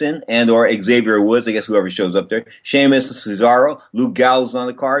Kingston, and or Xavier Woods, I guess whoever shows up there. Sheamus and Cesaro, Luke Gallows on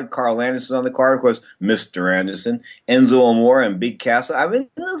the card, Carl Anderson on the card, of course, Mr. Anderson, Enzo Amore, and Big Cass. This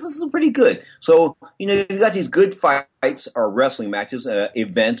is pretty good. So, you got these good fights or wrestling matches,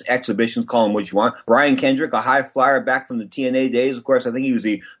 events, exhibitions, call them what you want. Brian Kendrick, a high flyer back from the TNA days. Of course, I think he was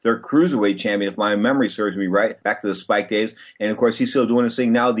their cruiserweight champion, if my memory serves me right, back to the Spike days. And, of course, he's still doing his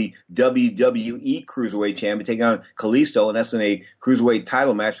thing now, the WWE cruiserweight champion, taking on Kalisto, and that's in a cruiserweight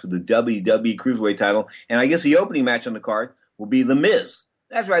title match for the WWE cruiserweight title. And I guess the opening match on the card will be The Miz.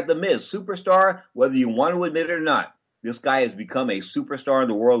 That's right, The Miz, superstar, whether you want to admit it or not. This guy has become a superstar in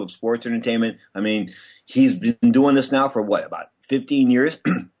the world of sports entertainment. He's been doing this now for about 15 years.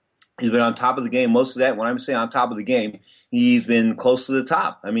 He's been on top of the game most of that. When I'm saying on top of the game, he's been close to the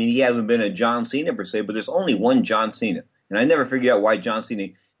top. He hasn't been a John Cena per se, but there's only one John Cena. And I never figured out why John Cena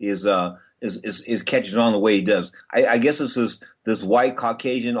is catches on the way he does. I guess it's this white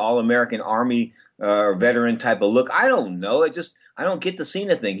Caucasian All-American Army veteran type of look. I don't know. I don't get the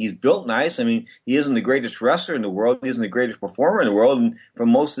Cena thing. He's built nice. He isn't the greatest wrestler in the world. He isn't the greatest performer in the world. And for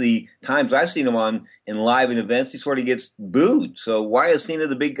most of the times I've seen him in live events, he sort of gets booed. So why is Cena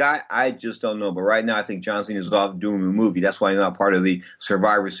the big guy? I just don't know. But right now I think John Cena is off doing a movie. That's why he's not part of the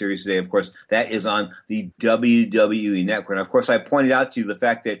Survivor Series today. Of course, that is on the WWE Network. And of course, I pointed out to you the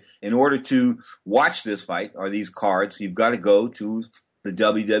fact that in order to watch this fight or these cards, you've got to go to the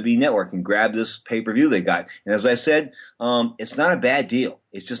WWE Network and grab this pay-per-view they got. And as I said, it's not a bad deal.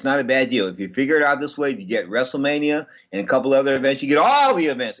 It's just not a bad deal. If you figure it out this way, you get WrestleMania and a couple other events. You get all the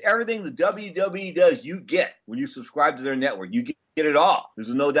events. Everything the WWE does, you get when you subscribe to their network. You get it all.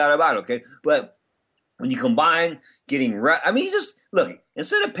 There's no doubt about it, okay? But when you combine getting, you just, look,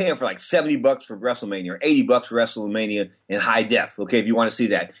 instead of paying for like $70 for WrestleMania or $80 for WrestleMania in high def, okay, if you want to see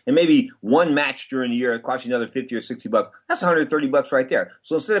that, and maybe one match during the year, it costs you another $50 or $60, that's $130 right there.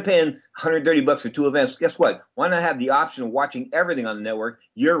 So instead of paying $130 for two events, guess what? Why not have the option of watching everything on the network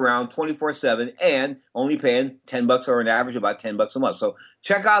year-round, 24/7, and only paying $10 or an average about $10 a month? So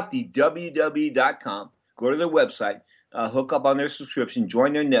check out the WWE.com, go to their website, hook up on their subscription,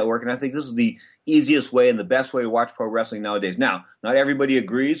 join their network, and I think this is the easiest way and the best way to watch pro wrestling nowadays. Now, not everybody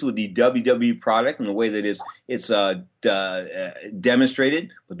agrees with the WWE product and the way that it's demonstrated,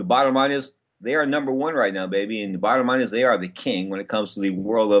 but the bottom line is they are number one right now, baby, and the bottom line is they are the king when it comes to the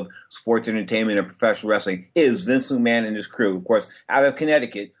world of sports entertainment and professional wrestling. Is Vince McMahon and his crew, of course, out of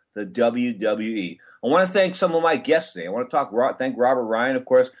Connecticut, the WWE. I want to thank some of my guests today. I want to thank Robert Ryan, of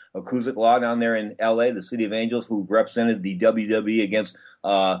course, of Cusick Law down there in L.A., the City of Angels, who represented the WWE against,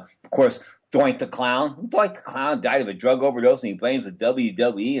 of course, Doink the Clown. Doink the Clown died of a drug overdose, and he blames the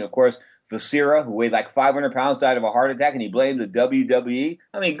WWE. And, of course, Vasera, who weighed like 500 pounds, died of a heart attack, and he blamed the WWE.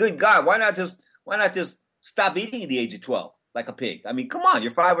 Good God, why not just stop eating at the age of 12 like a pig? Come on,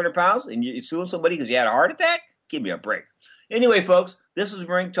 you're 500 pounds, and you're suing somebody because you had a heart attack? Give me a break. Anyway, folks, this is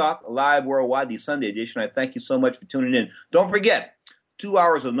Ring Talk Live Worldwide, the Sunday edition. I thank you so much for tuning in. Don't forget, 2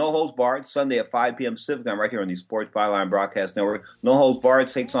 hours of No Holds Barred, Sunday at 5 p.m. Pacific time, right here on the Sports Byline Broadcast Network. No Holds Barred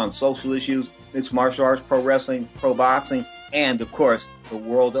takes on social issues, mixed martial arts, pro wrestling, pro boxing, and, of course, the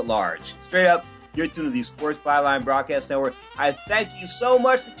world at large. Straight up, you're tuned to the Sports Byline Broadcast Network. I thank you so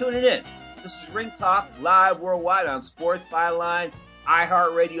much for tuning in. This is Ring Talk Live Worldwide on Sports Byline,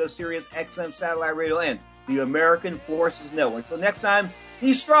 iHeartRadio, Sirius XM Satellite Radio, and the American Forces Network. So next time,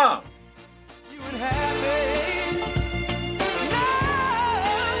 be strong. You would have